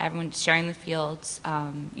 Everyone sharing the fields,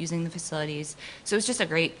 using the facilities. So it was just a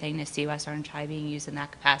great thing to see West Orange High being used in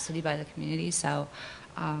that capacity by the community. So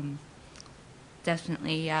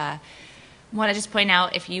definitely want to just point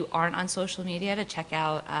out, if you aren't on social media, to check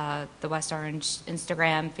out the West Orange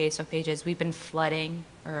Instagram, Facebook pages. We've been flooding,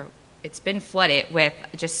 or it's been flooded with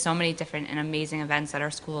just so many different and amazing events that our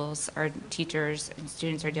schools, our teachers and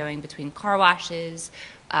students are doing, between car washes,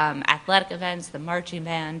 athletic events, the marching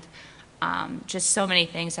band. Just so many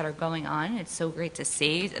things that are going on. It's so great to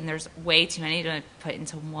see, and there's way too many to put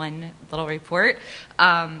into one little report.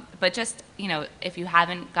 But just, if you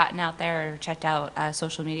haven't gotten out there or checked out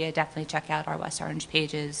social media, definitely check out our West Orange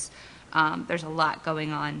pages. There's a lot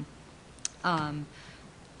going on.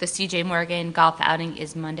 The CJ Morgan golf outing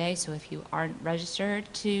is Monday, so if you aren't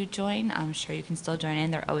registered to join, I'm sure you can still join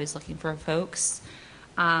in. They're always looking for folks.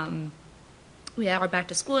 We have our back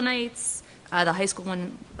to school nights. The high school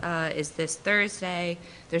one is this Thursday.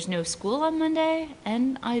 There's no school on Monday,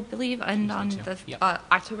 and I believe on the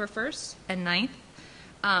October 1st and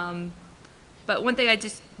 9th. But one thing I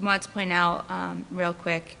just wanted to point out real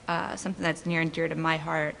quick, something that's near and dear to my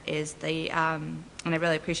heart is and I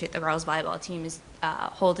really appreciate the girls volleyball team is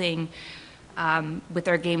holding, with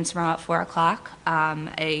their game tomorrow at 4 o'clock,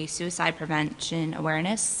 a suicide prevention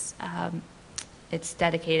awareness. It's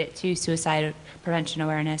dedicated to suicide prevention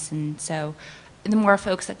awareness, and so the more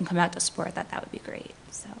folks that can come out to support that would be great.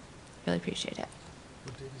 So really appreciate it.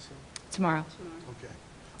 What date is it? Tomorrow. Okay.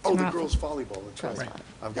 Oh, the tomorrow. girls volleyball, that's Girls right. volleyball.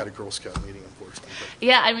 I've got a Girl Scout meeting, unfortunately.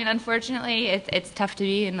 Yeah, I mean, unfortunately, it's tough to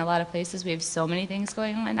be in a lot of places. We have so many things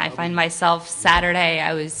going on. I find myself Saturday,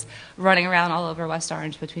 I was running around all over West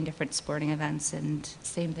Orange between different sporting events, and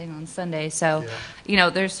same thing on Sunday. So,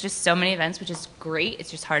 there's just so many events, which is great. It's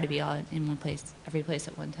just hard to be all in one place, every place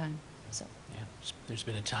at one time. So. Yeah, there's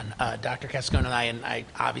been a ton. Dr. Cascone and I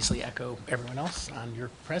obviously echo everyone else on your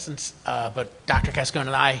presence, but Dr. Cascone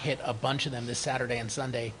and I hit a bunch of them this Saturday and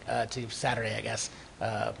Sunday, to Saturday, I guess.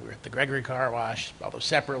 We were at the Gregory Car Wash, although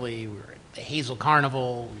separately. We were at the Hazel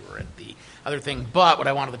Carnival. We were at the other thing. But what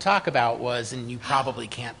I wanted to talk about was, and you probably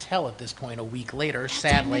can't tell at this point a week later,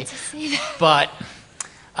 sadly, but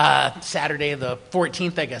Saturday the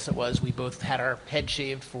 14th, I guess it was, we both had our head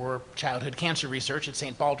shaved for childhood cancer research at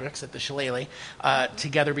St. Baldrick's at the Shillelagh.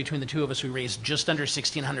 Together, between the two of us, we raised just under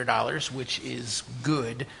 $1,600, which is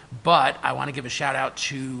good. But I want to give a shout out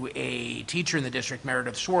to a teacher in the district,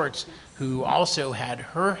 Meredith Schwartz, who also had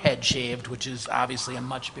her head shaved, which is obviously a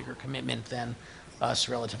much bigger commitment than us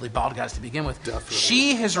relatively bald guys to begin with. Definitely.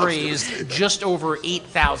 She has raised just over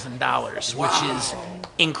 $8,000, which is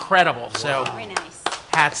incredible. So Very nice.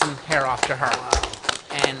 hats and hair off to her.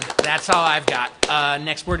 And that's all I've got.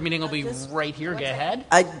 Next board meeting will be right here. Go ahead.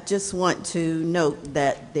 I just want to note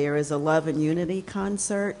that there is a Love and Unity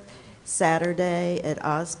concert Saturday at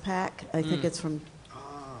OzPac. I think it's from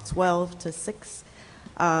 12 to 6.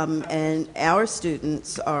 And our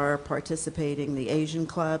students are participating, the Asian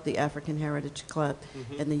Club, the African Heritage Club,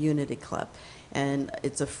 and the Unity Club. And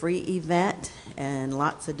it's a free event and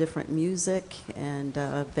lots of different music and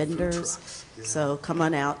vendors. So come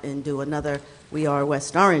on out and do another We Are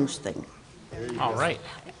West Orange thing. All right.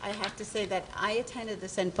 I have to say that I attended the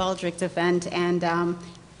St. Baldrick's event, and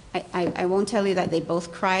I won't tell you that they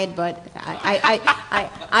both cried, but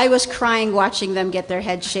I was crying watching them get their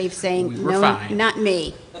heads shaved, saying, We were no, fine. not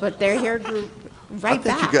me. But their hair grew right I think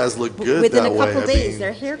back. you guys look good Within that a couple way. I days, mean,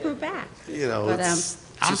 their hair grew back. You know, But, it's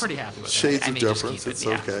I'm just pretty happy with that. shades I of may just difference. keep it, It's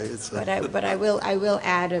yeah. okay. It's But I will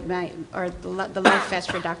add the Love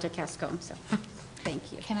Fest for Dr. Cascone. So,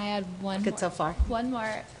 thank you. Can I add one Good more, so far. one more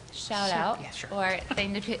shout out Yeah, sure. or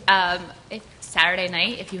thing to if Saturday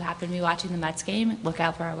night, if you happen to be watching the Mets game, look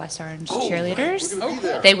out for our West Orange cheerleaders. We're gonna be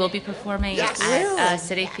there. They will be performing Yes. at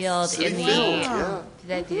City Field City in the Field,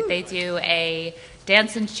 yeah. they do a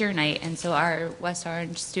dance and cheer night, and so our West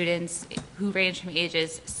Orange students who range from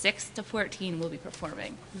ages 6 to 14 will be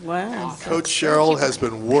performing. Wow. Coach Cheryl has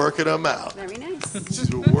been working them out. Very nice. She's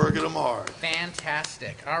been working them hard.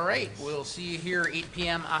 Fantastic. All right. We'll see you here 8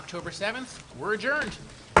 p.m. October 7th. We're adjourned.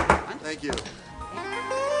 Thank you.